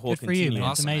through the whole continuum. Good for you,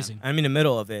 man. It's amazing. I'm in the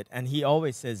middle of it, and he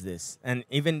always says this. And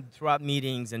even throughout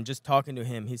meetings and just talking to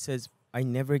him, he says, I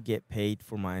never get paid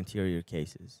for my anterior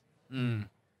cases.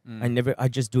 I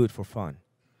just do it for fun.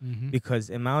 because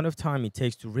the amount of time it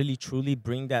takes to really truly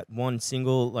bring that one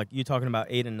single, like you talking about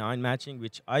 8 and 9 matching,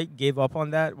 which I gave up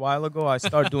on that a while ago. I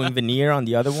started doing veneer on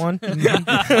the other one.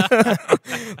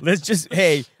 Let's just,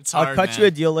 hey, It's I'll hard, cut man. you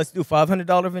a deal. Let's do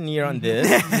 $500 veneer on this.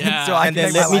 Yeah. So I And can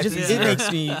then make let my me life just, easier. it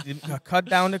makes me cut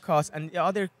down the cost. And the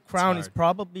other crown is hard.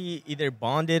 probably either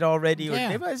bonded already or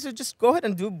Yeah. so just go ahead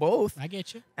and do both. I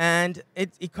get you. And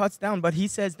it cuts down. But he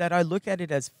says that I look at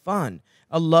it as fun.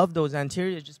 I love those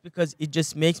anteriors just because it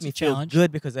just makes me a feel challenge.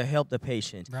 good because I help the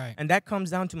patient. Right. And that comes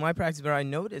down to my practice where I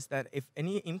notice that if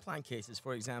any implant cases,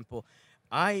 for example,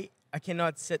 I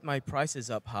cannot set my prices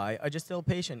up high. I just tell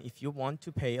patient, if you want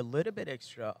to pay a little bit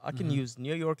extra, I can use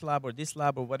New York lab or this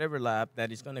lab or whatever lab that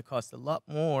is going to cost a lot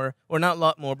more, or not a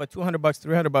lot more, but $200,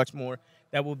 $300 more.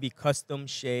 That will be custom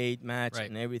shade, match, Right.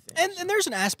 and everything. And there's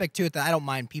an aspect to it that I don't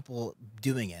mind people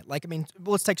doing it. Like, I mean,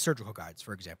 let's take surgical guides,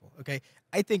 for example, okay?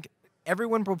 I think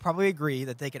everyone will probably agree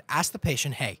that they could ask the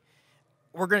patient, hey,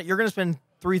 you're gonna spend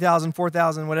 $3,000,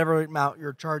 $4,000, whatever amount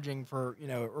you're charging for,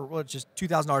 or well, it's just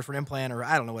 $2,000 for an implant, or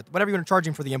I don't know whatever you're gonna charge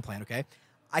him for the implant, okay?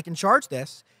 I can charge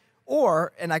this,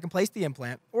 and I can place the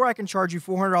implant, or I can charge you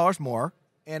 $400 more,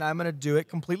 and I'm gonna do it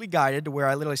completely guided to where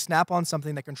I literally snap on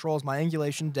something that controls my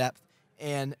angulation depth.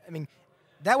 And I mean,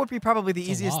 that would be probably the It's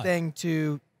a easiest lot. thing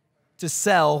to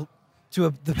sell to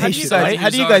the How do you patient. Somebody guys, right? how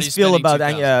do you who's already guys feel spending about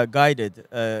 $2,000. guided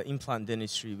implant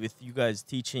dentistry with you guys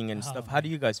teaching and Oh, stuff? How do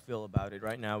you guys feel about it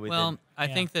right now? Well, I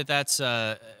Yeah. think that's you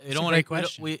a don't want great to.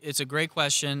 question. It's a great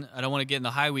question. I don't want to get in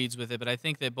the high weeds with it, but I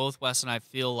think that both Wes and I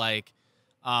feel like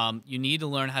you need to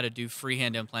learn how to do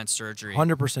freehand implant surgery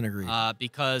 100% agree.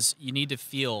 because you need to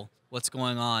feel what's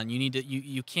going on. You need to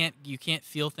you can't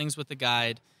feel things with the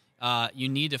guide. You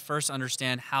need to first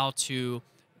understand how to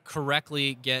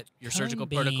correctly get your surgical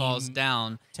Cone protocols beam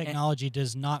down. Technology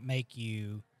does not make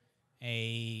you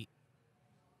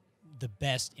the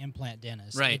best implant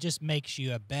dentist. Right. It just makes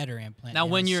you a better implant Now,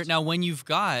 dentist. when you've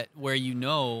got where you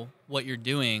know what you're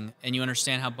doing and you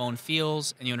understand how bone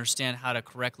feels and you understand how to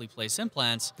correctly place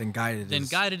implants, then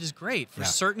guided is great for Yeah.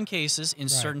 certain cases in Right.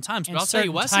 certain times. And But I'll tell you,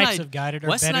 certain Wes and types I, of guided are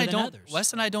Wes and better I than don't, others.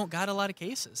 Wes and I don't got a lot of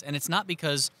cases, and it's not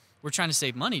because we're trying to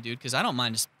save money, dude. Because I don't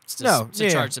mind to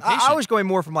charge the patient. I was going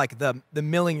more from like the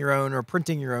milling your own or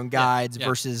printing your own guides yeah.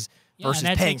 versus Yeah, and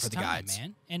that paying takes for the time, guides.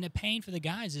 man. And the paying for the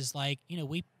guides is like,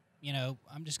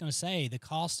 I'm just going to say the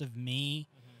cost of me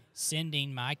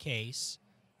sending my case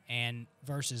and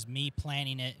versus me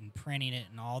planning it and printing it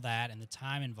and all that and the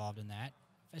time involved in that.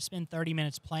 If I spend 30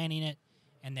 minutes planning it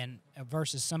and then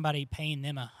versus somebody paying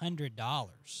them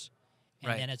 $100 and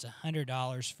Right. then it's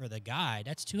 $100 for the guide,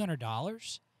 that's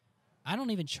 $200. I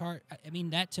don't even charge. I mean,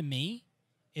 that to me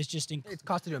is just It's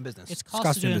cost of doing business. it's cost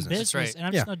of doing business, That's right. and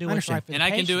I'm Yeah, just going to do I what's right understand. for and the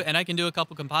I can do patient. and I can do a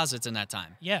couple composites in that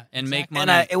time. Yeah, and make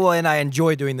exactly. money. And I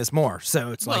enjoy doing this more.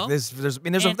 So it's Well, like this. There's and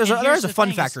there here's is a the fun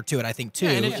thing is- factor to it, I think too.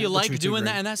 Yeah, and if you which like we doing that,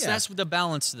 agree. and that's the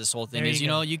balance to this whole thing There is, you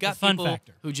go. you The got fun people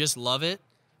factor. who just love it,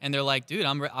 and they're like, dude,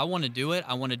 I want to do it.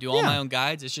 I want to do all Yeah. my own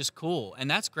guides. It's just cool, and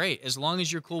that's great as long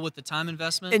as you're cool with the time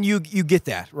investment. And you get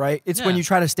that, right? It's when Yeah. you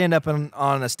try to stand up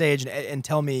on a stage and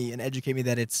tell me and educate me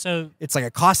that it's like a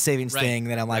cost savings Right. thing.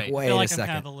 That I'm like, Right. I wait feel like a I'm second.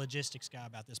 kind of the logistics guy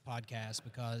about this podcast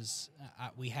because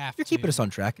we have You're to. keeping us on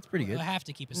track. It's pretty We good. have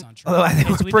to keep us on track. Although I think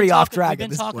Okay, so we're we've pretty been off talking- track We've at been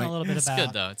this talking point. a little bit It's about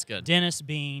good though. It's good. dentists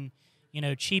being,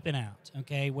 cheaping out.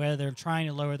 Okay, whether they're trying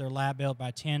to lower their lab bill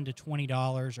by $10 to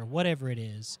 $20 or whatever it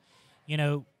is,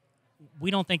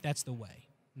 we don't think that's the way.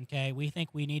 Okay, we think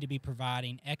we need to be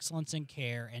providing excellence in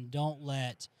care and don't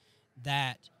let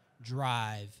that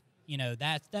drive.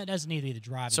 That doesn't need to be the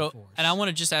driving So, force. and I want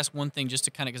to just ask one thing, just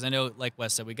to kind of, because I know, like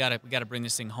Wes said, we gotta bring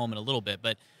this thing home in a little bit.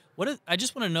 But I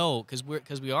just want to know,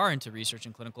 because we are into research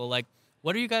and clinical, like,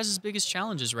 what are you guys' biggest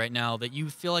challenges right now that you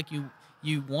feel like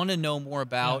you want to know more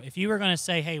about? if you were going to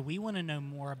say, hey, we want to know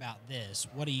more about this,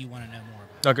 what do you want to know more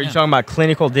about? Doc, are you Yeah. talking about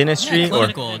clinical dentistry? Yeah, or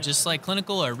clinical, just like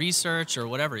clinical or research or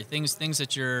whatever things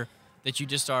that you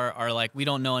just are like, we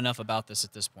don't know enough about this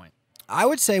at this point. I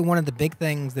would say one of the big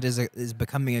things that is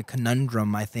becoming a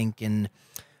conundrum, I think, in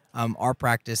our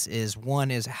practice is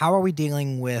how are we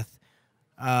dealing with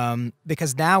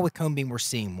because now with cone beam we're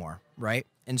seeing more, right?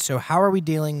 And so how are we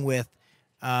dealing with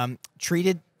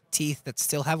treated teeth that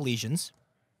still have lesions?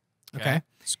 Okay.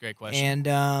 That's a great question.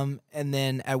 And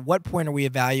then at what point are we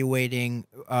evaluating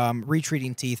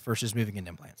retreating teeth versus moving into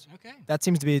implants? Okay. That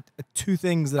seems to be two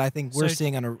things that I think we're So-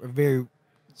 seeing on a very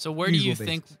So where do you usual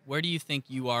think basis.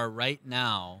 you are right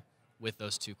now with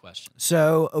those two questions?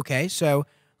 So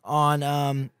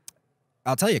on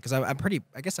I'll tell you because I'm pretty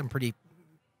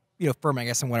firm I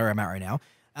guess on where I'm at right now.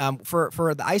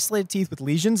 For the isolated teeth with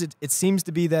lesions, it seems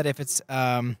to be that if it's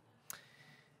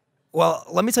Well,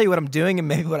 let me tell you what I'm doing and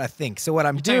maybe what I think. So what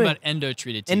I'm You're doing, talking about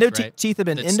endo-treated teeth, right? teeth have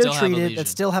been That still have a endo-treated lesion. that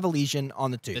still have a lesion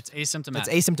on the tooth. It's asymptomatic.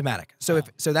 It's asymptomatic. So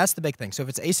so that's the big thing. So if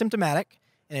it's asymptomatic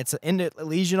and it's a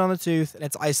lesion on the tooth and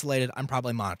it's isolated, I'm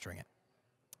probably monitoring it.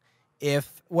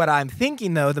 If what I'm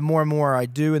thinking though, the more and more I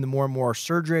do and the more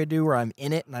surgery I do where I'm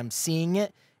in it and I'm seeing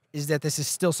it, is that this is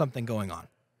still something going on.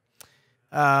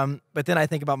 But then I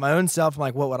think about my own self. I'm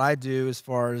like, what would I do as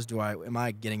far as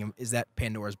is that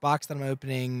Pandora's box that I'm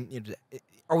opening? You know,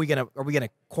 are we gonna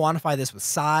quantify this with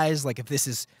size? Like if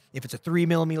it's a 3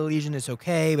 millimeter lesion, it's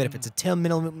okay. But if it's a 10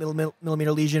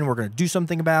 millimeter lesion, we're gonna do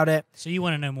something about it. So you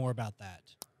want to know more about that?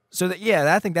 So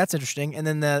I think that's interesting. And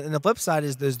then the flip side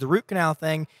is there's the root canal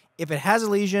thing. If it has a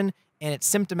lesion and it's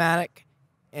symptomatic,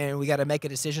 and we got to make a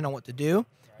decision on what to do,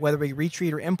 whether we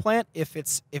retreat or implant. If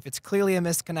it's clearly a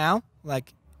missed canal,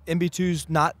 like MB2's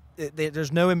not,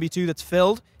 there's no MB2 that's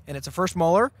filled, and it's a first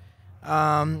molar,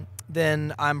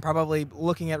 then I'm probably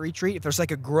looking at retreat. If there's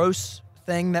like a gross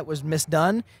thing that was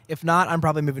misdone, if not, I'm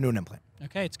probably moving to an implant.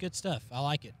 Okay, it's good stuff. I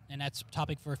like it, and that's a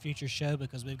topic for a future show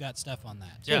because we've got stuff on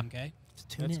that. Yeah. Okay.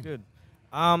 That's good.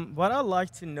 What I'd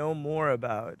like to know more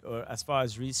about, or as far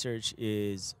as research,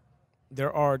 is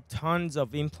there are tons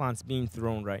of implants being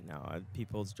thrown right now at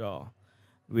people's jaw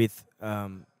with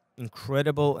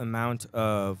incredible amount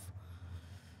of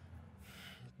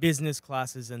business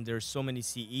classes, and there's so many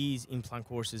CEs, implant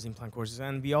courses,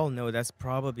 and we all know that's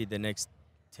probably the next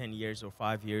 10 years or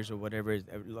 5 years or whatever.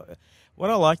 What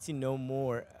I'd like to know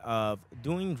more of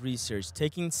doing research,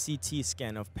 taking CT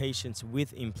scan of patients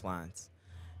with implants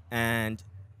and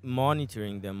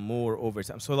monitoring them more over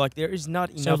time. So like there is not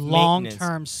enough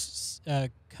long-term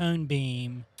cone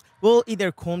beam. Well,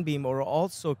 either cone beam or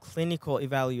also clinical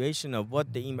evaluation of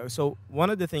what the so one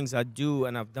of the things I do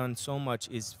and I've done so much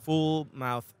is full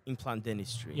mouth implant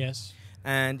dentistry. Yes.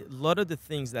 And a lot of the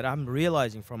things that I'm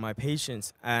realizing from my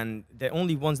patients, and the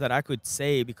only ones that I could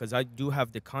say, because I do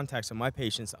have the contacts of my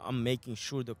patients, I'm making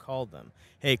sure to call them.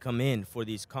 Hey, come in for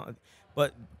these,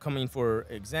 but coming for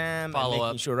exam, follow and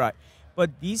making up. sure, right.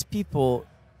 But these people,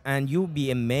 and you'll be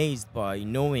amazed by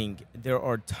knowing there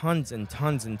are tons and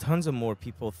tons and tons of more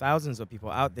people, thousands of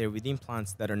people out there with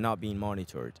implants that are not being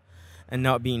monitored and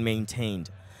not being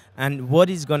maintained. And what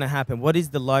is going to happen? What is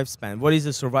the lifespan? What is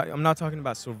the survival? I'm not talking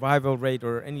about survival rate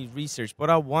or any research. What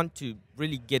I want to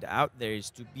really get out there is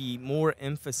to be more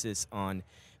emphasis on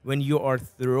when you are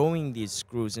throwing these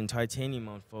screws and titanium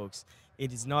on folks,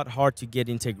 it is not hard to get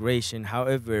integration.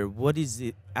 However, what is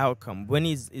the outcome? When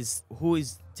who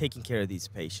is taking care of these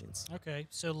patients? Okay,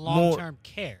 so long-term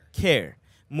care.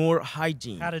 More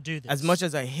hygiene. How to do this? As much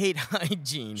as I hate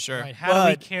hygiene, Sure. Right, how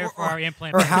do we care for our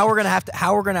implant? Or how we're gonna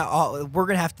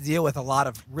have to deal with a lot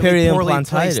of really poorly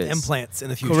placed implants in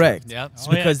the future. correct. Yep.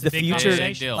 Because the the big future,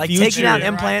 conversation. Like future, taking out right.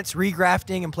 implants,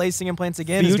 regrafting, and placing implants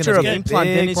again is future going of to be a implant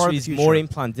big part dentistry of the is future. more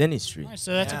implant dentistry. All right,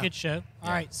 so that's a Yeah. good show. All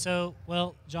right, so,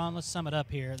 well, John, let's sum it up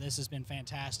here. This has been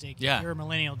fantastic. Yeah. If you're a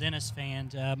Millennial Dentist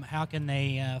fan, how can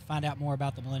they find out more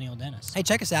about the Millennial Dentist? Hey,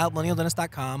 check us out,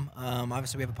 millennialdentist.com.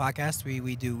 Obviously, we have a podcast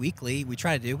we do weekly. We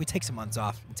try to do. We take some months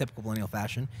off in typical millennial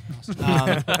fashion.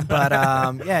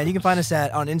 Yeah, you can find us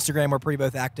on Instagram. We're pretty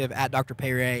both active, at Dr.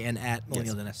 PeyRey and at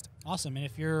Millennial Dentist. Awesome. And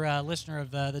if you're a listener of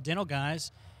the Dental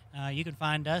Guys, you can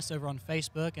find us over on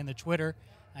Facebook and the Twitter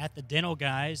at the Dental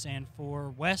Guys, and for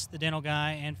Wes the Dental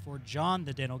Guy, and for John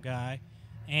the Dental Guy,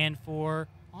 and for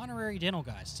Honorary Dental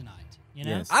Guys tonight. You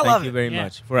know? Yes, I love thank you it. very Yeah.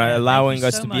 much for Yeah, thank allowing you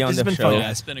us so to much. be on This the has been show. fun,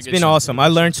 Yeah, it's been a It's good been show. awesome. I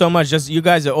learned so much. Just you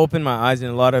guys have opened my eyes in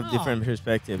a lot of different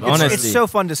perspectives. It's, Honestly, it's so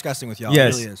fun discussing with y'all.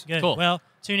 Yes. It really is. Good. Cool. Well,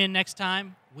 tune in next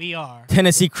time. We are.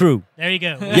 Tennessee crew. There you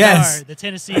go. We Yes. are the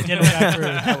Tennessee Dental Guy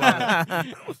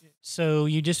crew. So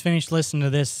you just finished listening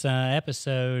to this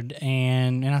episode,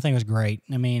 and I think it was great.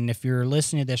 I mean, if you're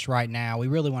listening to this right now, we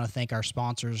really want to thank our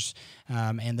sponsors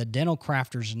and the Dental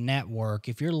Crafters Network.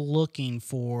 If you're looking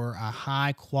for a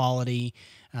high-quality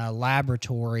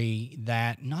laboratory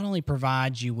that not only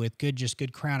provides you with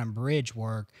good crown and bridge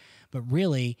work, but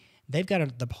really they've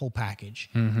got the whole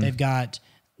package.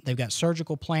 They've got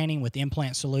surgical planning with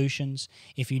implant solutions.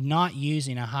 If you're not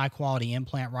using a high-quality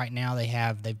implant right now,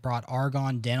 they've brought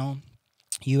Argon Dental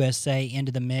USA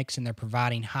into the mix, and they're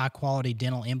providing high-quality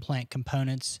dental implant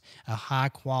components, a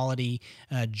high-quality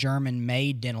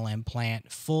German-made dental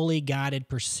implant, fully guided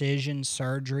precision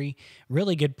surgery,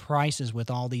 really good prices with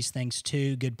all these things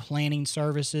too, good planning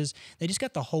services. They just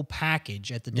got the whole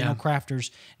package at the Dental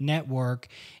Crafters Network.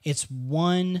 It's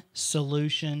one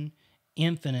solution,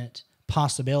 infinite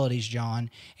possibilities,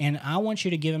 John. And I want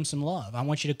you to give them some love. I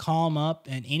want you to call them up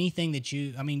and anything that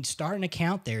start an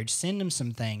account there. Send them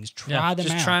some things. Try them out.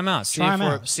 Just try them out.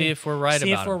 See if we're right about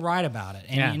it. See if we're right about it.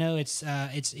 And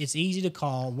it's easy to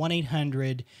call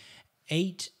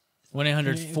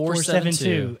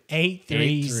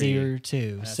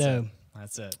 1-800-472-8302. So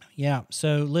that's it. Yeah.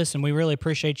 So listen, we really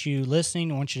appreciate you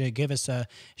listening. I want you to give us a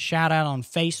shout out on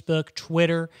Facebook,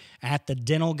 Twitter, at The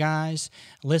Dental Guys.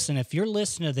 Listen, if you're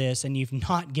listening to this and you've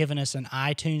not given us an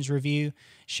iTunes review,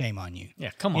 shame on you.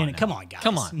 Yeah, come on. Come on, guys.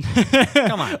 Come on.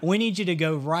 Come on. We need you to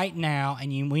go right now,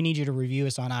 and we need you to review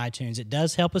us on iTunes. It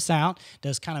does help us out,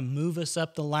 does kind of move us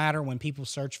up the ladder when people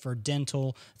search for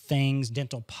dental things,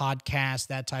 dental podcasts,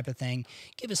 that type of thing.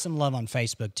 Give us some love on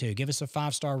Facebook, too. Give us a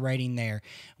 5-star rating there.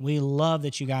 We love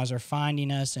that you guys are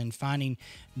finding us and finding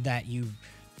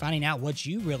out what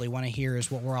you really want to hear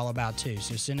is what we're all about, too.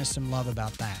 So send us some love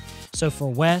about that. So for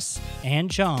Wes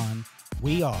and John,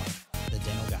 we are